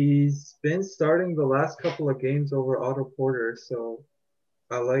he's been starting the last couple of games over Otto Porter, so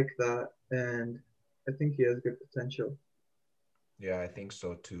I like that, and I think he has good potential. Yeah, I think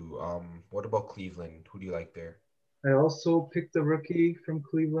so too. What about Cleveland? Who do you like there? I also picked a rookie from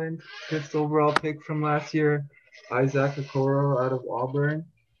Cleveland, fifth overall pick from last year, Isaac Okoro out of Auburn.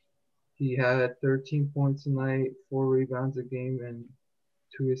 He had 13 points a night, 4 rebounds a game, and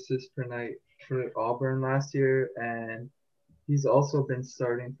 2 assists per night for Auburn last year. And He's also been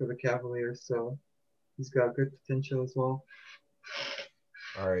starting for the Cavaliers, so he's got good potential as well.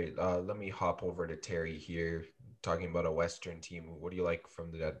 All right, let me hop over to Terry here, talking about a Western team. What do you like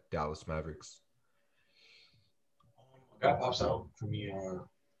from the Dallas Mavericks? What guy pops out for me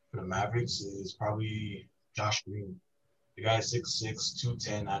for the Mavericks is probably Josh Green. The guy is 6'6",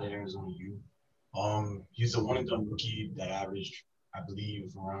 210 out of Arizona U. He's a one and done rookie that averaged, I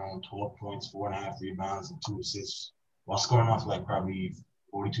believe, around 12 points, 4.5 rebounds, and 2 assists, while scoring off like probably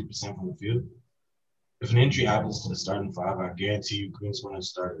 42% from the field. If an injury happens to the starting five, I guarantee you Green's going to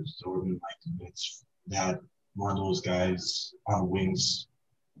start absorbing like the minutes that one of those guys on the wings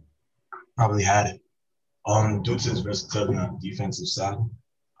probably had it. Due to his versatility on the defensive side,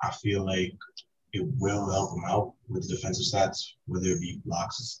 I feel like it will help him out with defensive stats, whether it be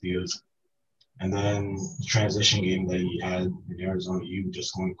blocks or steals. And then the transition game that he had in Arizona U,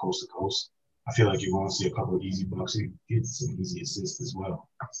 just going coast to coast, I feel like you're going to see a couple of easy bucks. He gets some easy assists as well.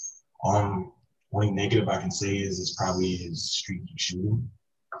 Um, Only negative I can say is probably his streaky shooting.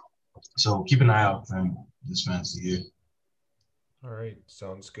 So keep an eye out for him this fantasy year. All right,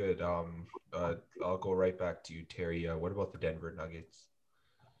 sounds good. I'll go right back to you, Terry. What about the Denver Nuggets?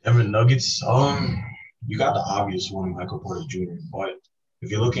 Denver Nuggets, you got the obvious one, Michael Porter Jr. But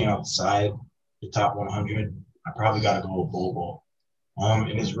if you're looking outside the top 100, I probably got to go with Bobo.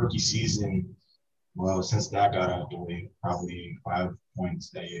 In his rookie season, well, since that got out of the way, probably 5 points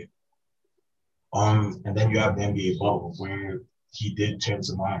that year. And then you have the NBA bubble where he did turn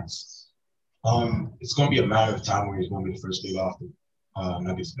some eyes. It's going to be a matter of time where he's going to be the first big off the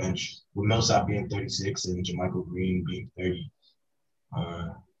Nuggets bench. With Millsap being 36 and JaMychal Green being 30,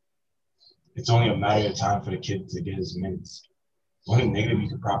 it's only a matter of time for the kid to get his minutes. The only negative you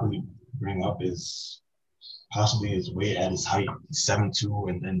could probably bring up is possibly his weight at his height. He's 7'2",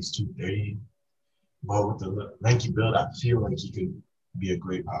 and then he's 230. But with the lanky build, I feel like he could be a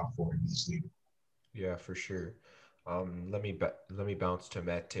great power forward in this league. Yeah, for sure. Let me bounce to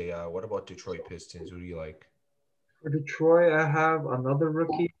Mete. What about Detroit Pistons? Who do you like? For Detroit, I have another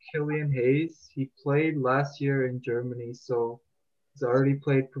rookie, Killian Hayes. He played last year in Germany, so he's already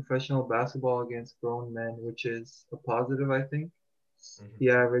played professional basketball against grown men, which is a positive, I think. Mm-hmm. He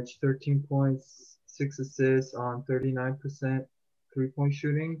averaged 13 points, 6 assists on 39% three-point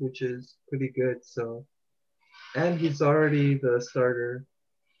shooting, which is pretty good. So, and he's already the starter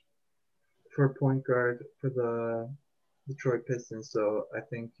for point guard for the Detroit Pistons. So I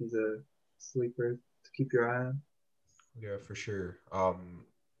think he's a sleeper to keep your eye on. Yeah, for sure.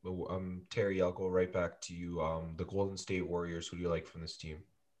 Terry, I'll go right back to you. The Golden State Warriors. Who do you like from this team?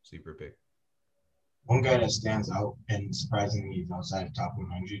 Sleeper pick. One guy that stands out and surprisingly is outside the top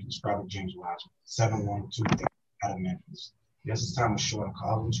 100 is probably James Wiseman, 7'1", 230 out of Memphis. Yes, his time was short in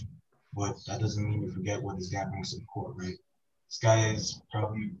college, but that doesn't mean you forget what this guy brings to the court, right? This guy is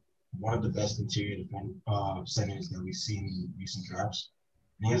probably one of the best interior centers that we've seen in recent drafts.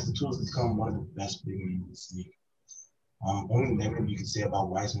 And he has the tools to become one of the best big men in this league. Only negative you can say about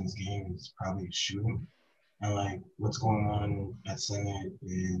Wiseman's game is probably his shooting. And like what's going on at center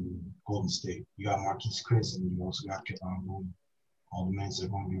in Golden State. You got Marquise Chris and you also got Kevon Boone. All the minutes are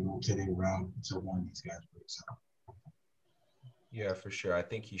going to be rotated around until one of these guys breaks out. Yeah, for sure. I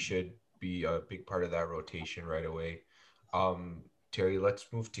think he should be a big part of that rotation right away. Terry, let's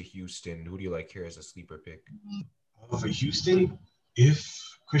move to Houston. Who do you like here as a sleeper pick? For Houston, if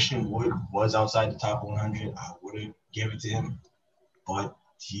Christian Wood was outside the top 100, I wouldn't give it to him. But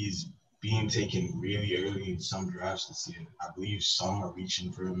he's being taken really early in some drafts this year. I believe some are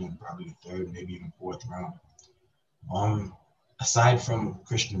reaching for him in probably the third, maybe even fourth round. Aside from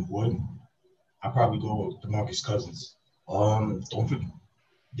Christian Wood, I'd probably go with DeMarcus Cousins. Don't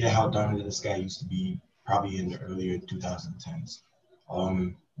forget how dominant this guy used to be probably in the earlier 2010s.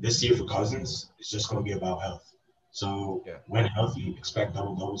 This year for Cousins, it's just going to be about health. So Yeah. when healthy, expect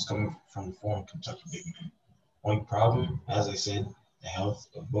double doubles coming from the former Kentucky big man. Only problem, as I said, the health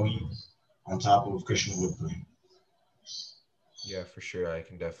of Boogie on top of Christian Wood playing. Yeah, for sure. I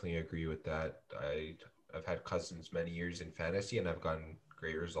can definitely agree with that. I've had Cousins many years in fantasy, and I've gotten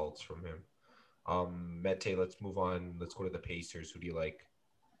great results from him. Mete, let's move on. Let's go to the Pacers. Who do you like?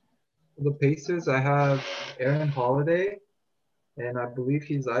 For the Pacers, I have Aaron Holiday, and I believe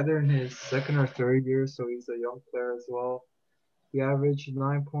he's either in his second or third year, so he's a young player as well. He averaged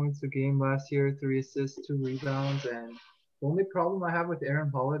 9 points a game last year, 3 assists, 2 rebounds, and the only problem I have with Aaron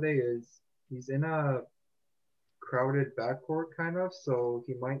Holiday is he's in a crowded backcourt kind of, so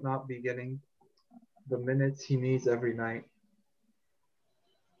he might not be getting the minutes he needs every night.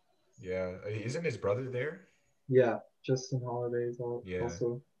 Yeah, isn't his brother there? Yeah, Justin Holiday is Yeah,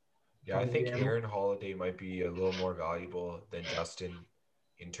 also. Yeah, I on the think game. Aaron Holiday might be a little more valuable than Justin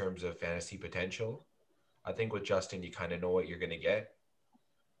in terms of fantasy potential. I think with Justin, you kind of know what you're going to get,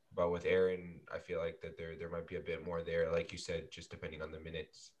 but with Aaron, I feel like that there might be a bit more there, like you said, just depending on the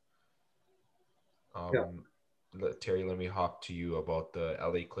minutes. Yeah. Terry, let me hop to you about the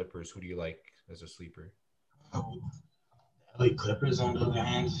LA Clippers. Who do you like as a sleeper? LA Clippers, on the other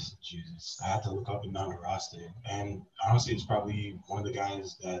hand, Jesus, I had to look up and down the roster. And honestly, it's probably one of the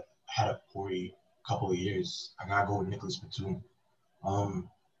guys that had a poor couple of years. I gotta go with Nicholas Batum. Um,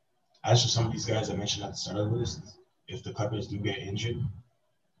 as for some of these guys I mentioned at the start of the list, if the Clippers do get injured,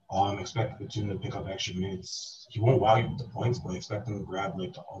 expect Batum to pick up extra minutes. He won't wow you with the points, but expect him to grab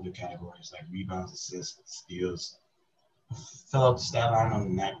like the other categories like rebounds, assists, steals. Fill out the stat line on a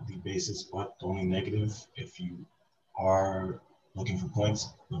nightly basis, but the only negative if you are looking for points,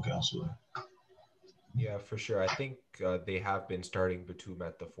 look elsewhere. Yeah, for sure. I think they have been starting Batum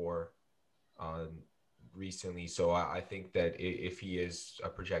at the four um, recently, so I think that if he is a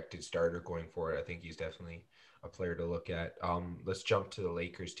projected starter going forward, I think he's definitely a player to look at. Let's jump to the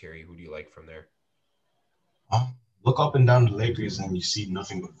Lakers, Terry. Who do you like from there? Look up and down the Lakers and you see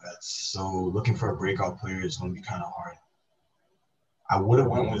nothing but vets. So looking for a breakout player is going to be kind of hard. I would have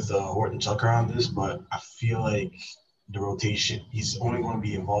went with Horton Tucker on this, but I feel like the rotation, he's only going to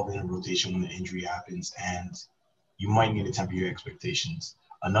be involved in a rotation when the injury happens, and you might need to temper your expectations.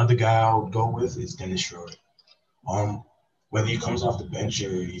 Another guy I would go with is Dennis Schroeder. Um, Whether he comes off the bench or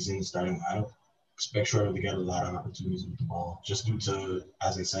he's in the starting lineup, expect Schroeder to get a lot of opportunities with the ball, just due to,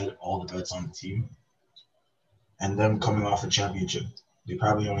 as I said, all the vets on the team and them coming off a championship. They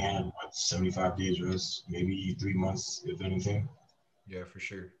probably only had 75 days rest, maybe 3 months, if anything. Yeah, for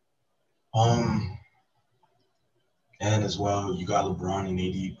sure. Um, and as well, you got LeBron and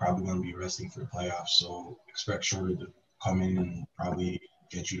AD probably going to be resting for the playoffs, so expect Schroeder to come in and probably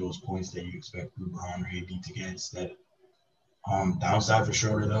get you those points that you expect LeBron or AD to get instead. Downside for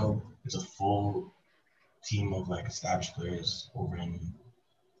Schroeder though, it's a full team of like established players over in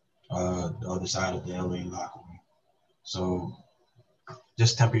the other side of the LA locker room. So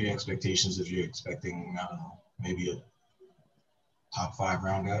just temper your expectations if you're expecting, I don't know, maybe a top 5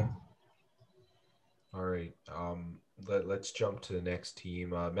 round guy. All right. Let's jump to the next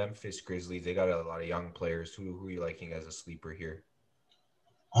team. Memphis Grizzlies. They got a lot of young players. Who are you liking as a sleeper here?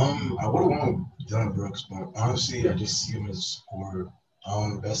 I would have won Dylan Brooks, but honestly, I just see him as a scorer.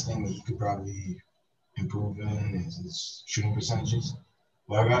 Best thing that he could probably improve in is his shooting percentages.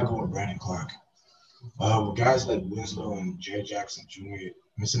 But I gotta go with Brandon Clark. With guys like Winslow and Jared Jackson Jr.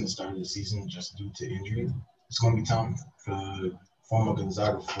 missing the start of the season just due to injury, it's going to be time for former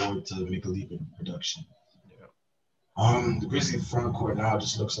Gonzaga forward to make a leap in production. Yeah. The Grizzlies front court now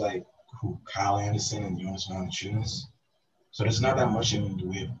just looks like who Kyle Anderson and Jonas Valanciunas. So there's not that much in the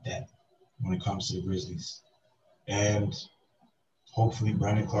way of depth when it comes to the Grizzlies. And hopefully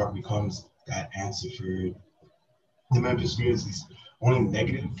Brandon Clark becomes that answer for the Memphis Grizzlies. Only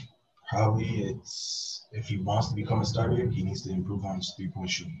negative, probably it's if he wants to become a starter, he needs to improve on his 3-point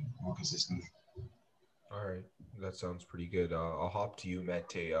shooting more consistently. All right. That sounds pretty good. I'll hop to you,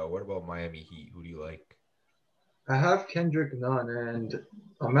 Mete. What about Miami Heat? Who do you like? I have Kendrick Nunn, and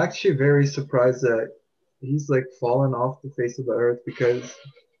I'm actually very surprised that he's like fallen off the face of the earth because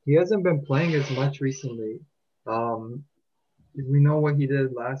he hasn't been playing as much recently. Um, we know what he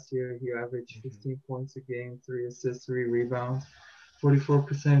did last year. He averaged Mhm. 15 points a game, 3 assists, 3 rebounds,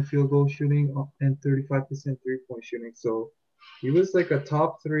 44% field goal shooting, and 35% three-point shooting. So he was like a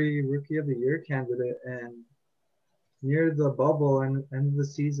top three rookie of the year candidate. And near the bubble and end of the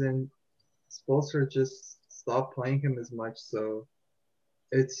season, Spolster just stopped playing him as much. So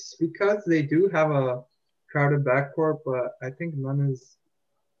it's because they do have a crowded backcourt, but I think Nunn is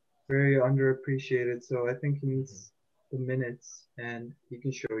very underappreciated. So I think he Mhm. needs the minutes, and he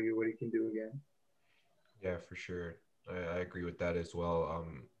can show you what he can do again. Yeah, for sure. I agree with that as well.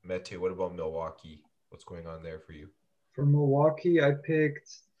 Mete, what about Milwaukee? What's going on there for you? For Milwaukee, I picked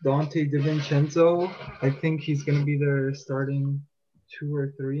Dante DiVincenzo. I think he's going to be their starting 2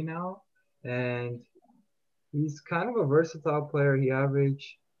 or 3 now, and he's kind of a versatile player. He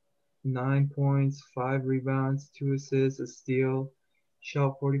averaged 9 points, 5 rebounds, 2 assists, a steal,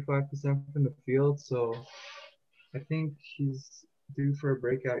 shot 45% from the field. So I think he's due for a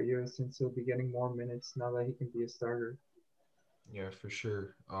breakout year since he'll be getting more minutes now that he can be a starter. Yeah, for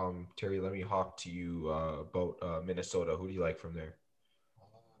sure. Terry, let me hop to you about Minnesota. Who do you like from there?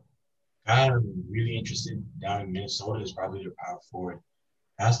 I'm really interested down in Minnesota is probably their power forward.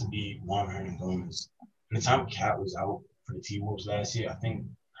 It has to be Juan Hernan Gomez. From the time Cat was out for the T Wolves last year, I think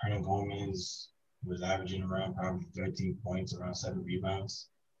Hernan Gomez was averaging around probably 13 points, around 7 rebounds.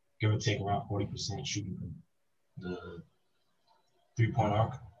 give or take around 40% shooting from the 3-point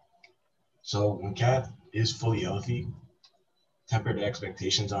arc. So when Cat is fully healthy, temper the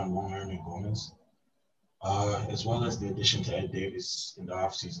expectations on Warner and Gomez, as well as the addition to Ed Davis in the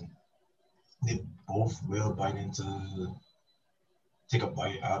offseason. They both will take a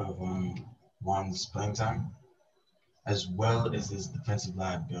bite out of Juan's playing time, as well as his defensive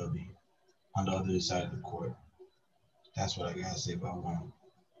liability on the other side of the court. That's what I gotta say about Juan.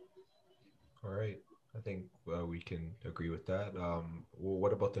 All right. I think we can agree with that. Well,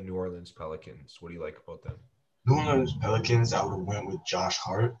 what about the New Orleans Pelicans? What do you like about them? New Orleans Pelicans, I would have went with Josh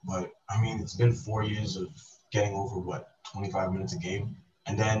Hart, but I mean, it's been 4 years of getting over 25 minutes a game,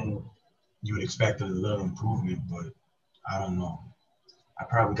 and then you would expect a little improvement, but I don't know. I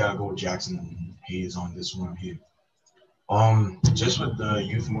probably gotta go with Jackson Hayes on this one here. Just with the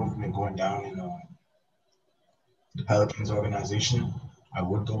youth movement going down in the Pelicans organization, I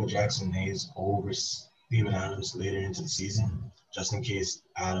would go with Jackson Hayes over Steven Adams later into the season, just in case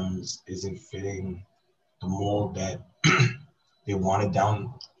Adams isn't fitting the mold that they wanted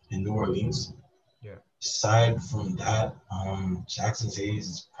down in New Orleans. Yeah. Aside from that, Jackson Hayes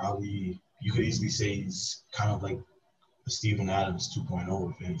is probably, you could easily say he's kind of like a Steven Adams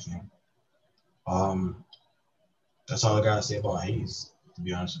 2.0, if anything. That's all I gotta say about Hayes, to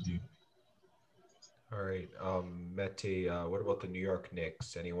be honest with you. All right. Mete, what about the New York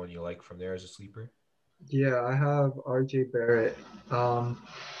Knicks? Anyone you like from there as a sleeper? Yeah, I have RJ Barrett. Um,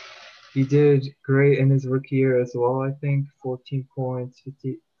 he did great in his rookie year as well, I think. 14 points,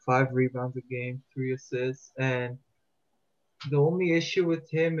 55 rebounds a game, 3 assists. And the only issue with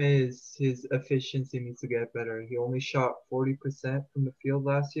him is his efficiency needs to get better. He only shot 40% from the field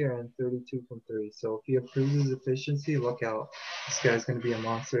last year and 32 from three. So if he improves his efficiency, look out. This guy's going to be a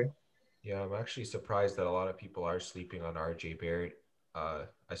monster. Yeah, I'm actually surprised that a lot of people are sleeping on RJ Barrett.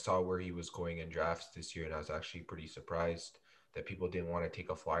 I saw where he was going in drafts this year, and I was actually pretty surprised that people didn't want to take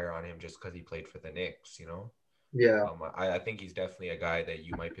a flyer on him just because he played for the Knicks, you know? Yeah, I think he's definitely a guy that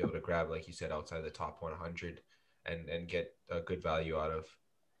you might be able to grab, like you said, outside the top 100 and get a good value out of.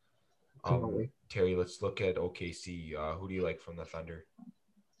 definitely. Terry, let's look at OKC. Who do you like from the Thunder?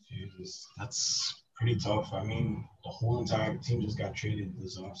 Jesus, that's pretty tough. I mean, the whole entire team just got traded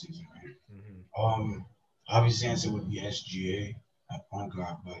this offseason, right? Mm-hmm. Um, Obvious answer would be SGA at point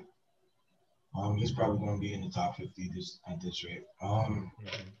guard, but he's probably going to be in the top 50 at this rate. Mm-hmm.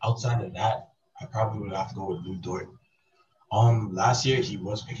 Outside of that, I probably would have to go with Lou Dort. Last year he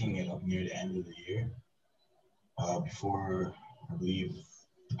was picking it up near the end of the year, before I believe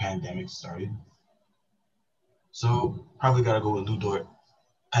the pandemic started. So probably gotta go with Lou Dort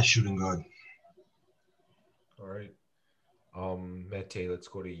at shooting guard. All right. Mete, let's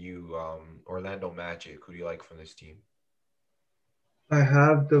go to you. Orlando Magic. Who do you like from this team? I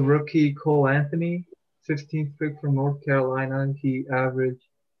have the rookie Cole Anthony, 15th pick from North Carolina. He averaged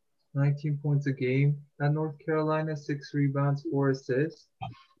 19 points a game at North Carolina, 6 rebounds, 4 assists.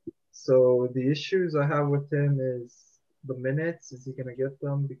 So the issues I have with him is the minutes. Is he going to get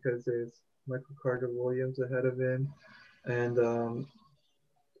them? Because there's Michael Carter Williams ahead of him. And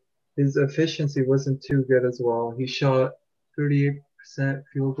his efficiency wasn't too good as well. He shot 38%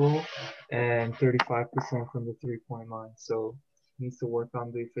 field goal and 35% from the 3-point line. So he needs to work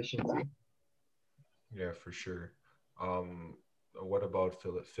on the efficiency. Yeah, for sure. What about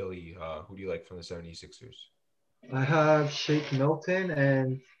Philly? Who do you like from the 76ers? I have Shake Milton,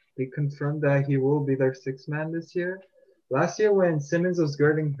 and they confirmed that he will be their sixth man this year. Last year, when Simmons was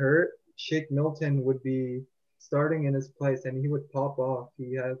getting hurt, Shake Milton would be starting in his place, and he would pop off.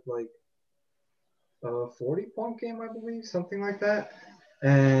 He had like a 40-point game, I believe, something like that.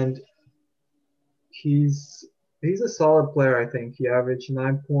 And he's he's a solid player, I think. He averaged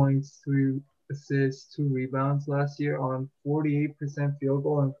 9 points, 3 assists, 2 rebounds last year on 48% field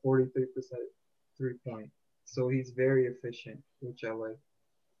goal and 43% 3-point. So he's very efficient, which I like.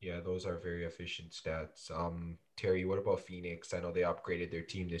 Yeah, those are very efficient stats. Terry, what about Phoenix? I know they upgraded their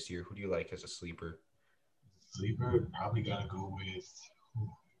team this year. Who do you like as a sleeper? Sleeper probably gotta go with.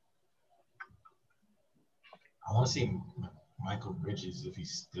 I want to say Michael Bridges if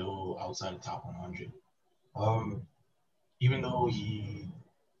he's still outside the top 100. Um, Even though he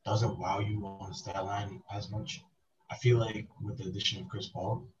doesn't wow you on the stat line as much, I feel like with the addition of Chris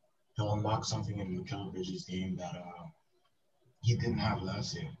Paul, he'll unlock something in Mikal Bridges' game that he didn't have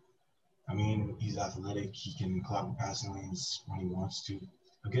last year. I mean, he's athletic. He can clock the passing lanes when he wants to.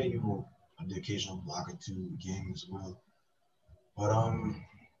 He'll get you the occasional block or two a game as well. But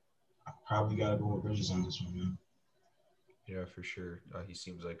I probably gotta go with Bridges on this one, man. Yeah, for sure. He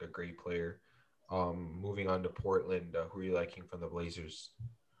seems like a great player. Moving on to Portland, who are you liking from the Blazers?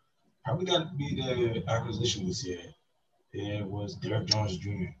 Probably got to be the acquisition this year. It was Derek Jones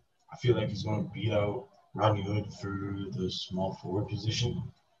Jr. I feel like he's going to beat out Rodney Hood for the small forward position,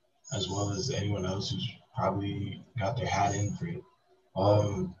 as well as anyone else who's probably got their hat in for it.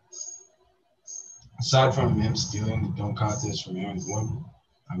 Um, Aside from him stealing the dunk contest from Aaron Gordon,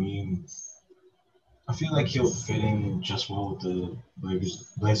 I mean, I feel like he'll fit in just well with the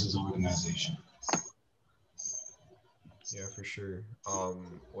Blazers organization. Yeah, for sure.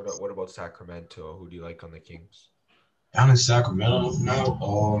 What about Sacramento? Who do you like on the Kings? Down in Sacramento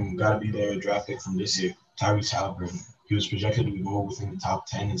now, gotta be their draft pick from this year, Tyrese Halliburton. He was projected to go within the top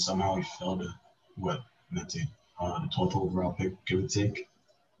 10, and somehow he fell to what, let's say, the 12th overall pick, give or take.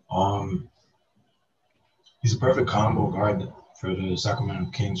 Um, he's a perfect combo guard for the Sacramento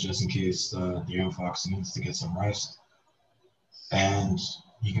Kings, just in case De'Aaron Fox needs to get some rest. And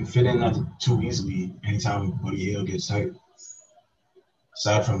he can fit in at the two easily anytime Buddy Hield gets hurt.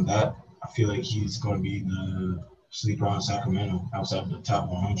 Aside from that, I feel like he's going to be the sleeper on Sacramento outside of the top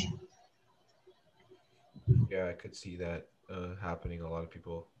 100. Yeah, I could see that happening. A lot of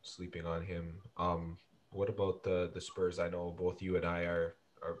people sleeping on him. What about the Spurs? I know both you and I are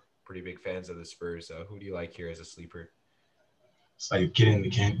pretty big fans of the Spurs. Who do you like here as a sleeper? It's like getting in the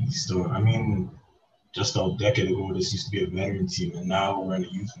candy store. I mean, just a decade ago, this used to be a veteran team, and now we're in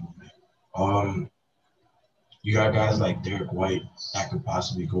the youth movement. Um, you got guys like Derek White that could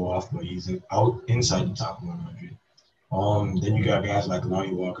possibly go off, but he's out inside the top 100. Then you got guys like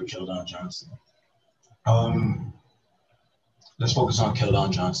Lonnie Walker, Keldon Johnson. Um, let's focus on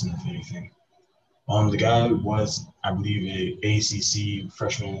Keldon Johnson, if anything. The guy was, I believe, a ACC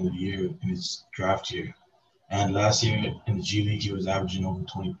Freshman of the Year in his draft year. And last year in the G League, he was averaging over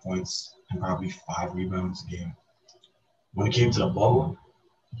 20 points and probably 5 rebounds a game. When it came to the bubble,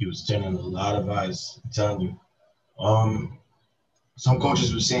 he was turning a lot of eyes. I'm telling you. Um, some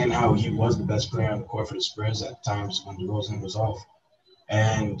coaches were saying how he was the best player on the court for the Spurs at times when DeRozan was off.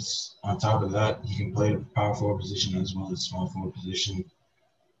 And on top of that, he can play the power forward position as well as small forward position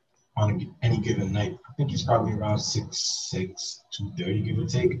on any given night. I think he's probably around 6'6", 230, give or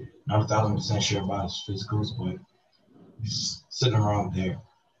take. Not 1,000% sure about his physicals, but he's sitting around there.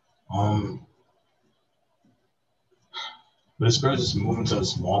 Um, but the Spurs is moving to a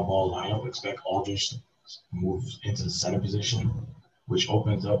small ball lineup. Expect Aldridge to move into the center position, which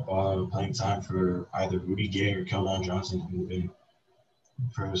opens up playing time for either Rudy Gay or Keldon Johnson to move in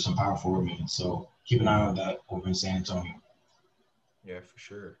for some power forward minutes. So keep an eye on that over in San Antonio. Yeah, for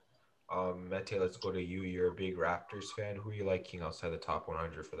sure. Mete, let's go to you. You're a big Raptors fan. Who are you liking outside the top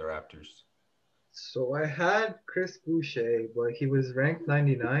 100 for the Raptors? So I had Chris Boucher, but he was ranked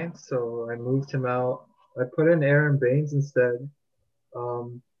 99, so I moved him out. I put in Aaron Baines instead.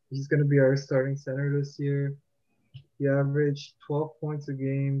 He's going to be our starting center this year. He averaged 12 points a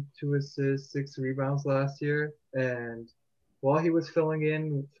game, 2 assists, 6 rebounds last year. And while he was filling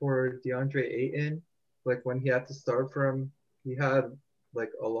in for DeAndre Ayton, like when he had to start for him, he had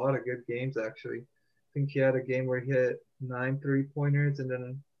like a lot of good games actually. I think he had a game where he hit 9 3-pointers and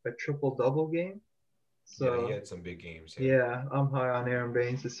then a triple double game. Yeah, he So had some big games. Yeah. yeah, I'm high on Aaron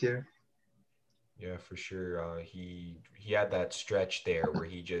Baines this year. Yeah, for sure. He had that stretch there where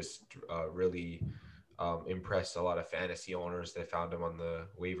he just really impressed a lot of fantasy owners that found him on the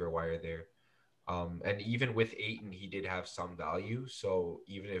waiver wire there. And even with Aiton, he did have some value. So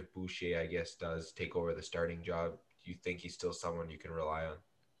even if Boucher, I guess, does take over the starting job, do you think he's still someone you can rely on?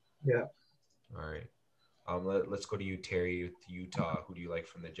 Yeah. All right. Let's go to you, Terry, with Utah. Who do you like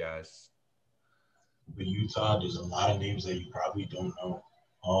from the Jazz? With Utah, there's a lot of names that you probably don't know.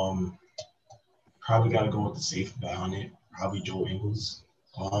 Um, Probably got to go with the safe bet on it. Probably Joe Ingles.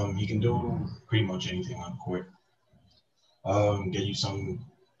 He can do pretty much anything on court. Get you some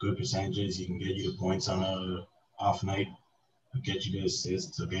good percentages. He can get you the points on a off night. He'll get you the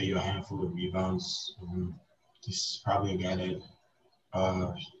assists. He'll get you a handful of rebounds. He's probably a guy that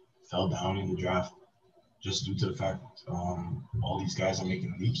uh, fell down in the draft just due to the fact all these guys are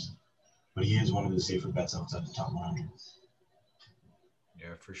making leaps. But he is one of the safer bets outside the top 100.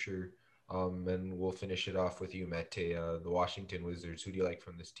 Yeah, for sure. And we'll finish it off with you, Mete. The Washington Wizards. Who do you like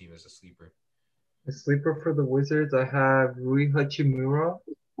from this team as a sleeper? The sleeper for the Wizards, I have Rui Hachimura,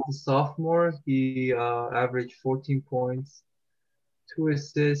 the sophomore. He averaged 14 points, 2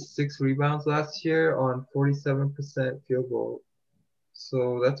 assists, 6 rebounds last year on 47% field goal.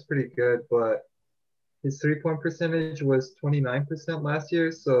 So that's pretty good. But his 3-point percentage was 29% last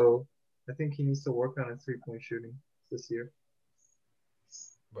year. So I think he needs to work on his 3-point shooting this year.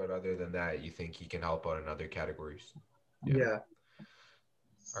 But other than that, you think he can help out in other categories? Yeah. Yeah.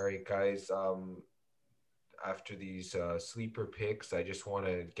 All right, guys. after these sleeper picks, I just want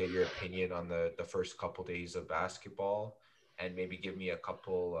to get your opinion on the first couple days of basketball, and maybe give me a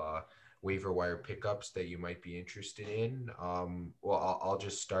couple waiver wire pickups that you might be interested in. Well, I'll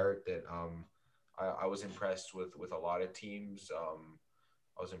just start that. I was impressed with a lot of teams.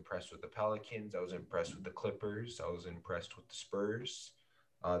 I was impressed with the Pelicans. I was impressed with the Clippers. I was impressed with the Spurs.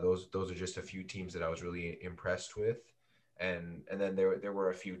 Those are just a few teams that I was really impressed with. And then there were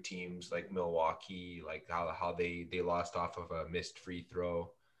a few teams like Milwaukee, like how they lost off of a missed free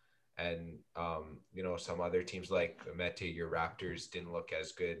throw, and some other teams like Mete, your Raptors didn't look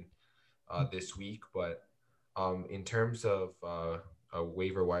as good this week. But in terms of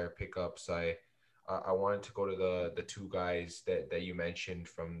waiver wire pickups, I wanted to go to the two guys that you mentioned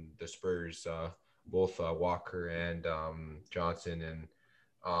from the Spurs, both Walker and Johnson, and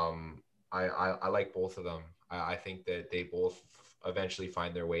I like both of them. I think that they both eventually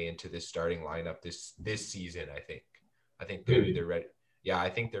find their way into this starting lineup this season. I think they're ready. Yeah, I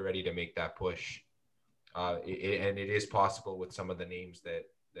think they're ready to make that push. And it is possible with some of the names that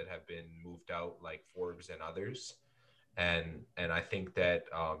have been moved out, like Forbes and others. And I think that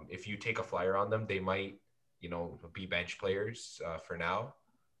if you take a flyer on them, they might, be bench players for now.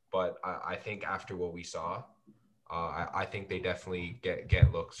 But I think after what we saw, I think they definitely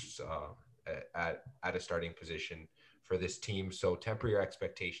get looks at a starting position for this team. So temper your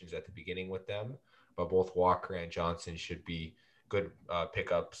expectations at the beginning with them. But both Walker and Johnson should be good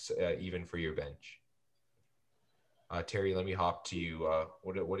pickups, even for your bench. Terry, let me hop to you.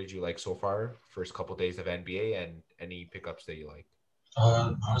 What did you like so far? First couple days of NBA, and any pickups that you like?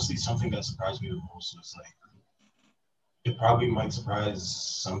 Honestly, something that surprised me the most was like it probably might surprise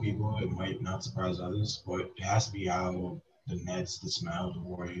some people. It might not surprise others, but it has to be how the Nets dismantled the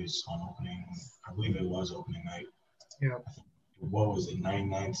Warriors on opening. I believe it was opening night. Yeah. What was it,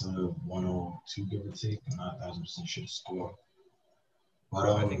 99 to 102, give or take? I'm not 1,000% sure the score. But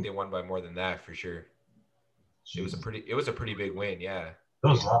I think they won by more than that for sure. It was a pretty big win, yeah. It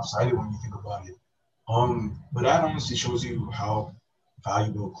was lopsided when you think about it. But that honestly shows you how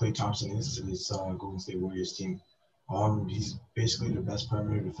valuable Klay Thompson is to this Golden State Warriors team. He's basically the best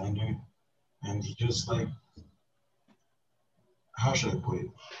perimeter defender, and he just like, how should I put it?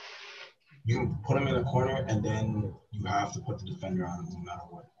 You can put him in a corner, and then you have to put the defender on him no matter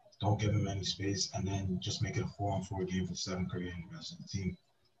what. Don't give him any space, and then just make it a 4-on-4 game for Stephen Curry and the rest of the team.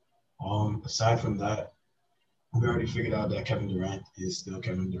 Aside from that, we already figured out that Kevin Durant is still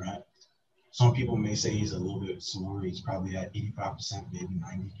Kevin Durant. Some people may say he's a little bit slower. He's probably at 85%, maybe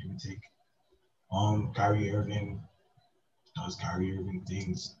 90, give or take. Kyrie Irving does Kyrie Irving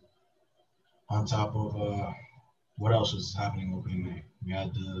things. On top of what else was happening opening night? We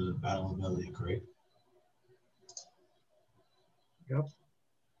had the Battle of LA, correct? Yep.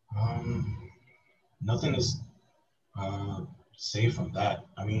 Nothing is safe from that.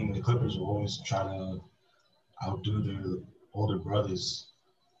 I mean, the Clippers will always try to outdo their older brothers,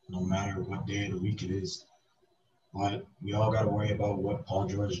 no matter what day of the week it is. But we all got to worry about what Paul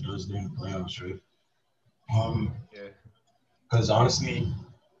George does during the playoffs, right? Because honestly,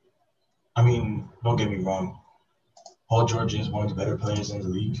 I mean, don't get me wrong. Paul George is one of the better players in the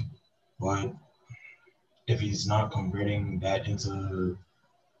league, but if he's not converting that into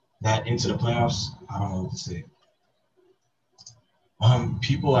the playoffs, I don't know what to say.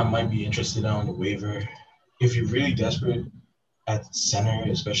 People I might be interested on the waiver, if you're really desperate at center,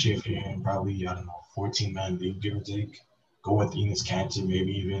 especially if you're in probably, I don't know, 14-man league, give or take, go with Enes Kanter,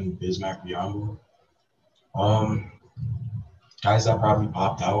 maybe even Bismack Biyombo. Guys that probably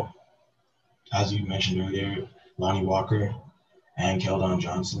popped out, as you mentioned earlier, Lonnie Walker and Keldon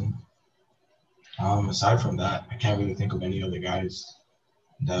Johnson. Aside from that, I can't really think of any other guys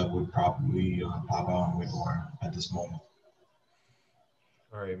that would probably pop out on waiver wire at this moment.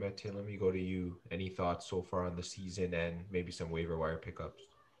 All right, Mete, let me go to you. Any thoughts so far on the season and maybe some waiver wire pickups?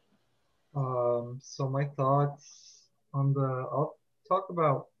 So my thoughts I'll talk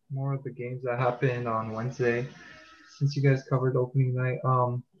about more of the games that happened on Wednesday, since you guys covered opening night.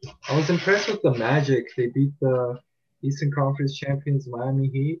 I was impressed with the Magic. They beat the Eastern Conference champions Miami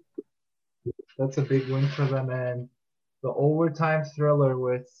Heat. That's a big win for them, and the overtime thriller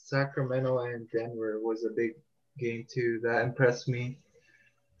with Sacramento and Denver was a big game too. That impressed me.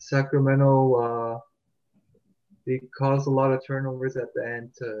 Sacramento, they caused a lot of turnovers at the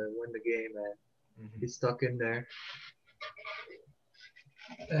end to win the game, and he stuck in there.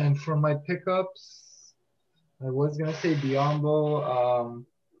 And for my pickups, I was gonna say Biyombo.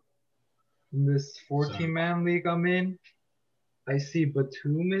 In this 14-man league I'm in, I see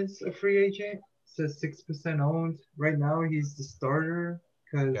Batum is a free agent. Says 6% owned. Right now he's the starter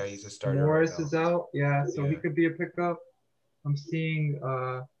because Yeah, he's a starter right Morris now. is out. Yeah, so he Yeah. could be a pickup. I'm seeing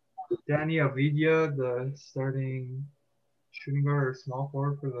Danny Avidia, the starting shooting guard or small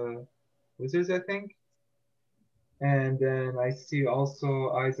forward for the Wizards, I think. And then I see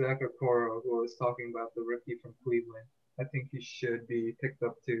also Isaac Okoro, who was talking about the rookie from Cleveland. I think he should be picked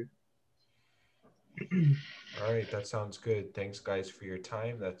up too. All right, that sounds good. Thanks, guys, for your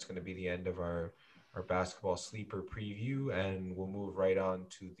time. That's going to be the end of our basketball sleeper preview, and we'll move right on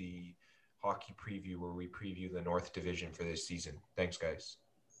to the hockey preview where we preview the North Division for this season. Thanks, guys.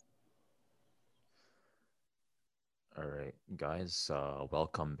 All right, guys,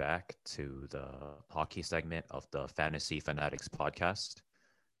 welcome back to the hockey segment of the Fantasy Fanatics podcast.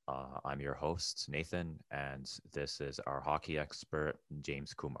 I'm your host, Nathan, and this is our hockey expert,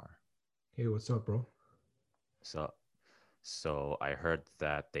 James Kumar. Hey, what's up, bro? So, so I heard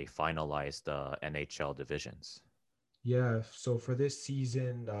that they finalized the NHL divisions. Yeah, so for this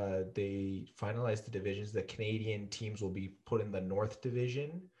season, they finalized the divisions. The Canadian teams will be put in the North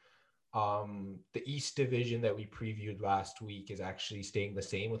Division. The East Division that we previewed last week is actually staying the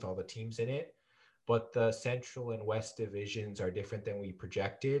same with all the teams in it, but the Central and West divisions are different than we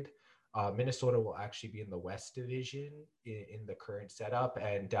projected. Minnesota will actually be in the West Division in the current setup,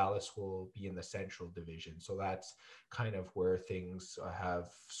 and Dallas will be in the Central Division. So that's kind of where things have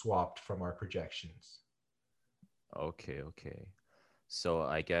swapped from our projections. Okay. So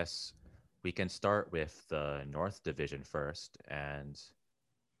I guess we can start with the North Division first, and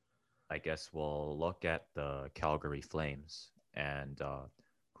I guess we'll look at the Calgary Flames. And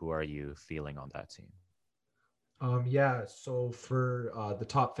who are you feeling on that team? Yeah, so for the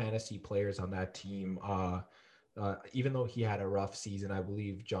top fantasy players on that team, even though he had a rough season, I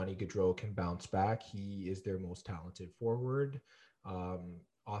believe Johnny Gaudreau can bounce back. He is their most talented forward.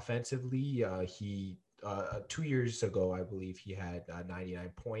 Offensively, he 2 years ago, I believe he had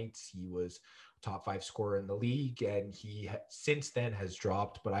 99 points. He was top five scorer in the league, and since then has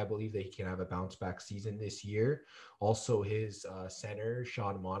dropped. But I believe that he can have a bounce back season this year. Also, his center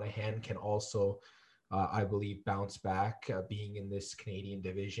Sean Monahan can also I believe, bounce back being in this Canadian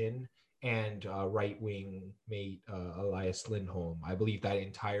division. And right wing mate Elias Lindholm. I believe that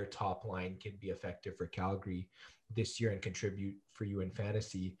entire top line can be effective for Calgary this year and contribute for you in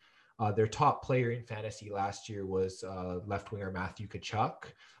fantasy. Their top player in fantasy last year was left winger Matthew Tkachuk.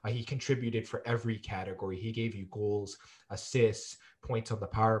 He contributed for every category. He gave you goals, assists, points on the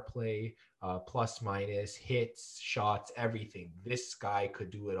power play, plus minus, hits, shots, everything. This guy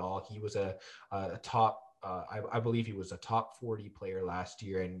could do it all. He was a top. I believe he was a top 40 player last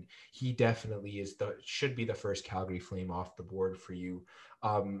year, and he definitely should be the first Calgary Flame off the board for you.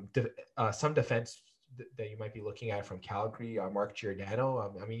 Some defense that you might be looking at from Calgary, Mark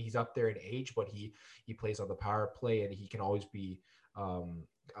Giordano. I mean, he's up there in age, but he plays on the power play, and he can always be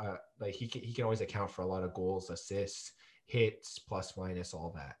like he can always account for a lot of goals, assists, hits, plus minus,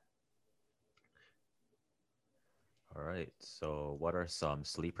 all that. All right. So, what are some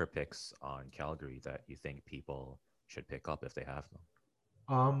sleeper picks on Calgary that you think people should pick up if they have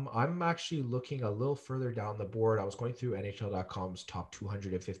them? I'm actually looking a little further down the board. I was going through NHL.com's top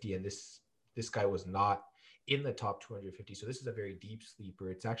 250, and this guy was not in the top 250. So this is a very deep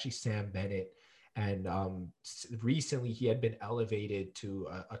sleeper. It's actually Sam Bennett, and recently he had been elevated to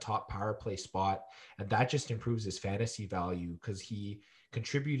a top power play spot, and that just improves his fantasy value because he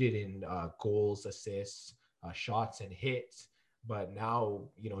contributed in goals, assists, shots, and hits. But now,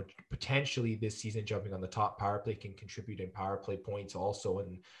 potentially this season jumping on the top power play can contribute in power play points also.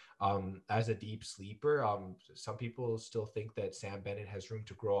 And as a deep sleeper, some people still think that Sam Bennett has room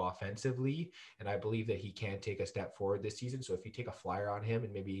to grow offensively. And I believe that he can take a step forward this season. So if you take a flyer on him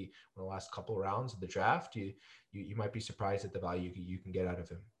and maybe in the last couple of rounds of the draft, you might be surprised at the value you can get out of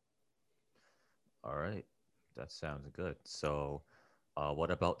him. All right. That sounds good. So,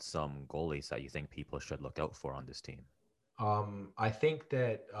 what about some goalies that you think people should look out for on this team? I think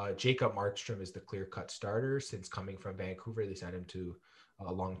that Jacob Markstrom is the clear-cut starter since coming from Vancouver. They signed him to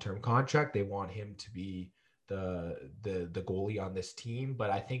a long-term contract. They want him to be the goalie on this team. But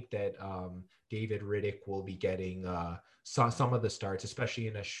I think that David Riddick will be getting some of the starts, especially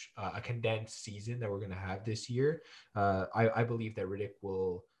in a condensed season that we're going to have this year. I believe that Riddick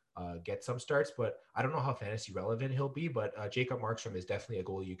will get some starts, but I don't know how fantasy relevant he'll be. But Jacob Markstrom is definitely a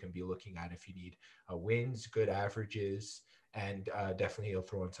goal you can be looking at if you need wins, good averages, and definitely he'll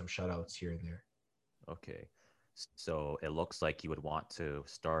throw in some shutouts here and there. Okay. So it looks like you would want to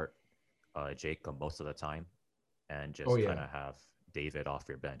start Jacob most of the time and Oh just kind yeah. of have David off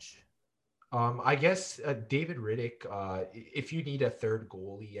your bench. I guess David Riddick. If you need a third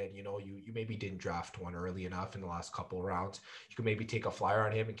goalie, and you maybe didn't draft one early enough in the last couple of rounds, you can maybe take a flyer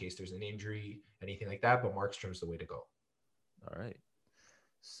on him in case there's an injury, anything like that. But Markstrom's the way to go. All right.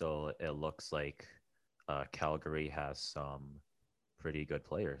 So it looks like Calgary has some pretty good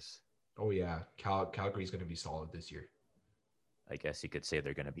players. Oh yeah, Calgary's going to be solid this year. I guess you could say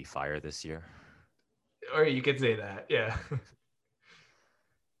they're going to be fire this year. Or you could say that, yeah.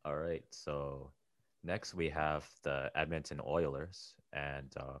 All right. So next we have the Edmonton Oilers.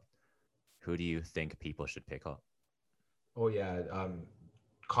 And who do you think people should pick up? Oh yeah,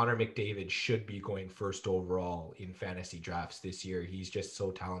 Connor McDavid should be going first overall in fantasy drafts this year. He's just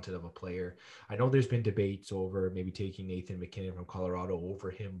so talented of a player. I know there's been debates over maybe taking Nathan McKinnon from Colorado over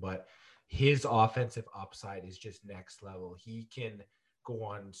him, but his offensive upside is just next level. He can go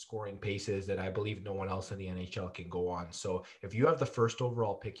on scoring paces that I believe no one else in the NHL can go on. So if you have the first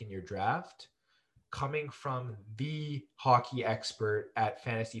overall pick in your draft, coming from the hockey expert at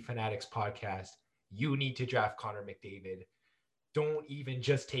Fantasy Fanatics podcast, you need to draft Connor McDavid. Don't even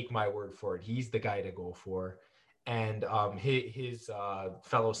just take my word for it. He's the guy to go for. And his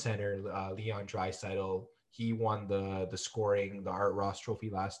fellow center, Leon Draisaitl, he won the scoring, the Art Ross Trophy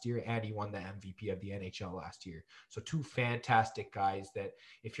last year, and he won the MVP of the NHL last year. So two fantastic guys that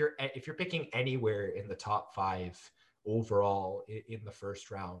if you're picking anywhere in the top 5 overall in the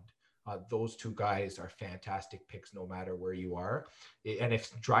first round, those two guys are fantastic picks no matter where you are. And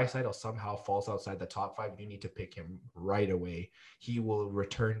if Draisaitl somehow falls outside the top 5, you need to pick him right away. He will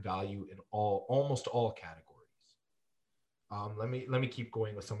return value in almost all categories. Let me keep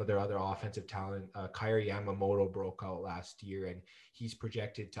going with some of their other offensive talent. Kairi Yamamoto broke out last year, and he's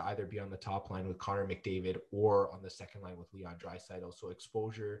projected to either be on the top line with Connor McDavid or on the second line with Leon Draisaitl. So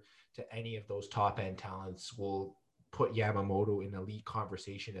exposure to any of those top end talents will put Yamamoto in elite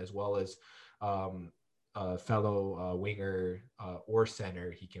conversation, as well as a fellow winger or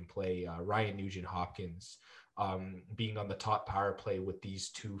center. He can play Ryan Nugent-Hopkins, being on the top power play with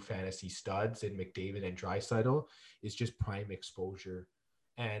these two fantasy studs in McDavid and Draisaitl is just prime exposure.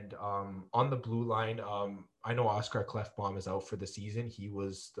 And on the blue line, I know Oscar Klefbom is out for the season. He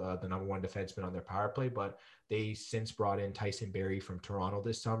was the number one defenseman on their power play, but they since brought in Tyson Barrie from Toronto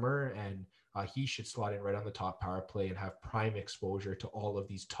this summer, and he should slot in right on the top power play and have prime exposure to all of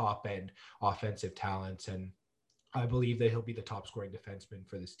these top end offensive talents. And I believe that he'll be the top scoring defenseman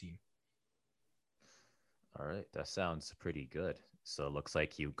for this team. All right, that sounds pretty good. So it looks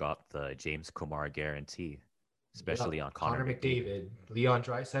like you got the James Kumar guarantee, especially on Connor McDavid. Leon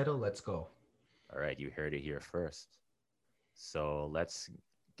Draisaitl, let's go. All right, you heard it here first. So let's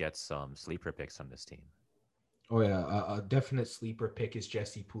get some sleeper picks on this team. Oh yeah, a definite sleeper pick is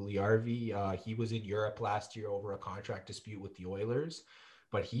Jesse Puljujarvi. He was in Europe last year over a contract dispute with the Oilers,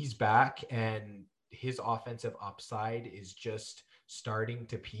 but he's back and his offensive upside is just starting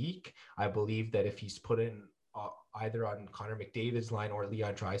to peak. I believe that if he's put in either on Connor McDavid's line or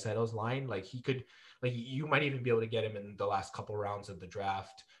Leon Draisaitl's line, like he could, like you might even be able to get him in the last couple rounds of the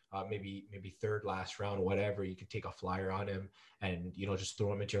draft, maybe third last round, whatever. You could take a flyer on him and just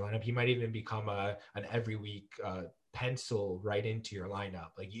throw him into your lineup. He might even become an every week pencil right into your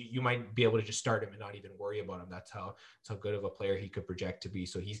lineup. Like you might be able to just start him and not even worry about him. That's how good of a player he could project to be.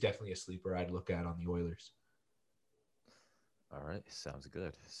 So he's definitely a sleeper I'd look at on the Oilers. All right, sounds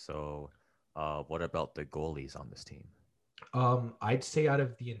good. So what about the goalies on this team? I'd say out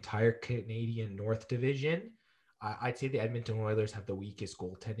of the entire Canadian North Division, I'd say the Edmonton Oilers have the weakest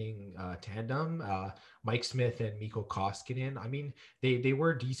goaltending tandem. Mike Smith and Mikko Koskinen. I mean, they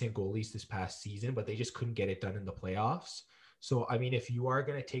were decent goalies this past season, but they just couldn't get it done in the playoffs. So, I mean, if you are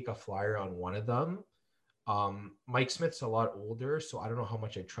going to take a flyer on one of them, Mike Smith's a lot older, so I don't know how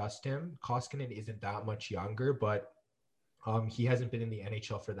much I trust him. Koskinen isn't that much younger, but he hasn't been in the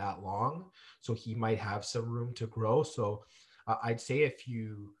NHL for that long, so he might have some room to grow. So I'd say if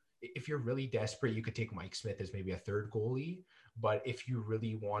you're really desperate, you could take Mike Smith as maybe a third goalie. But if you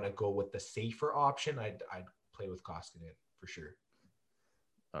really want to go with the safer option, I'd play with Koskinen for sure.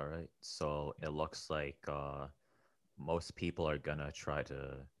 All right. So it looks like most people are gonna try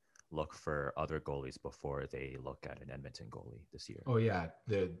to look for other goalies before they look at an Edmonton goalie this year. Oh yeah,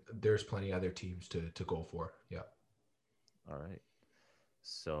 there's plenty other teams to go for. Yeah. All right.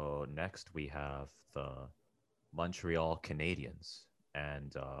 So next we have the Montreal Canadiens.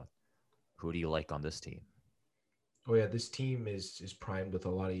 And who do you like on this team? Oh yeah, this team is primed with a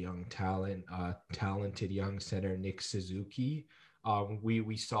lot of young talent. Talented young center Nick Suzuki.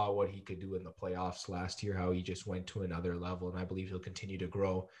 We saw what he could do in the playoffs last year, how he just went to another level, and I believe he'll continue to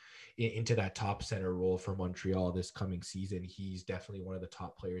grow into that top center role for Montreal this coming season. He's definitely one of the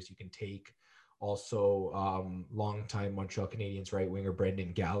top players you can take Also, longtime Montreal Canadiens right winger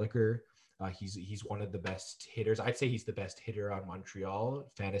Brendan Gallagher. He's one of the best hitters. I'd say he's the best hitter on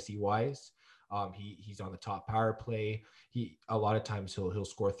Montreal fantasy wise. He's on the top power play. He a lot of times he'll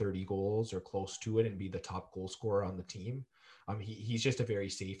score 30 goals or close to it and be the top goal scorer on the team. He's just a very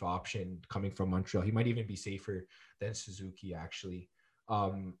safe option coming from Montreal. He might even be safer than Suzuki actually.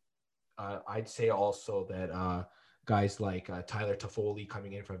 Um, I'd say also that guys like Tyler Toffoli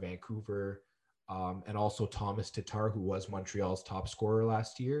coming in from Vancouver, and also Thomas Tatar, who was Montreal's top scorer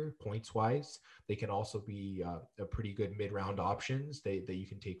last year, points wise. They can also be a pretty good mid-round options that you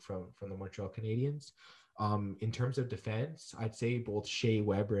can take from the Montreal Canadiens. In terms of defense, I'd say both Shea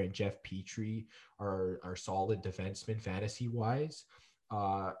Weber and Jeff Petrie are solid defensemen fantasy wise.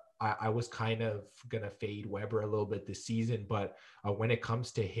 I was kind of gonna fade Weber a little bit this season, but when it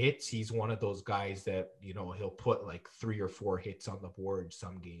comes to hits, he's one of those guys that he'll put like 3 or 4 hits on the board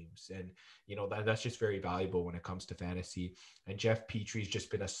some games, and that's just very valuable when it comes to fantasy. And Jeff Petrie's just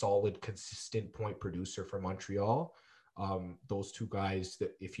been a solid, consistent point producer for Montreal. Those two guys,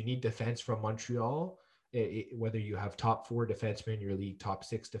 that if you need defense from Montreal, whether you have top 4 defensemen in your league, top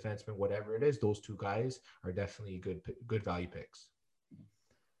 6 defensemen, whatever it is, those two guys are definitely good value picks.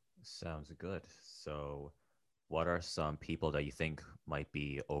 Sounds good. So, what are some people that you think might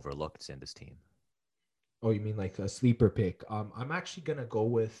be overlooked in this team? Oh, you mean like a sleeper pick? I'm actually gonna go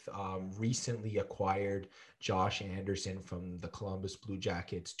with recently acquired Josh Anderson from the Columbus Blue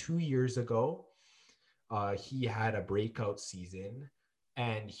Jackets 2 years ago. He had a breakout season,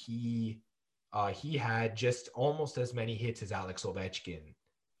 and he had just almost as many hits as Alex Ovechkin,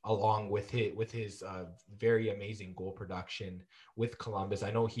 along with his very amazing goal production with Columbus.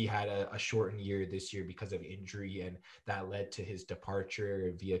 I know he had a shortened year this year because of injury, and that led to his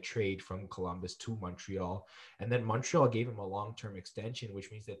departure via trade from Columbus to Montreal. And then Montreal gave him a long-term extension,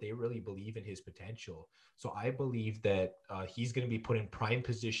 which means that they really believe in his potential. So I believe that he's going to be put in prime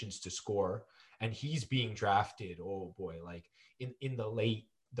positions to score, and he's being drafted. Oh boy, like in the late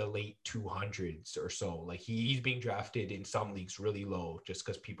 200s or so. Like he's being drafted in some leagues really low just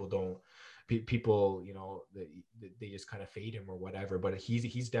because people they just kind of fade him or whatever. But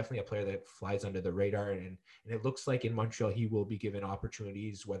he's definitely a player that flies under the radar, and it looks like in Montreal he will be given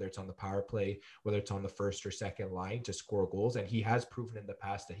opportunities, whether it's on the power play, whether it's on the first or second line, to score goals. And he has proven in the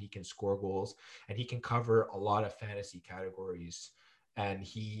past that he can score goals, and he can cover a lot of fantasy categories. And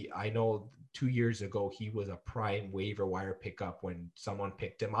I know 2 years ago, he was a prime waiver wire pickup when someone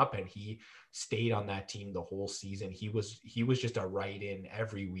picked him up, and he stayed on that team the whole season. He was just a write in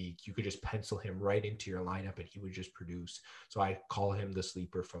every week. You could just pencil him right into your lineup and he would just produce. So I call him the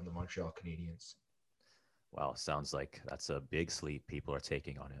sleeper from the Montreal Canadiens. Wow, sounds like that's a big sleep people are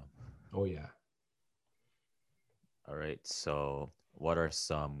taking on him. Oh yeah. All right. So, what are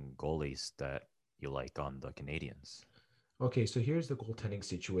some goalies that you like on the Canadiens? Okay, so here's the goaltending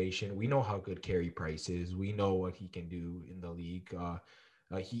situation. We know how good Carey Price is. We know what he can do in the league.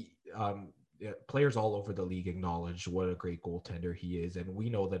 He Players all over the league acknowledge what a great goaltender he is, and we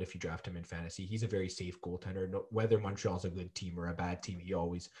know that if you draft him in fantasy, he's a very safe goaltender. No, whether Montreal's a good team or a bad team, he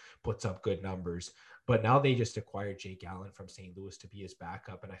always puts up good numbers. But now they just acquired Jake Allen from St. Louis to be his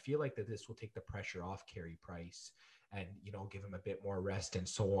backup, and I feel like that this will take the pressure off Carey Price and give him a bit more rest and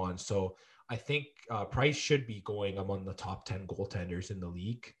so on. So I think Price should be going among the top 10 goaltenders in the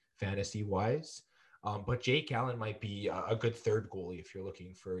league, fantasy wise. But Jake Allen might be a good third goalie if you're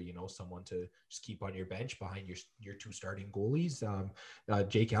looking for, someone to just keep on your bench behind your 2 starting goalies.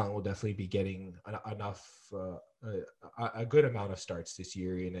 Jake Allen will definitely be getting a good amount of starts this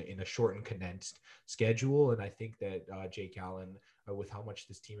year in a short and condensed schedule. And I think that Jake Allen, with how much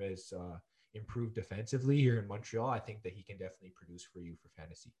this team has improved defensively here in Montreal, I think that he can definitely produce for you for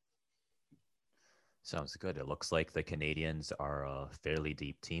fantasy. Sounds good. It looks like the Canadiens are a fairly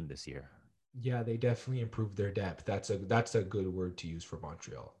deep team this year. Yeah, they definitely improved their depth. That's a good word to use for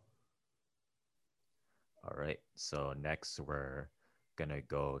Montreal. All right. So next we're gonna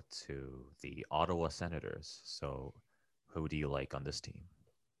go to the Ottawa Senators. So who do you like on this team?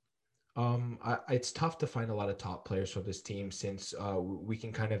 It's tough to find a lot of top players from this team since we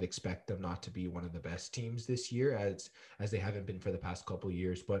can kind of expect them not to be one of the best teams this year as they haven't been for the past couple of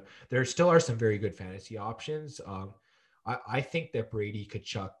years. But there still are some very good fantasy options. I think that Brady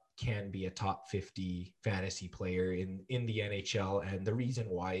Tkachuk can be a top 50 fantasy player in the NHL, and the reason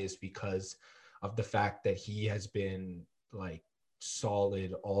why is because of the fact that he has been like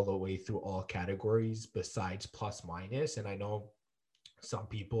solid all the way through all categories besides plus minus. And I know some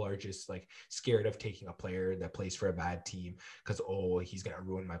people are just like scared of taking a player that plays for a bad team because he's going to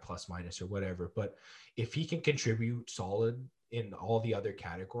ruin my plus minus or whatever. But if he can contribute solid in all the other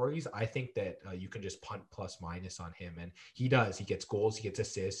categories, I think that you can just punt plus minus on him. And he does. He gets goals, he gets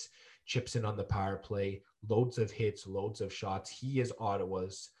assists, chips in on the power play, loads of hits, loads of shots. He is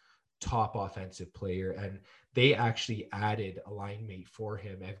Ottawa's top offensive player. And they actually added a line mate for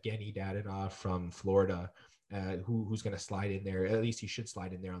him, Evgeny Dadonov from Florida, who's going to slide in there. At least he should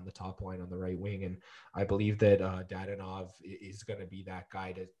slide in there on the top line on the right wing. And I believe that Dadonov is going to be that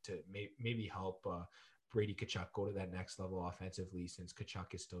guy to maybe help Brady Tkachuk go to that next level offensively, since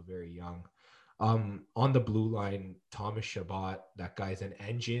Tkachuk is still very young. On the blue line, Thomas Chabot, that guy's an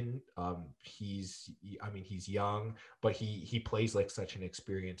engine. He's young, but he plays like such an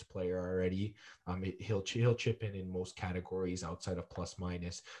experienced player already. He'll chip in most categories outside of plus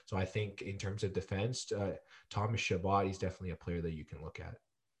minus. So I think in terms of defense, Thomas Chabot, he's definitely a player that you can look at.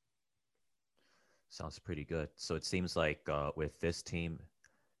 Sounds pretty good. So it seems like with this team,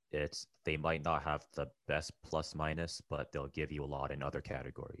 they might not have the best plus minus, but they'll give you a lot in other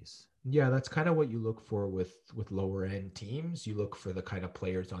categories. Yeah, that's kind of what you look for with lower end teams. You look for the kind of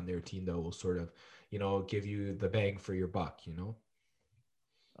players on their team that will sort of, give you the bang for your buck, All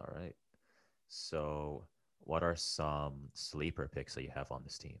right. So what are some sleeper picks that you have on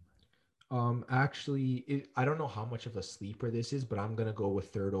this team? Actually, I don't know how much of a sleeper this is, but I'm gonna go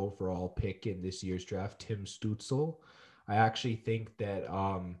with third overall pick in this year's draft, Tim Stützle. I actually think that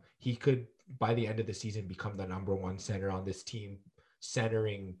he could, by the end of the season, become the number one center on this team,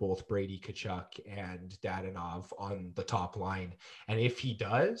 centering both Brady Tkachuk and Dadonov on the top line. And if he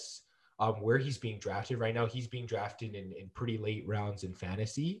does, where he's being drafted right now, he's being drafted in pretty late rounds in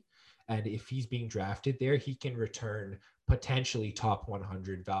fantasy. And if he's being drafted there, he can return potentially top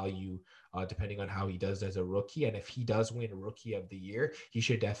 100 value, depending on how he does as a rookie. And if he does win Rookie of the Year, he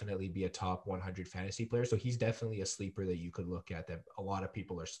should definitely be a top 100 fantasy player. So he's definitely a sleeper that you could look at that a lot of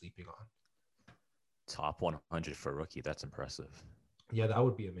people are sleeping on. Top 100 for rookie. That's impressive. Yeah, that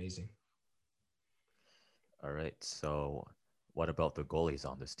would be amazing. All right. So what about the goalies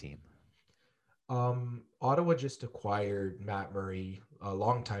on this team? Ottawa just acquired Matt Murray, a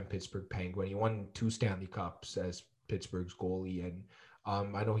longtime Pittsburgh Penguin. He won 2 Stanley Cups as Pittsburgh's goalie, and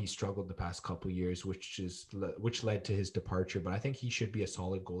I know he struggled the past couple of years, which led to his departure. But I think he should be a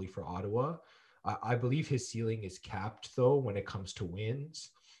solid goalie for Ottawa. I believe his ceiling is capped though when it comes to wins,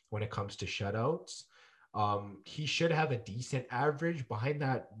 when it comes to shutouts. He should have a decent average behind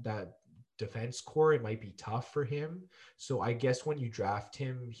that defense core. It might be tough for him. So I guess when you draft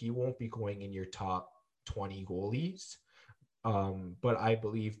him, he won't be going in your top 20 goalies. But I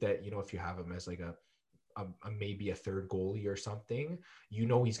believe that, if you have him as like a maybe a third goalie or something, he's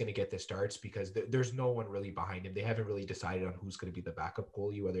going to get the starts because there's no one really behind him. They haven't really decided on who's going to be the backup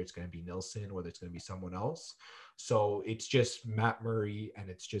goalie, whether it's going to be Nilsson, whether it's going to be someone else. So it's just Matt Murray, and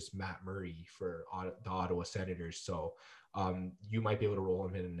it's just Matt Murray for the Ottawa Senators. So you might be able to roll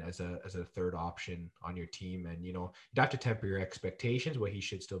him in as a third option on your team, and you'd have to temper your expectations, but he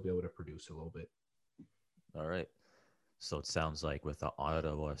should still be able to produce a little bit. All right. So it sounds like with the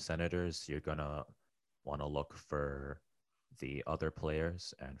Ottawa Senators, you're gonna want to look for the other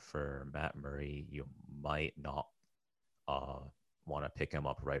players, and for Matt Murray, you might not want to pick him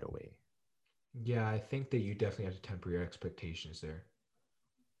up right away. Yeah, I think that you definitely have to temper your expectations there.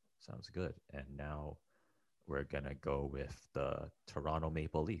 Sounds good. And now we're going to go with the Toronto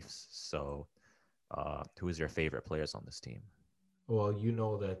Maple Leafs. So who is your favorite players on this team? Well, you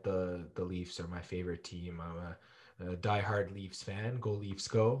know that the Leafs are my favorite team. I'm a diehard Leafs fan. Go Leafs,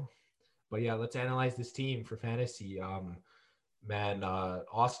 go. But yeah, let's analyze this team for fantasy. Austin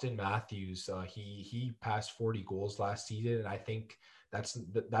Matthews, he passed 40 goals last season, and I think that's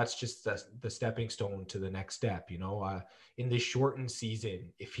just the stepping stone to the next step. In this shortened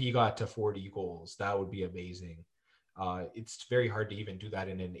season, if he got to 40 goals, that would be amazing. It's very hard to even do that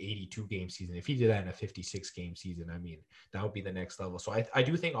in an 82 game season. If he did that in a 56 game season, I mean, that would be the next level. So I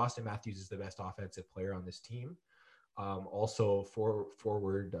do think Austin Matthews is the best offensive player on this team. Also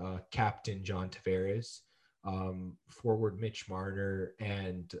forward captain John Tavares, forward Mitch Marner,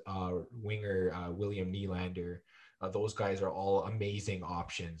 and winger William Nylander. Those guys are all amazing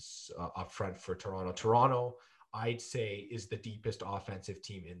options up front for Toronto. Toronto, I'd say, is the deepest offensive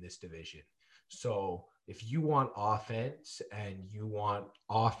team in this division. So if you want offense and you want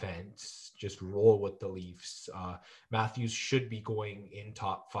offense, just roll with the Leafs. Matthews should be going in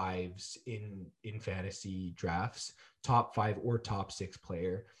top fives in fantasy drafts, top 5 or top 6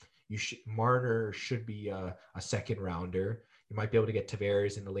 player. Marner should be a second rounder. You might be able to get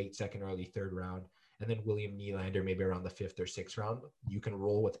Tavares in the late second, early third round. And then William Nylander, maybe around the 5th or 6th round. You can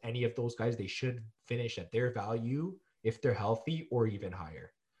roll with any of those guys. They should finish at their value if they're healthy, or even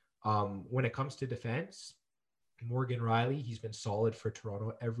higher. When it comes to defense, Morgan Riley, he's been solid for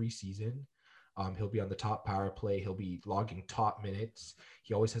Toronto every season. He'll be on the top power play. He'll be logging top minutes.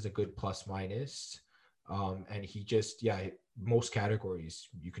 He always has a good plus minus. And he just, yeah, most categories,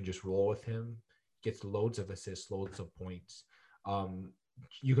 you can just roll with him. Gets loads of assists, loads of points.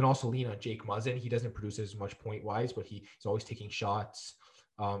 You can also lean on Jake Muzzin. He doesn't produce as much point wise, but he's always taking shots.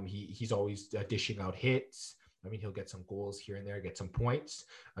 He's always dishing out hits. I mean, he'll get some goals here and there, get some points.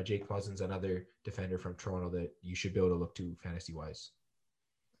 Jake Muzzin's another defender from Toronto that you should be able to look to fantasy wise.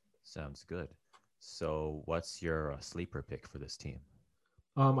 Sounds good. So, what's your sleeper pick for this team?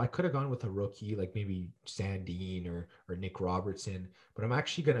 I could have gone with a rookie like maybe Sandine or Nick Robertson, but I'm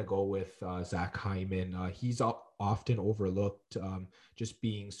actually gonna go with Zach Hyman. He's often overlooked, just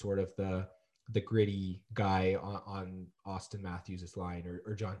being sort of the gritty guy on Austin Matthews' line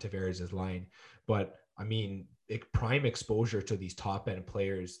or John Tavares' line. But I mean, prime exposure to these top end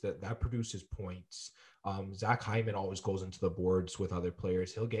players that produces points. Zach Hyman always goes into the boards with other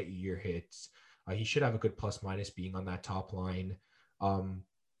players. He'll get you your hits. He should have a good plus minus being on that top line. And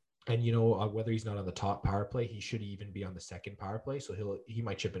whether he's not on the top power play, he should even be on the second power play. So he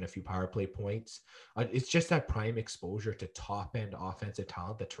might chip in a few power play points. It's just that prime exposure to top end offensive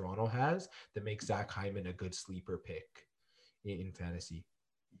talent that Toronto has that makes Zach Hyman a good sleeper pick in fantasy.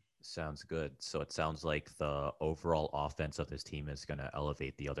 Sounds good. So it sounds like the overall offense of this team is going to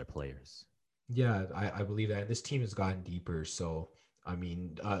elevate the other players. Yeah, I believe that. And this team has gotten deeper. So, I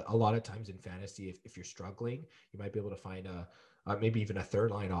mean, a lot of times in fantasy, if you're struggling, you might be able to find maybe even a third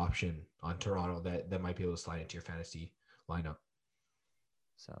line option on Toronto that might be able to slide into your fantasy lineup.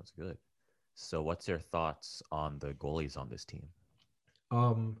 Sounds good. So what's your thoughts on the goalies on this team?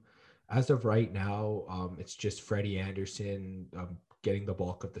 As of right now, it's just Freddie Anderson getting the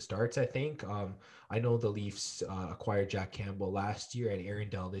bulk of the starts, I think. I know the Leafs acquired Jack Campbell last year and Aaron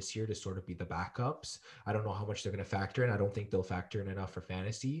Dell this year to sort of be the backups. I don't know how much they're going to factor in. I don't think they'll factor in enough for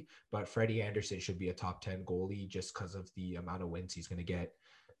fantasy, but Freddie Anderson should be a top 10 goalie just because of the amount of wins he's going to get.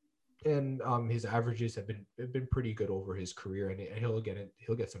 And his averages have been pretty good over his career, and he'll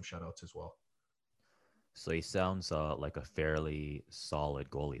get some shutouts as well. So he sounds like a fairly solid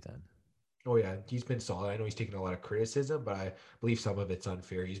goalie then. Oh yeah, he's been solid. I know he's taken a lot of criticism, but I believe some of it's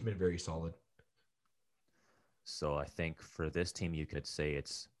unfair. He's been very solid. So I think for this team, you could say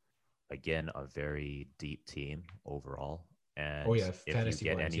it's, again, a very deep team overall. And if you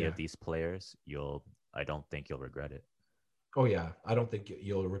get any of these players, I don't think you'll regret it. Oh yeah, I don't think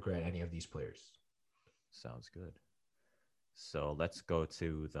you'll regret any of these players. Sounds good. So let's go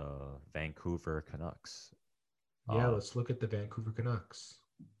to the Vancouver Canucks. Yeah, let's look at the Vancouver Canucks.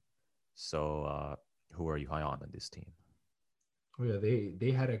 So who are you high on this team? Oh yeah,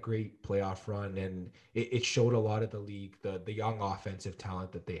 they had a great playoff run, and it showed a lot of the league, the young offensive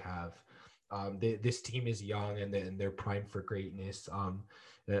talent that they have. This team is young and they're primed for greatness.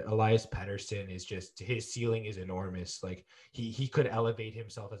 Elias Pettersson is just, his ceiling is enormous. Like he could elevate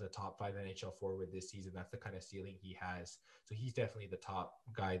himself as a top 5 NHL forward this season. That's the kind of ceiling he has. So he's definitely the top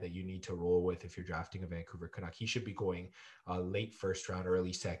guy that you need to roll with if you're drafting a Vancouver Canuck. He should be going late first round,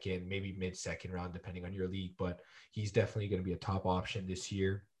 early second, maybe mid second round, depending on your league. But he's definitely going to be a top option this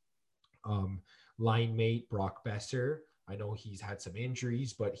year. Line mate Brock Besser. I know he's had some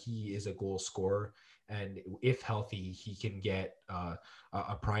injuries, but he is a goal scorer. And if healthy, he can get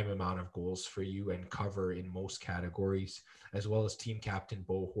a prime amount of goals for you and cover in most categories, as well as team captain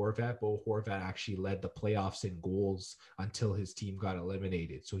Bo Horvat. Bo Horvat actually led the playoffs in goals until his team got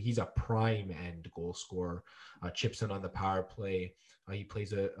eliminated. So he's a prime end goal scorer. Chips in on the power play. He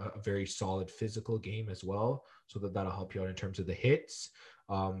plays a very solid physical game as well. So that'll help you out in terms of the hits.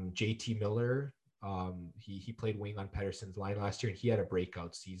 JT Miller. He played wing on Pettersson's line last year, and he had a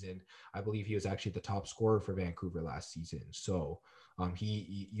breakout season. I believe he was actually the top scorer for Vancouver last season. So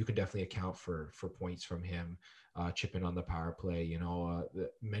you can definitely account for points from him, chipping on the power play,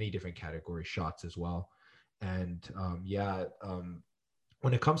 many different category shots as well. And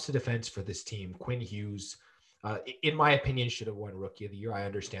when it comes to defense for this team, Quinn Hughes, in my opinion, should have won Rookie of the Year. I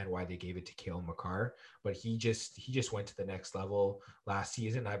understand why they gave it to Cale Makar, but he just went to the next level last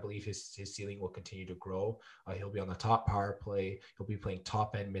season. I believe his ceiling will continue to grow. He'll be on the top power play. He'll be playing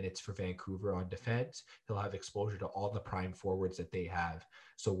top end minutes for Vancouver on defense. He'll have exposure to all the prime forwards that they have.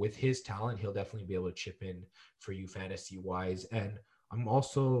 So with his talent, he'll definitely be able to chip in for you fantasy wise. And I'm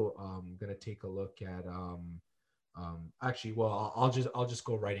also going to take a look at I'll just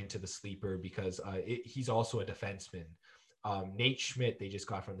go right into the sleeper because he's also a defenseman. Nate Schmidt, they just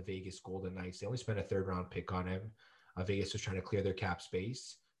got from the Vegas Golden Knights. They only spent a 3rd round pick on him. Vegas was trying to clear their cap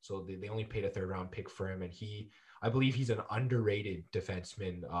space, so they only paid a 3rd round pick for him. And I believe he's an underrated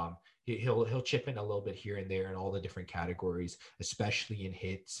defenseman. He'll chip in a little bit here and there in all the different categories, especially in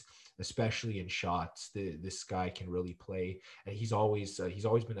hits, especially in shots. This guy can really play, and he's always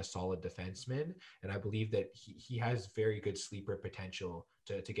been a solid defenseman. And I believe that he has very good sleeper potential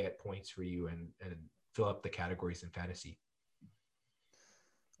to get points for you and fill up the categories in fantasy.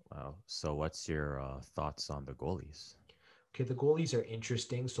 Wow. So what's your thoughts on the goalies? Okay, the goalies are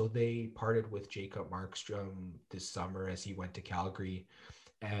interesting. So they parted with Jacob Markstrom this summer as he went to Calgary,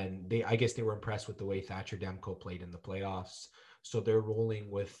 and I guess they were impressed with the way Thatcher Demko played in the playoffs. So they're rolling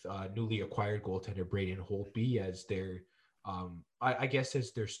with newly acquired goaltender Braden Holtby as their, I guess,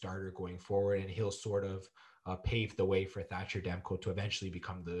 as their starter going forward, and he'll sort of pave the way for Thatcher Demko to eventually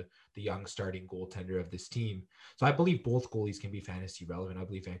become the young starting goaltender of this team. So I believe both goalies can be fantasy relevant. I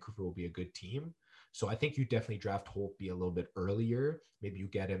believe Vancouver will be a good team. So I think you definitely draft Holtby a little bit earlier. Maybe you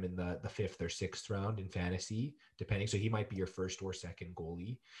get him in the fifth or sixth round in fantasy, depending. So he might be your first or second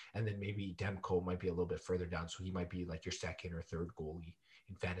goalie. And then maybe Demko might be a little bit further down. So he might be like your second or third goalie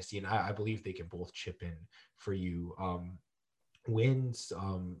in fantasy. And I believe they can both chip in for you. Wins,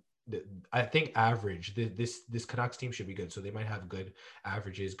 I think average, this Canucks team should be good. So they might have good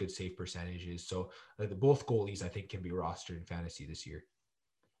averages, good save percentages. So both goalies I think can be rostered in fantasy this year.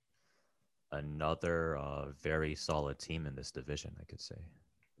 Another very solid team in this division, I could say.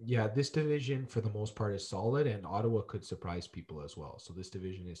 Yeah, this division for the most part is solid, and Ottawa could surprise people as well. So this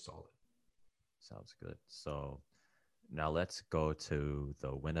division is solid. Sounds good. So now let's go to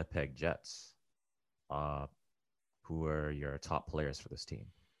the Winnipeg Jets. Who are your top players for this team?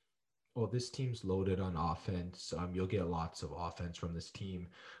 Well, this team's loaded on offense. You'll get lots of offense from this team.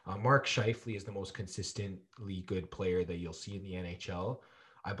 Mark Scheifele is the most consistently good player that you'll see in the NHL.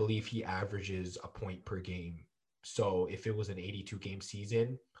 I believe he averages a point per game. So if it was an 82 game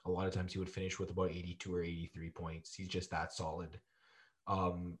season, a lot of times he would finish with about 82 or 83 points. He's just that solid.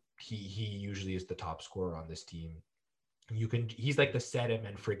 He usually is the top scorer on this team. He's like the set him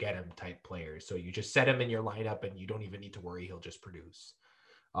and forget him type player. So you just set him in your lineup and you don't even need to worry, he'll just produce.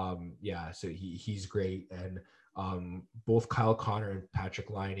 So he's great. And both Kyle Connor and Patrick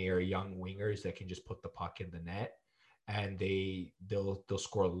Laine are young wingers that can just put the puck in the net, and they'll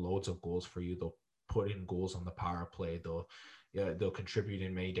score loads of goals for you. They'll put in goals on the power play. They'll contribute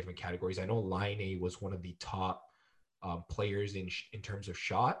in many different categories. I know Laine was one of the top players in terms of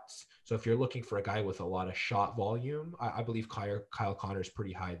shots. So if you're looking for a guy with a lot of shot volume, I believe Kyle Connor is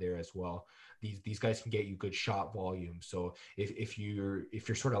pretty high there as well. These guys can get you good shot volume. So if you're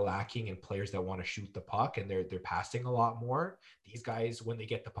sort of lacking in players that want to shoot the puck and they're passing a lot more, these guys, when they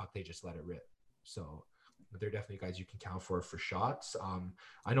get the puck, they just let it rip. So they're definitely guys you can count for shots.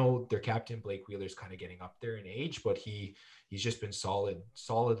 I know their captain Blake Wheeler's kind of getting up there in age, but he's just been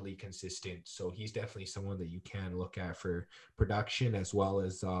solidly consistent. So he's definitely someone that you can look at for production, as well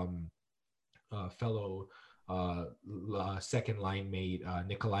as fellow second line mate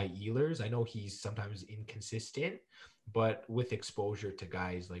Nikolai Ehlers. I know he's sometimes inconsistent, but with exposure to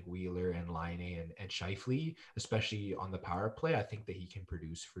guys like Wheeler and Laine and Scheifele, especially on the power play, I think that he can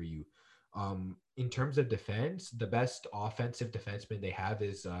produce for you. In terms of defense, the best offensive defenseman they have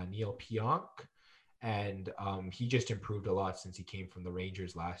is Neil Pionk, and he just improved a lot since he came from the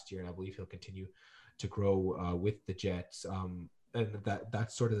Rangers last year, and I believe he'll continue to grow with the Jets. And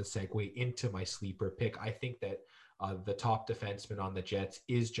that's sort of the segue into my sleeper pick. I think that the top defenseman on the Jets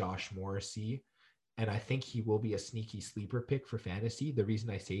is Josh Morrissey, and I think he will be a sneaky sleeper pick for fantasy. The reason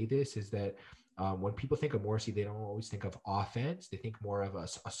I say this is that when people think of Morrissey, they don't always think of offense. They think more of a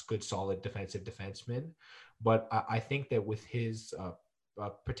good, solid defensive defenseman. But I think that with his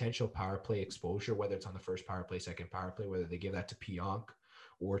potential power play exposure, whether it's on the first power play, second power play, whether they give that to Pionk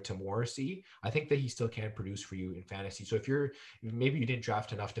or to Morrissey, I think that he still can produce for you in fantasy. So if maybe you didn't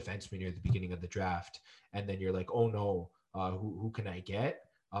draft enough defensemen near the beginning of the draft, and then you're like, oh no, who can I get?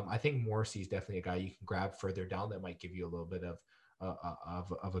 I think Morrissey is definitely a guy you can grab further down that might give you a little bit of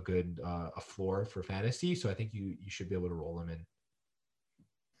a good a floor for fantasy. So I think you should be able to roll him in.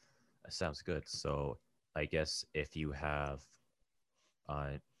 That sounds good. So I guess if you have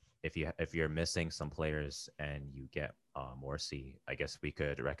if you're missing some players and you get Morrissey, I guess we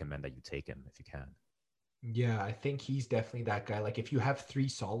could recommend that you take him if you can. Yeah, I think he's definitely that guy. Like if you have three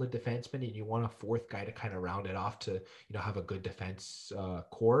solid defensemen and you want a fourth guy to kind of round it off to, have a good defense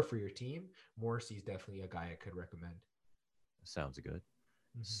core for your team, Morrissey's definitely a guy I could recommend. Sounds good.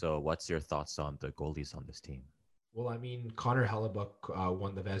 Mm-hmm. So what's your thoughts on the goalies on this team? Well, I mean, Connor Hellebuyck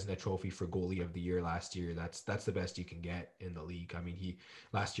won the Vezina Trophy for goalie of the year last year. That's the best you can get in the league. I mean,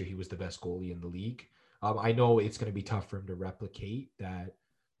 last year he was the best goalie in the league. I know it's going to be tough for him to replicate that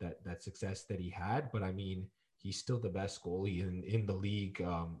success that he had, but I mean, he's still the best goalie in the league,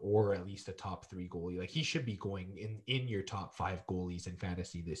 or at least a top 3 goalie. Like he should be going in your top 5 goalies in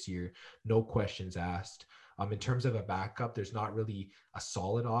fantasy this year. No questions asked. In terms of a backup, there's not really a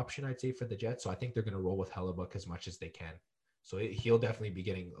solid option, I'd say, for the Jets. So I think they're going to roll with Hellebuck as much as they can. So he'll definitely be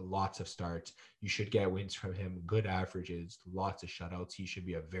getting lots of starts. You should get wins from him, good averages, lots of shutouts. He should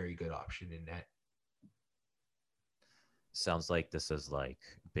be a very good option in net. Sounds like this is like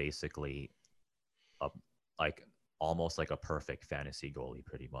basically like almost like a perfect fantasy goalie,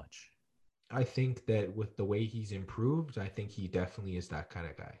 pretty much. I think that with the way he's improved, I think he definitely is that kind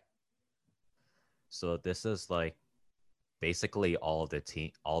of guy. So this is like basically all the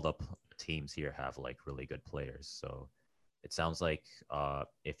teams here have like really good players. So it sounds like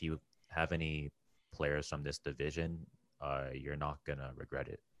if you have any players from this division, you're not gonna regret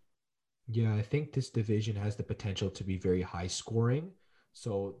it. Yeah, I think this division has the potential to be very high scoring.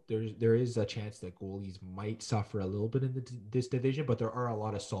 So there is a chance that goalies might suffer a little bit in this division, but there are a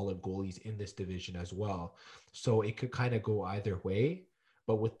lot of solid goalies in this division as well. So it could kind of go either way.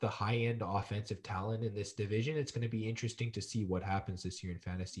 But with the high end offensive talent in this division, it's going to be interesting to see what happens this year in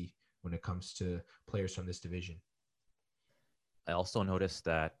fantasy when it comes to players from this division. I also noticed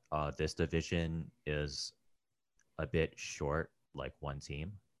that this division is a bit short, like one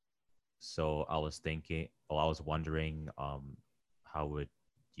team. So I was wondering, how would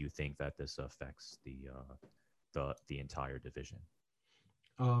you think that this affects the entire division?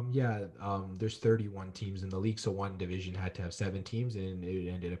 There's 31 teams in the league, so one division had to have 7 teams, and it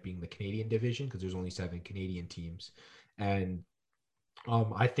ended up being the Canadian division because there's only 7 Canadian teams. And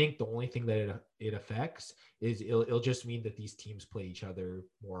I think the only thing that it affects is it'll just mean that these teams play each other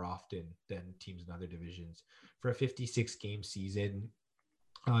more often than teams in other divisions. For a 56 game season,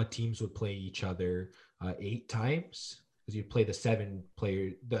 teams would play each other 8 times, because you play the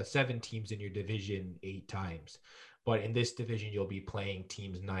 7 teams in your division 8 times. But in this division, you'll be playing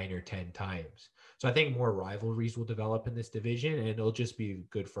teams 9 or 10 times. So I think more rivalries will develop in this division, and it'll just be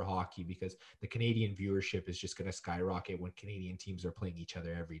good for hockey because the Canadian viewership is just going to skyrocket when Canadian teams are playing each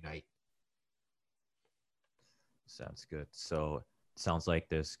other every night. Sounds good. So it sounds like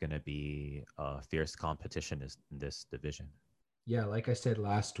there's going to be fierce competition in this division. Yeah, like I said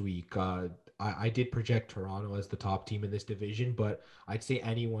last week, I did project Toronto as the top team in this division, but I'd say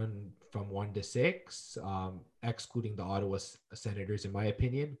anyone from 1 to 6, excluding the Ottawa Senators, in my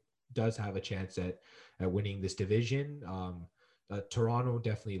opinion, does have a chance at winning this division. Toronto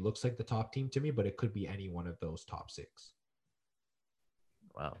definitely looks like the top team to me, but it could be any one of those top 6.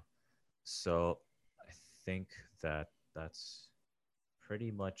 Wow. So I think that's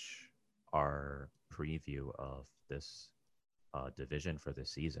pretty much our preview of this division for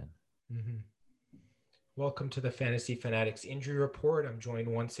this season. Mm-hmm. Welcome to the Fantasy Fanatics Injury Report. I'm joined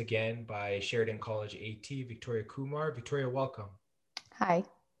once again by Sheridan College AT, Victoria Kumar. Victoria, welcome. Hi.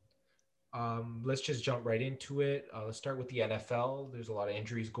 Let's just jump right into it. Let's start with the NFL. There's a lot of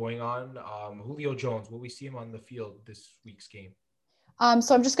injuries going on. Julio Jones, will we see him on the field this week's game?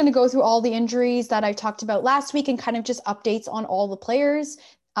 So I'm just going to go through all the injuries that I talked about last week and kind of just updates on all the players.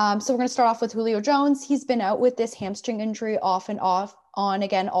 So we're going to start off with Julio Jones. He's been out with this hamstring injury off and on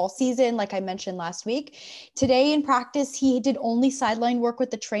again all season, like I mentioned last week. Today in practice, he did only sideline work with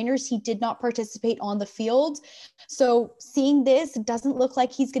the trainers. He did not participate on the field. So seeing this, it doesn't look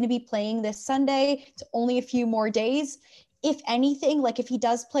like he's going to be playing this Sunday. It's only a few more days. If anything, like if he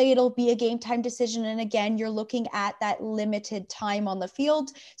does play, it'll be a game time decision. And again, you're looking at that limited time on the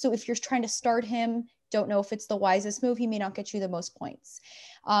field. So if you're trying to start him, don't know if it's the wisest move. He may not get you the most points.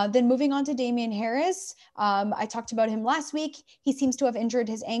 Then moving on to Damian Harris. I talked about him last week. He seems to have injured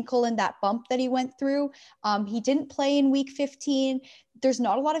his ankle in that bump that he went through. He didn't play in week 15. There's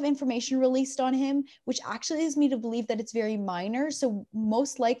not a lot of information released on him, which actually leads me to believe that it's very minor. So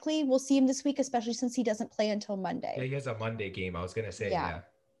most likely we'll see him this week, especially since he doesn't play until Monday. Yeah, he has a Monday game. I was going to say, yeah.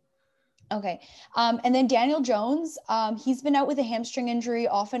 Okay. And then Daniel Jones, he's been out with a hamstring injury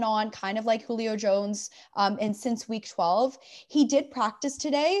off and on, kind of like Julio Jones, and since week 12. He did practice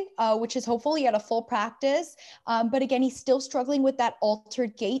today, which is hopeful. He had a full practice. But again, he's still struggling with that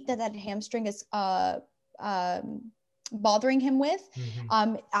altered gait that hamstring is bothering him with.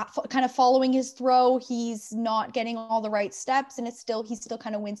 Kind of following his throw, he's not getting all the right steps, and he's still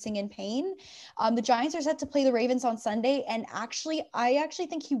kind of wincing in pain. The Giants are set to play the Ravens on Sunday, and I actually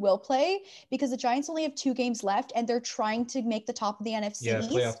think he will play because the Giants only have 2 games left and they're trying to make the top of the NFC East.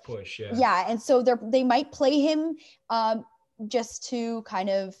 Playoff push. Yeah, and so they might play him just to kind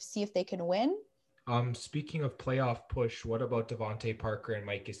of see if they can win. Speaking of playoff push, what about Devontae Parker and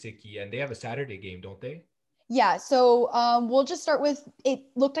Mike Gesicki? And they have a Saturday game, don't they? Yeah, so we'll just start with, it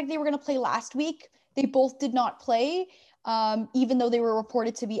looked like they were going to play last week. They both did not play, even though they were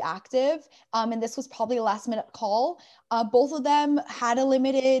reported to be active. And this was probably a last minute call. Both of them had a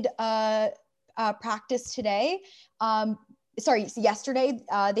limited practice today. Yesterday.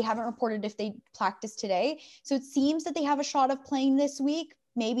 They haven't reported if they practiced today. So it seems that they have a shot of playing this week,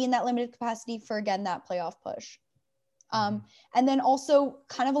 maybe in that limited capacity for, again, that playoff push. And then also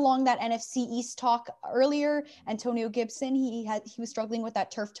kind of along that NFC East talk earlier, Antonio Gibson, he was struggling with that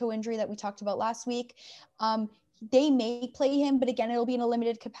turf toe injury that we talked about last week. They may play him, but again, it'll be in a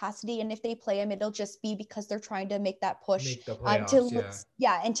limited capacity. And if they play him, it'll just be because they're trying to make that push Make the playoffs,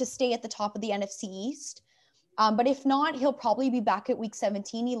 and to stay at the top of the NFC East. But if not, he'll probably be back at week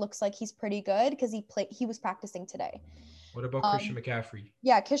 17. He looks like he's pretty good because he was practicing today. What about Christian McCaffrey?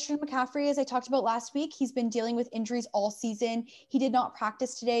 Yeah, Christian McCaffrey, as I talked about last week, he's been dealing with injuries all season. He did not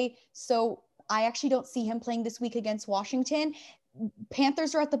practice today, so I actually don't see him playing this week against Washington.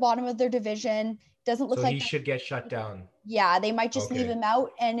 Panthers are at the bottom of their division. Doesn't look like he should get shut down. Yeah, they might just leave him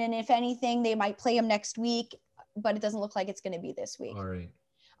out, and then if anything, they might play him next week, but it doesn't look like it's going to be this week. All right.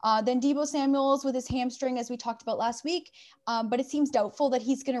 Then Deebo Samuels with his hamstring, as we talked about last week, but it seems doubtful that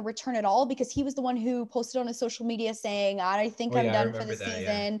he's going to return at all because he was the one who posted on his social media saying, I think I'm done for the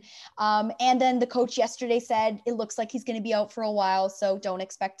season. Yeah. And then the coach yesterday said, it looks like he's going to be out for a while, so don't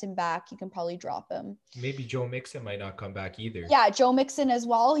expect him back. You can probably drop him. Maybe Joe Mixon might not come back either. Yeah, Joe Mixon as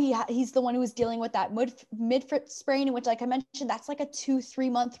well. He's the one who was dealing with that midfoot sprain, in which, like I mentioned, that's like a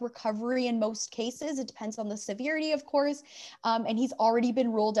 2-3 month recovery in most cases. It depends on the severity, of course. And he's already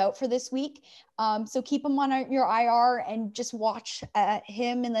been ruled out for this week. So keep him on your IR and just watch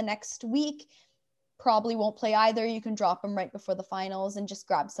him in the next week. Probably won't play either. You can drop him right before the finals and just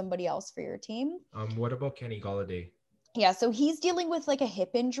grab somebody else for your team. What about Kenny Golladay? Yeah, so he's dealing with like a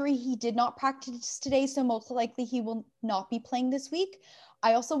hip injury. He did not practice today, so most likely he will not be playing this week.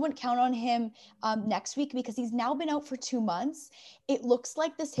 I also wouldn't count on him next week because he's now been out for 2 months. It looks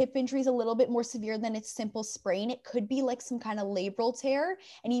like this hip injury is a little bit more severe than its simple sprain. It could be like some kind of labral tear,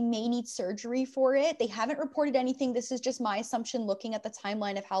 and he may need surgery for it. They haven't reported anything. This is just my assumption looking at the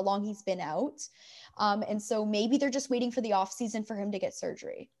timeline of how long he's been out. And so maybe they're just waiting for the offseason for him to get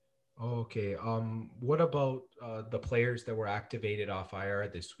surgery. Okay. What about the players that were activated off IR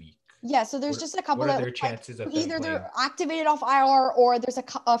this week? Yeah, so there's just a couple that their chances of either they're activated off IR or there's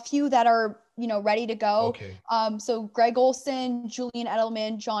a few that are, ready to go. Okay. So Greg Olsen, Julian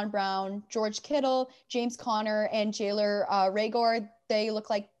Edelman, John Brown, George Kittle, James Conner, and Jalen Reagor, they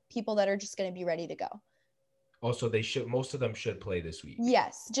look like people that are just going to be ready to go. Also, most of them should play this week.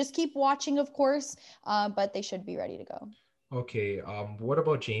 Yes, just keep watching, of course, but they should be ready to go. Okay. What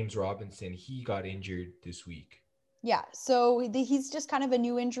about James Robinson? He got injured this week. Yeah, so he's just kind of a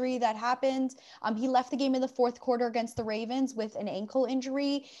new injury that happened. He left the game in the fourth quarter against the Ravens with an ankle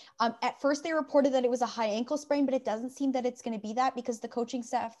injury. At first, they reported that it was a high ankle sprain, but it doesn't seem that it's going to be that because the coaching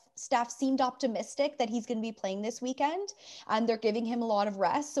staff seemed optimistic that he's going to be playing this weekend, and they're giving him a lot of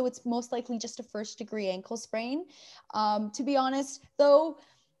rest. So it's most likely just a first-degree ankle sprain. To be honest, though,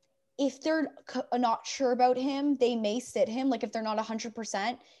 if they're not sure about him, they may sit him, like if they're not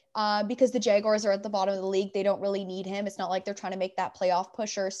 100%. Because the Jaguars are at the bottom of the league, they don't really need him. It's not like they're trying to make that playoff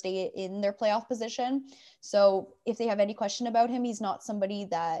push or stay in their playoff position. So if they have any question about him, he's not somebody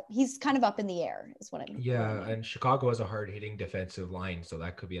that he's kind of up in the air is what I mean. Yeah, and Chicago has a hard-hitting defensive line, so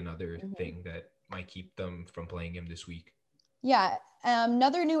that could be another thing that might keep them from playing him this week. Yeah.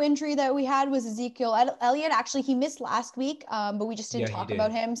 Another new injury that we had was Ezekiel Elliott. Actually, he missed last week, but we just didn't talk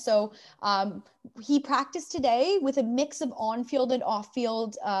about him. So he practiced today with a mix of on-field and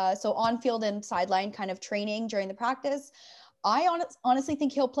off-field. So on-field and sideline kind of training during the practice. I honestly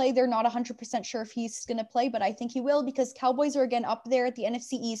think he'll play. They're not 100% sure if he's going to play, but I think he will because Cowboys are again up there at the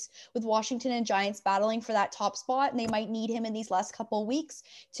NFC East with Washington and Giants battling for that top spot, and they might need him in these last couple of weeks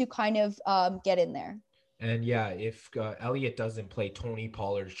to kind of get in there. And yeah, if Elliott doesn't play, Tony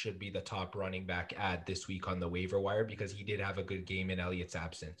Pollard should be the top running back ad this week on the waiver wire because he did have a good game in Elliott's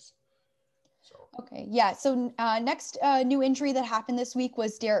absence. Okay, yeah. So next new injury that happened this week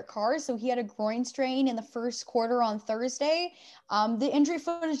was Derek Carr. So he had a groin strain in the first quarter on Thursday. The injury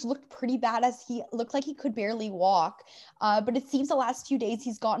footage looked pretty bad as he looked like he could barely walk. But it seems the last few days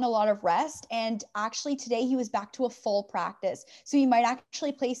he's gotten a lot of rest. And actually today he was back to a full practice. So he might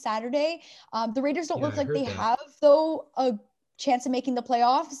actually play Saturday. The Raiders don't look like they have, though, a chance of making the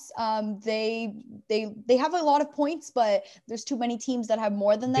playoffs. They have a lot of points, but there's too many teams that have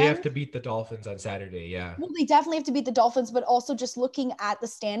more than them. They have to beat the Dolphins on Saturday. Yeah. Well, they definitely have to beat the Dolphins, but also just looking at the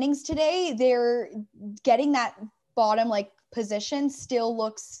standings today, they're getting that bottom position still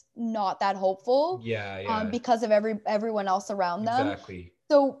looks not that hopeful. Yeah. Because of everyone else around them. Exactly.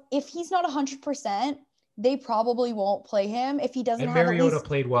 So if he's not 100%, they probably won't play him if he doesn't And have at Mariota least.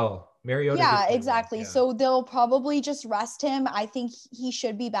 played well. Mariota did Yeah, play exactly. well. Yeah. So they'll probably just rest him. I think he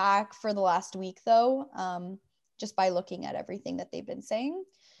should be back for the last week, though, just by looking at everything that they've been saying.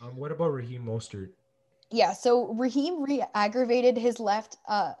 What about Raheem Mostert? Yeah, so Raheem re-aggravated his left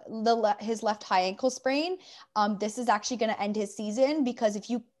high ankle sprain. This is actually going to end his season because if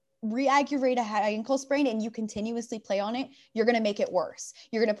you re-aggravate a high ankle sprain and you continuously play on it, you're going to make it worse.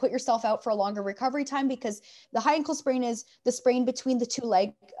 You're going to put yourself out for a longer recovery time because the high ankle sprain is the sprain between the two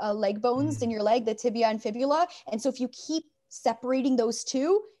leg bones in your leg, the tibia and fibula. And so if you keep separating those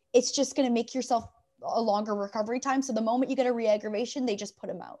two, it's just going to make yourself a longer recovery time. So the moment you get a re-aggravation, they just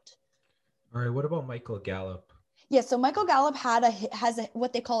put him out. All right. What about Michael Gallup? Yeah, so Michael Gallup has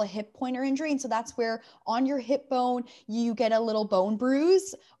what they call a hip pointer injury. And so that's where on your hip bone, you get a little bone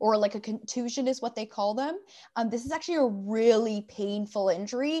bruise or like a contusion is what they call them. This is actually a really painful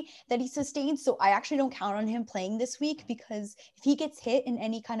injury that he sustained. So I actually don't count on him playing this week because if he gets hit in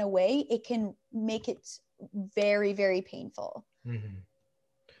any kind of way, it can make it very, very painful. Mm-hmm.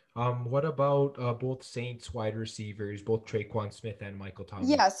 What about both Saints wide receivers, both Tre'Quan Smith and Michael Thomas?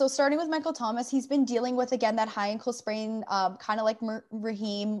 Yeah, so starting with Michael Thomas, he's been dealing with, again, that high ankle sprain, kind of like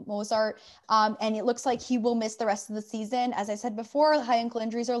Raheem Mostert, and it looks like he will miss the rest of the season. As I said before, high ankle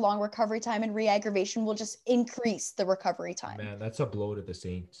injuries are long recovery time, and re-aggravation will just increase the recovery time. Man, that's a blow to the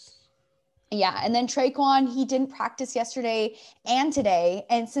Saints. Yeah, and then Tre'Quan, he didn't practice yesterday and today,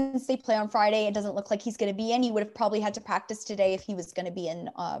 and since they play on Friday, it doesn't look like he's going to be in. He would have probably had to practice today if he was going to be in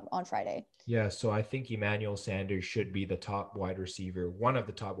on Friday. Yeah, so I think Emmanuel Sanders should be the top wide receiver, one of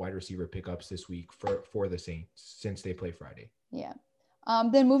the top wide receiver pickups this week for the Saints since they play Friday. Yeah.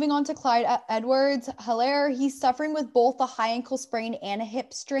 Then moving on to Clyde Edwards-Helaire, he's suffering with both a high ankle sprain and a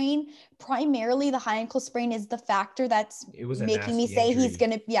hip strain. Primarily, the high ankle sprain is the factor that's making me say injury. he's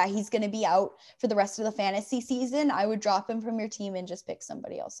gonna be out for the rest of the fantasy season. I would drop him from your team and just pick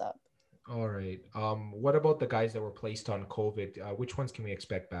somebody else up. All right. What about the guys that were placed on COVID? Which ones can we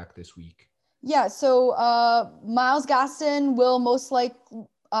expect back this week? Yeah. So Myles Gaston will most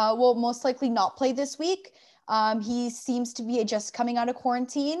likely not play this week. He seems to be just coming out of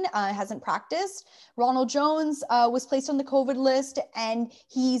quarantine, hasn't practiced. Ronald Jones was placed on the COVID list and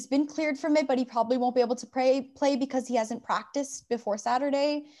he's been cleared from it, but he probably won't be able to play because he hasn't practiced before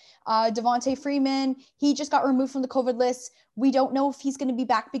Saturday. Devontae Freeman, he just got removed from the COVID list. We don't know if he's going to be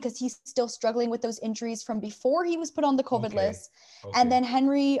back because he's still struggling with those injuries from before he was put on the COVID list. Okay. And then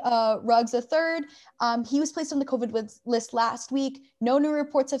Henry Ruggs III, he was placed on the COVID list last week. No new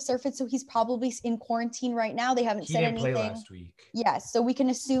reports have surfaced, so he's probably in quarantine right now. They haven't said anything. He didn't play last week. Yes, so we can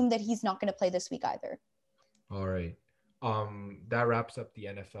assume that he's not going to play this week either. All right. That wraps up the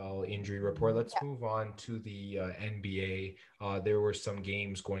NFL injury report. Let's move on to the NBA. There were some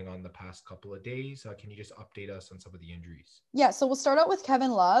games going on the past couple of days. Can you just update us on some of the injuries? Yeah, so we'll start out with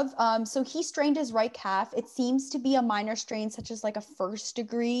Kevin Love. So he strained his right calf. It seems to be a minor strain, such as like a first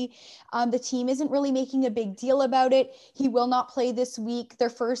degree. The team isn't really making a big deal about it. He will not play this week.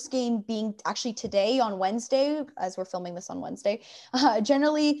 Their first game being actually today on Wednesday, as we're filming this on Wednesday.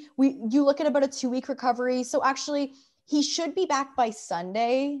 Generally, you look at about a 2-week recovery. So actually, he should be back by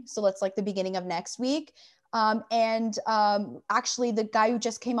Sunday. So that's like the beginning of next week. Actually, the guy who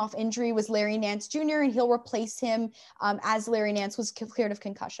just came off injury was Larry Nance Jr., and he'll replace him as Larry Nance was cleared of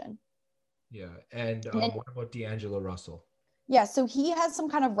concussion. Yeah. And what about D'Angelo Russell? Yeah, so he has some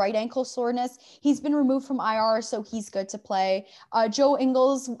kind of right ankle soreness. He's been removed from IR, so he's good to play. Joe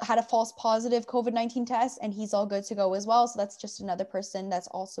Ingles had a false positive COVID-19 test, and he's all good to go as well. So that's just another person that's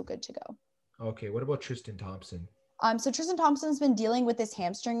also good to go. Okay. What about Tristan Thompson? So Tristan Thompson's been dealing with this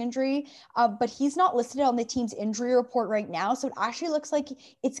hamstring injury, but he's not listed on the team's injury report right now. So it actually looks like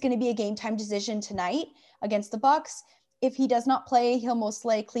it's going to be a game time decision tonight against the Bucks. If he does not play, he'll most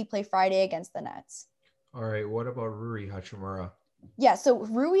likely play Friday against the Nets. All right. What about Rui Hachimura? Yeah, so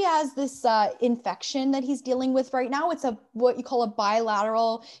Rui has this infection that he's dealing with right now. It's what you call a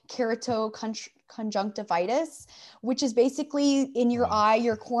bilateral keratoconjunctivitis, which is basically in your eye,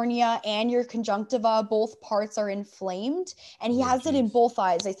 your cornea, and your conjunctiva. Both parts are inflamed, and he has it in both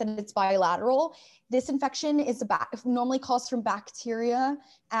eyes. They said it's bilateral. This infection is normally caused from bacteria,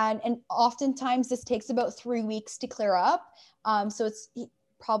 and oftentimes this takes about 3 weeks to clear up. So it's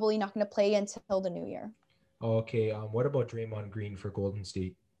probably not going to play until the new year. Okay. What about Draymond Green for Golden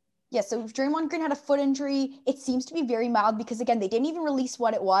State? Yeah, so Draymond Green had a foot injury. It seems to be very mild because, again, they didn't even release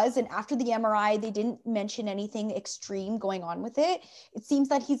what it was. And after the MRI, they didn't mention anything extreme going on with it. It seems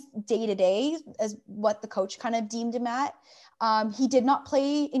that he's day-to-day as what the coach kind of deemed him at. He did not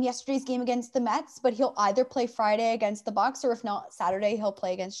play in yesterday's game against the Mets, but he'll either play Friday against the Bucks, or if not Saturday, he'll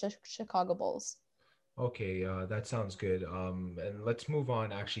play against Chicago Bulls. Okay, that sounds good. And let's move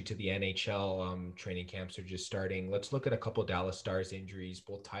on actually to the NHL. Training camps are just starting. Let's look at a couple Dallas Stars injuries,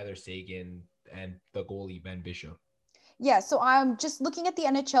 both Tyler Seguin and the goalie Ben Bishop. Yeah, so I'm just looking at the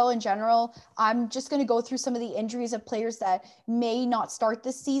NHL in general. I'm just going to go through some of the injuries of players that may not start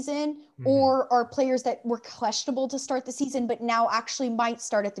this season, or are players that were questionable to start the season, but now actually might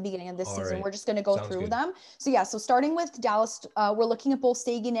start at the beginning of this All season. right. We're just going to go Sounds through good. them. So yeah, so starting with Dallas, we're looking at both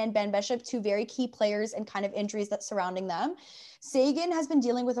Seguin and Ben Bishop, two very key players and kind of injuries that surrounding them. Seguin has been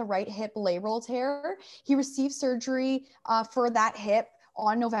dealing with a right hip labral tear. He received surgery for that hip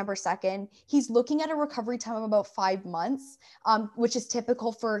on November 2nd. He's looking at a recovery time of about 5 months, which is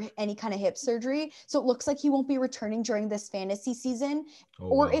typical for any kind of hip surgery. So it looks like he won't be returning during this fantasy season,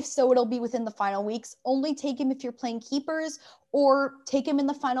 or if so, it'll be within the final weeks. Only take him if you're playing keepers, or take him in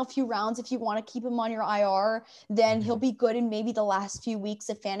the final few rounds if you want to keep him on your IR. Then he'll be good in maybe the last few weeks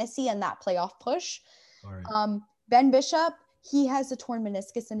of fantasy and that playoff push. All right. Ben Bishop, he has a torn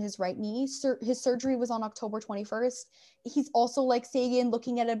meniscus in his right knee. His surgery was on October 21st. He's also, like Seguin,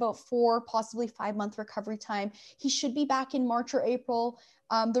 looking at about 4, possibly 5-month recovery time. He should be back in March or April.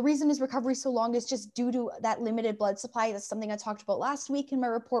 The reason his recovery is so long is just due to that limited blood supply. That's something I talked about last week in my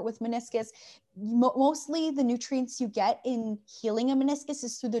report with meniscus. Mostly the nutrients you get in healing a meniscus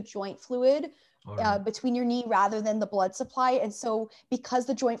is through the joint fluid, between your knee rather than the blood supply. And so because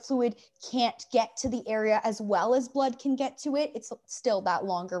the joint fluid can't get to the area as well as blood can get to it, it's still that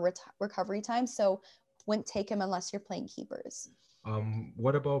longer recovery time. So wouldn't take him unless you're playing keepers.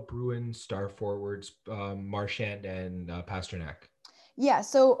 What about Bruins star forwards, Marchand and Pasternak? Yeah,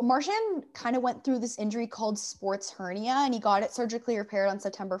 so Marchand kind of went through this injury called sports hernia, and he got it surgically repaired on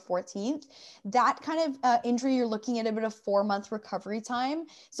September 14th. That kind of injury, you're looking at about a 4-month recovery time.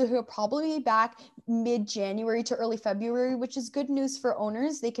 So he'll probably be back mid-January to early February, which is good news for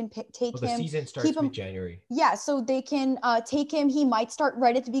owners. They can take The him. season starts mid-January. Yeah, so they can take him. He might start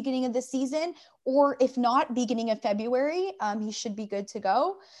right at the beginning of the season, or if not, beginning of February. He should be good to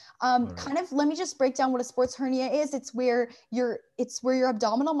go. Kind of, let me just break down what a sports hernia is. It's where your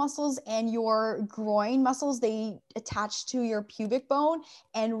abdominal muscles and your groin muscles, they attach to your pubic bone,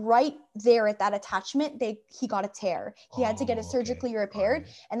 and right there at that attachment, he got a tear. He had to get it surgically repaired,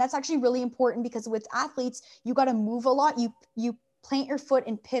 and that's actually really important because with athletes, you got to move a lot. You plant your foot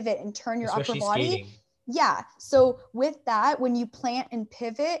and pivot and turn your Especially upper body. skating. Yeah. So with that, when you plant and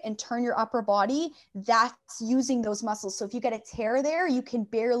pivot and turn your upper body, that's using those muscles. So if you get a tear there, you can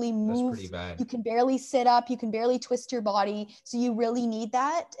barely move. That's pretty bad. You can barely sit up. You can barely twist your body. So you really need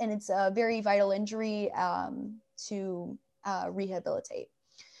that. And it's a very vital injury to rehabilitate.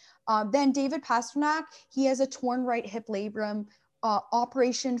 Then David Pasternak, he has a torn right hip labrum.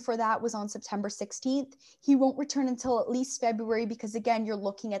 Operation for that was on September 16th. He won't return until at least February because, again, you're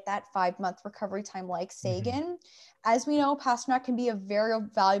looking at that 5-month recovery time like Seguin. As we know, Pasternak can be a very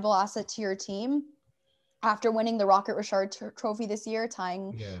valuable asset to your team. After winning the Rocket Richard Trophy this year,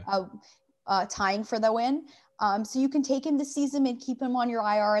 tying for the win. So you can take him this season and keep him on your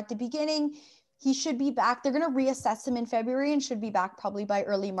IR at the beginning. He should be back. They're going to reassess him in February and should be back probably by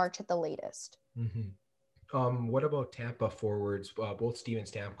early March at the latest. What about Tampa forwards? Both Steven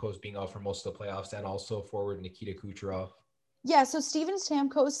Stamkos being out for most of the playoffs, and also forward Nikita Kucherov. Yeah, so Steven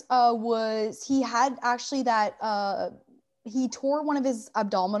Stamkos he tore one of his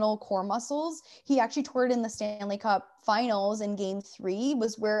abdominal core muscles. He actually tore it in the Stanley Cup finals in game 3,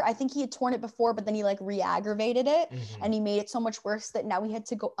 was where I think he had torn it before, but then he re-aggravated it and he made it so much worse that now he had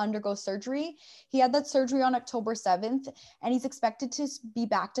to undergo surgery. He had that surgery on October 7th and he's expected to be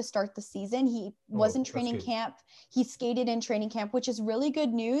back to start the season. He was in training camp. He skated in training camp, which is really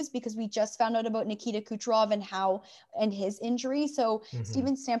good news because we just found out about Nikita Kucherov and his injury. So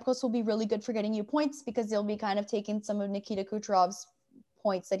Steven Stamkos will be really good for getting you points because they'll be kind of taking some of Nikita Kucherov's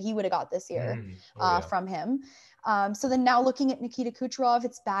points that he would have got this year from him. So then now looking at Nikita Kucherov,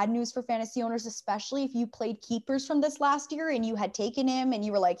 it's bad news for fantasy owners, especially if you played keepers from this last year and you had taken him and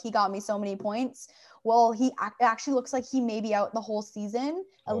you were like, he got me so many points. Well, he actually looks like he may be out the whole season,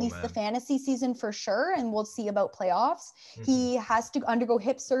 at least the fantasy season for sure. And we'll see about playoffs. He has to undergo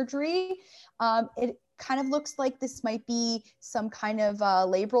hip surgery. It kind of looks like this might be some kind of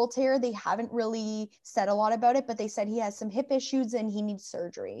labral tear. They haven't really said a lot about it, but they said he has some hip issues and he needs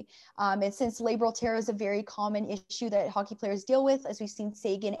surgery. And since labral tear is a very common issue that hockey players deal with, as we've seen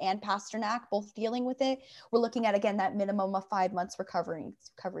Sagan and Pasternak both dealing with it, we're looking at, again, that minimum of 5 months recovery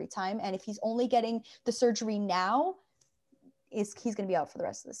time. And if he's only getting the surgery now, he's going to be out for the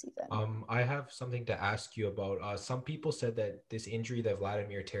rest of the season. I have something to ask you about. Some people said that this injury that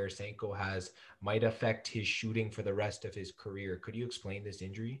Vladimir Tarasenko has might affect his shooting for the rest of his career. Could you explain this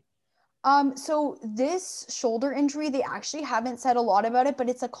injury? So this shoulder injury, they actually haven't said a lot about it, but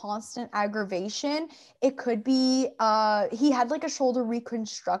it's a constant aggravation. It could be, he had like a shoulder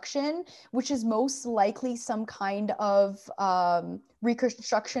reconstruction, which is most likely some kind of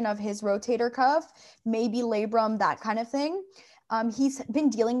reconstruction of his rotator cuff, maybe labrum, that kind of thing. He's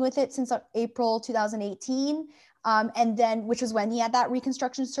been dealing with it since April 2018. And then, which was when he had that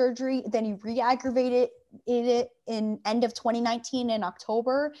reconstruction surgery. Then he re-aggravated it in end of 2019 in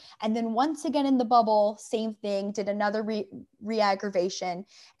October. And then once again in the bubble, same thing, did another re-aggravation.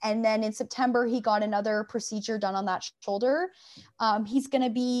 And then in September, he got another procedure done on that shoulder. He's going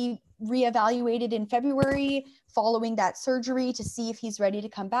to be reevaluated in February following that surgery to see if he's ready to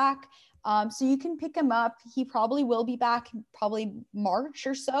come back. So you can pick him up. He probably will be back probably March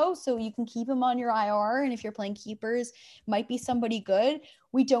or so. So you can keep him on your IR. And if you're playing keepers, might be somebody good.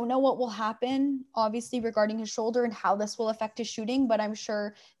 We don't know what will happen, obviously, regarding his shoulder and how this will affect his shooting, but I'm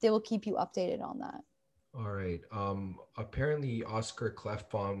sure they will keep you updated on that. All right. Apparently Oscar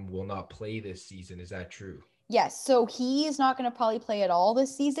Klefbom will not play this season. Is that true? Yes, so he is not going to probably play at all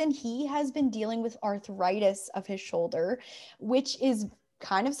this season. He has been dealing with arthritis of his shoulder, which is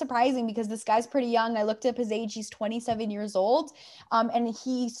kind of surprising because this guy's pretty young. I looked up his age. He's 27 years old. And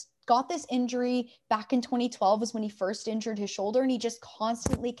he's got this injury back in 2012 is when he first injured his shoulder, and he just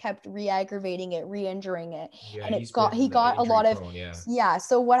constantly kept re-aggravating it, re-injuring it. Yeah, and he got a lot of prone,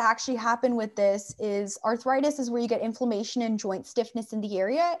 so what actually happened with this is arthritis is where you get inflammation and joint stiffness in the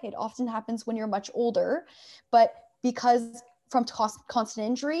area. It often happens when you're much older, but because from constant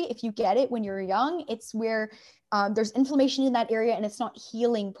injury, if you get it when you're young, it's where there's inflammation in that area and it's not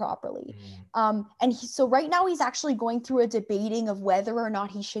healing properly. So right now he's actually going through a debating of whether or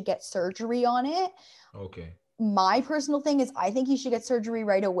not he should get surgery on it. Okay. My personal thing is I think he should get surgery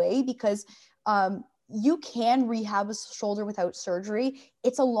right away because you can rehab a shoulder without surgery.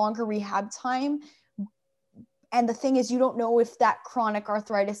 It's a longer rehab time. And the thing is, you don't know if that chronic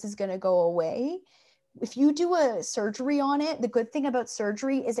arthritis is going to go away. If you do a surgery on it, the good thing about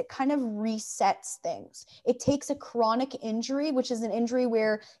surgery is it kind of resets things. It takes a chronic injury, which is an injury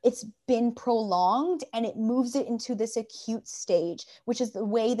where it's been prolonged, and it moves it into this acute stage, which is the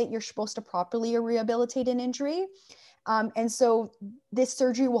way that you're supposed to properly rehabilitate an injury. And so this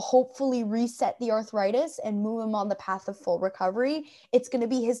surgery will hopefully reset the arthritis and move him on the path of full recovery. It's going to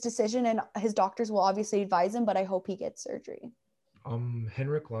be his decision, and his doctors will obviously advise him, but I hope he gets surgery.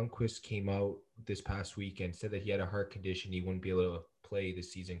 Henrik Lundqvist came out this past week and said that he had a heart condition. He wouldn't be able to play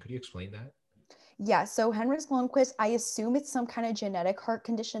this season. Could you explain that? Yeah, so Henrik Lundqvist, I assume it's some kind of genetic heart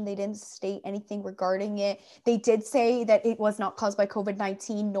condition. They didn't state anything regarding it. They did say that it was not caused by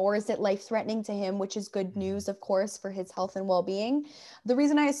COVID-19, nor is it life-threatening to him, which is good news, of course, for his health and well-being. The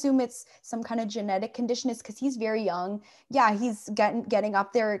reason I assume it's some kind of genetic condition is because he's very young. Yeah, he's getting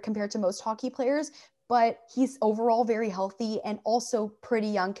up there compared to most hockey players, but he's overall very healthy and also pretty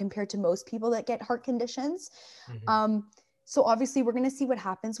young compared to most people that get heart conditions. So obviously we're going to see what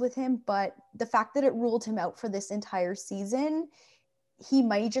happens with him, but the fact that it ruled him out for this entire season, he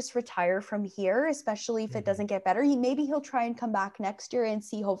might just retire from here, especially if it doesn't get better. Maybe he'll try and come back next year and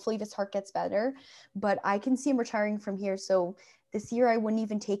see, hopefully, if his heart gets better, but I can see him retiring from here. So this year I wouldn't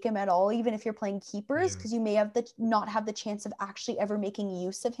even take him at all, even if you're playing keepers, because you may not have the chance of actually ever making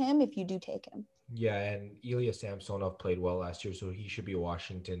use of him if you do take him. Yeah, and Ilya Samsonov played well last year, so he should be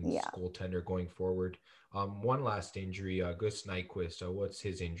Washington's goaltender going forward. One last injury, Gus Nyquist. What's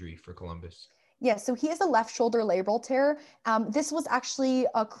his injury for Columbus? Yeah, so he has a left shoulder labral tear. This was actually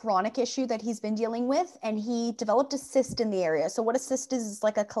a chronic issue that he's been dealing with, and he developed a cyst in the area. So what a cyst is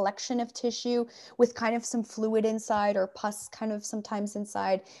like a collection of tissue with kind of some fluid inside or pus kind of sometimes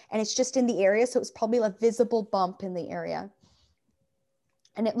inside, and it's just in the area. So it's probably a visible bump in the area.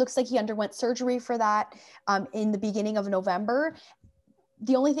 And it looks like he underwent surgery for that in the beginning of November.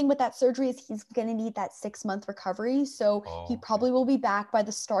 The only thing with that surgery is he's going to need that 6-month recovery. So he probably will be back by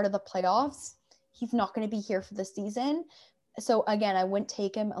the start of the playoffs. He's not going to be here for the season. So again, I wouldn't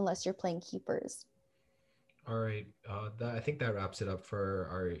take him unless you're playing keepers. All right. I think that wraps it up for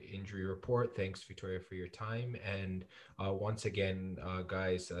our injury report. Thanks, Victoria, for your time. And once again,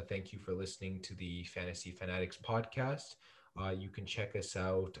 guys, thank you for listening to the Fantasy Fanatics podcast. You can check us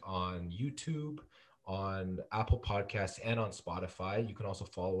out on YouTube, on Apple Podcasts, and on Spotify. You can also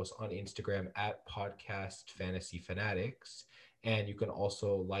follow us on Instagram at Podcast Fantasy Fanatics. And you can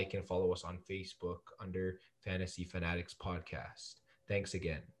also like and follow us on Facebook under Fantasy Fanatics Podcast. Thanks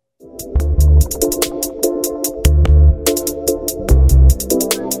again.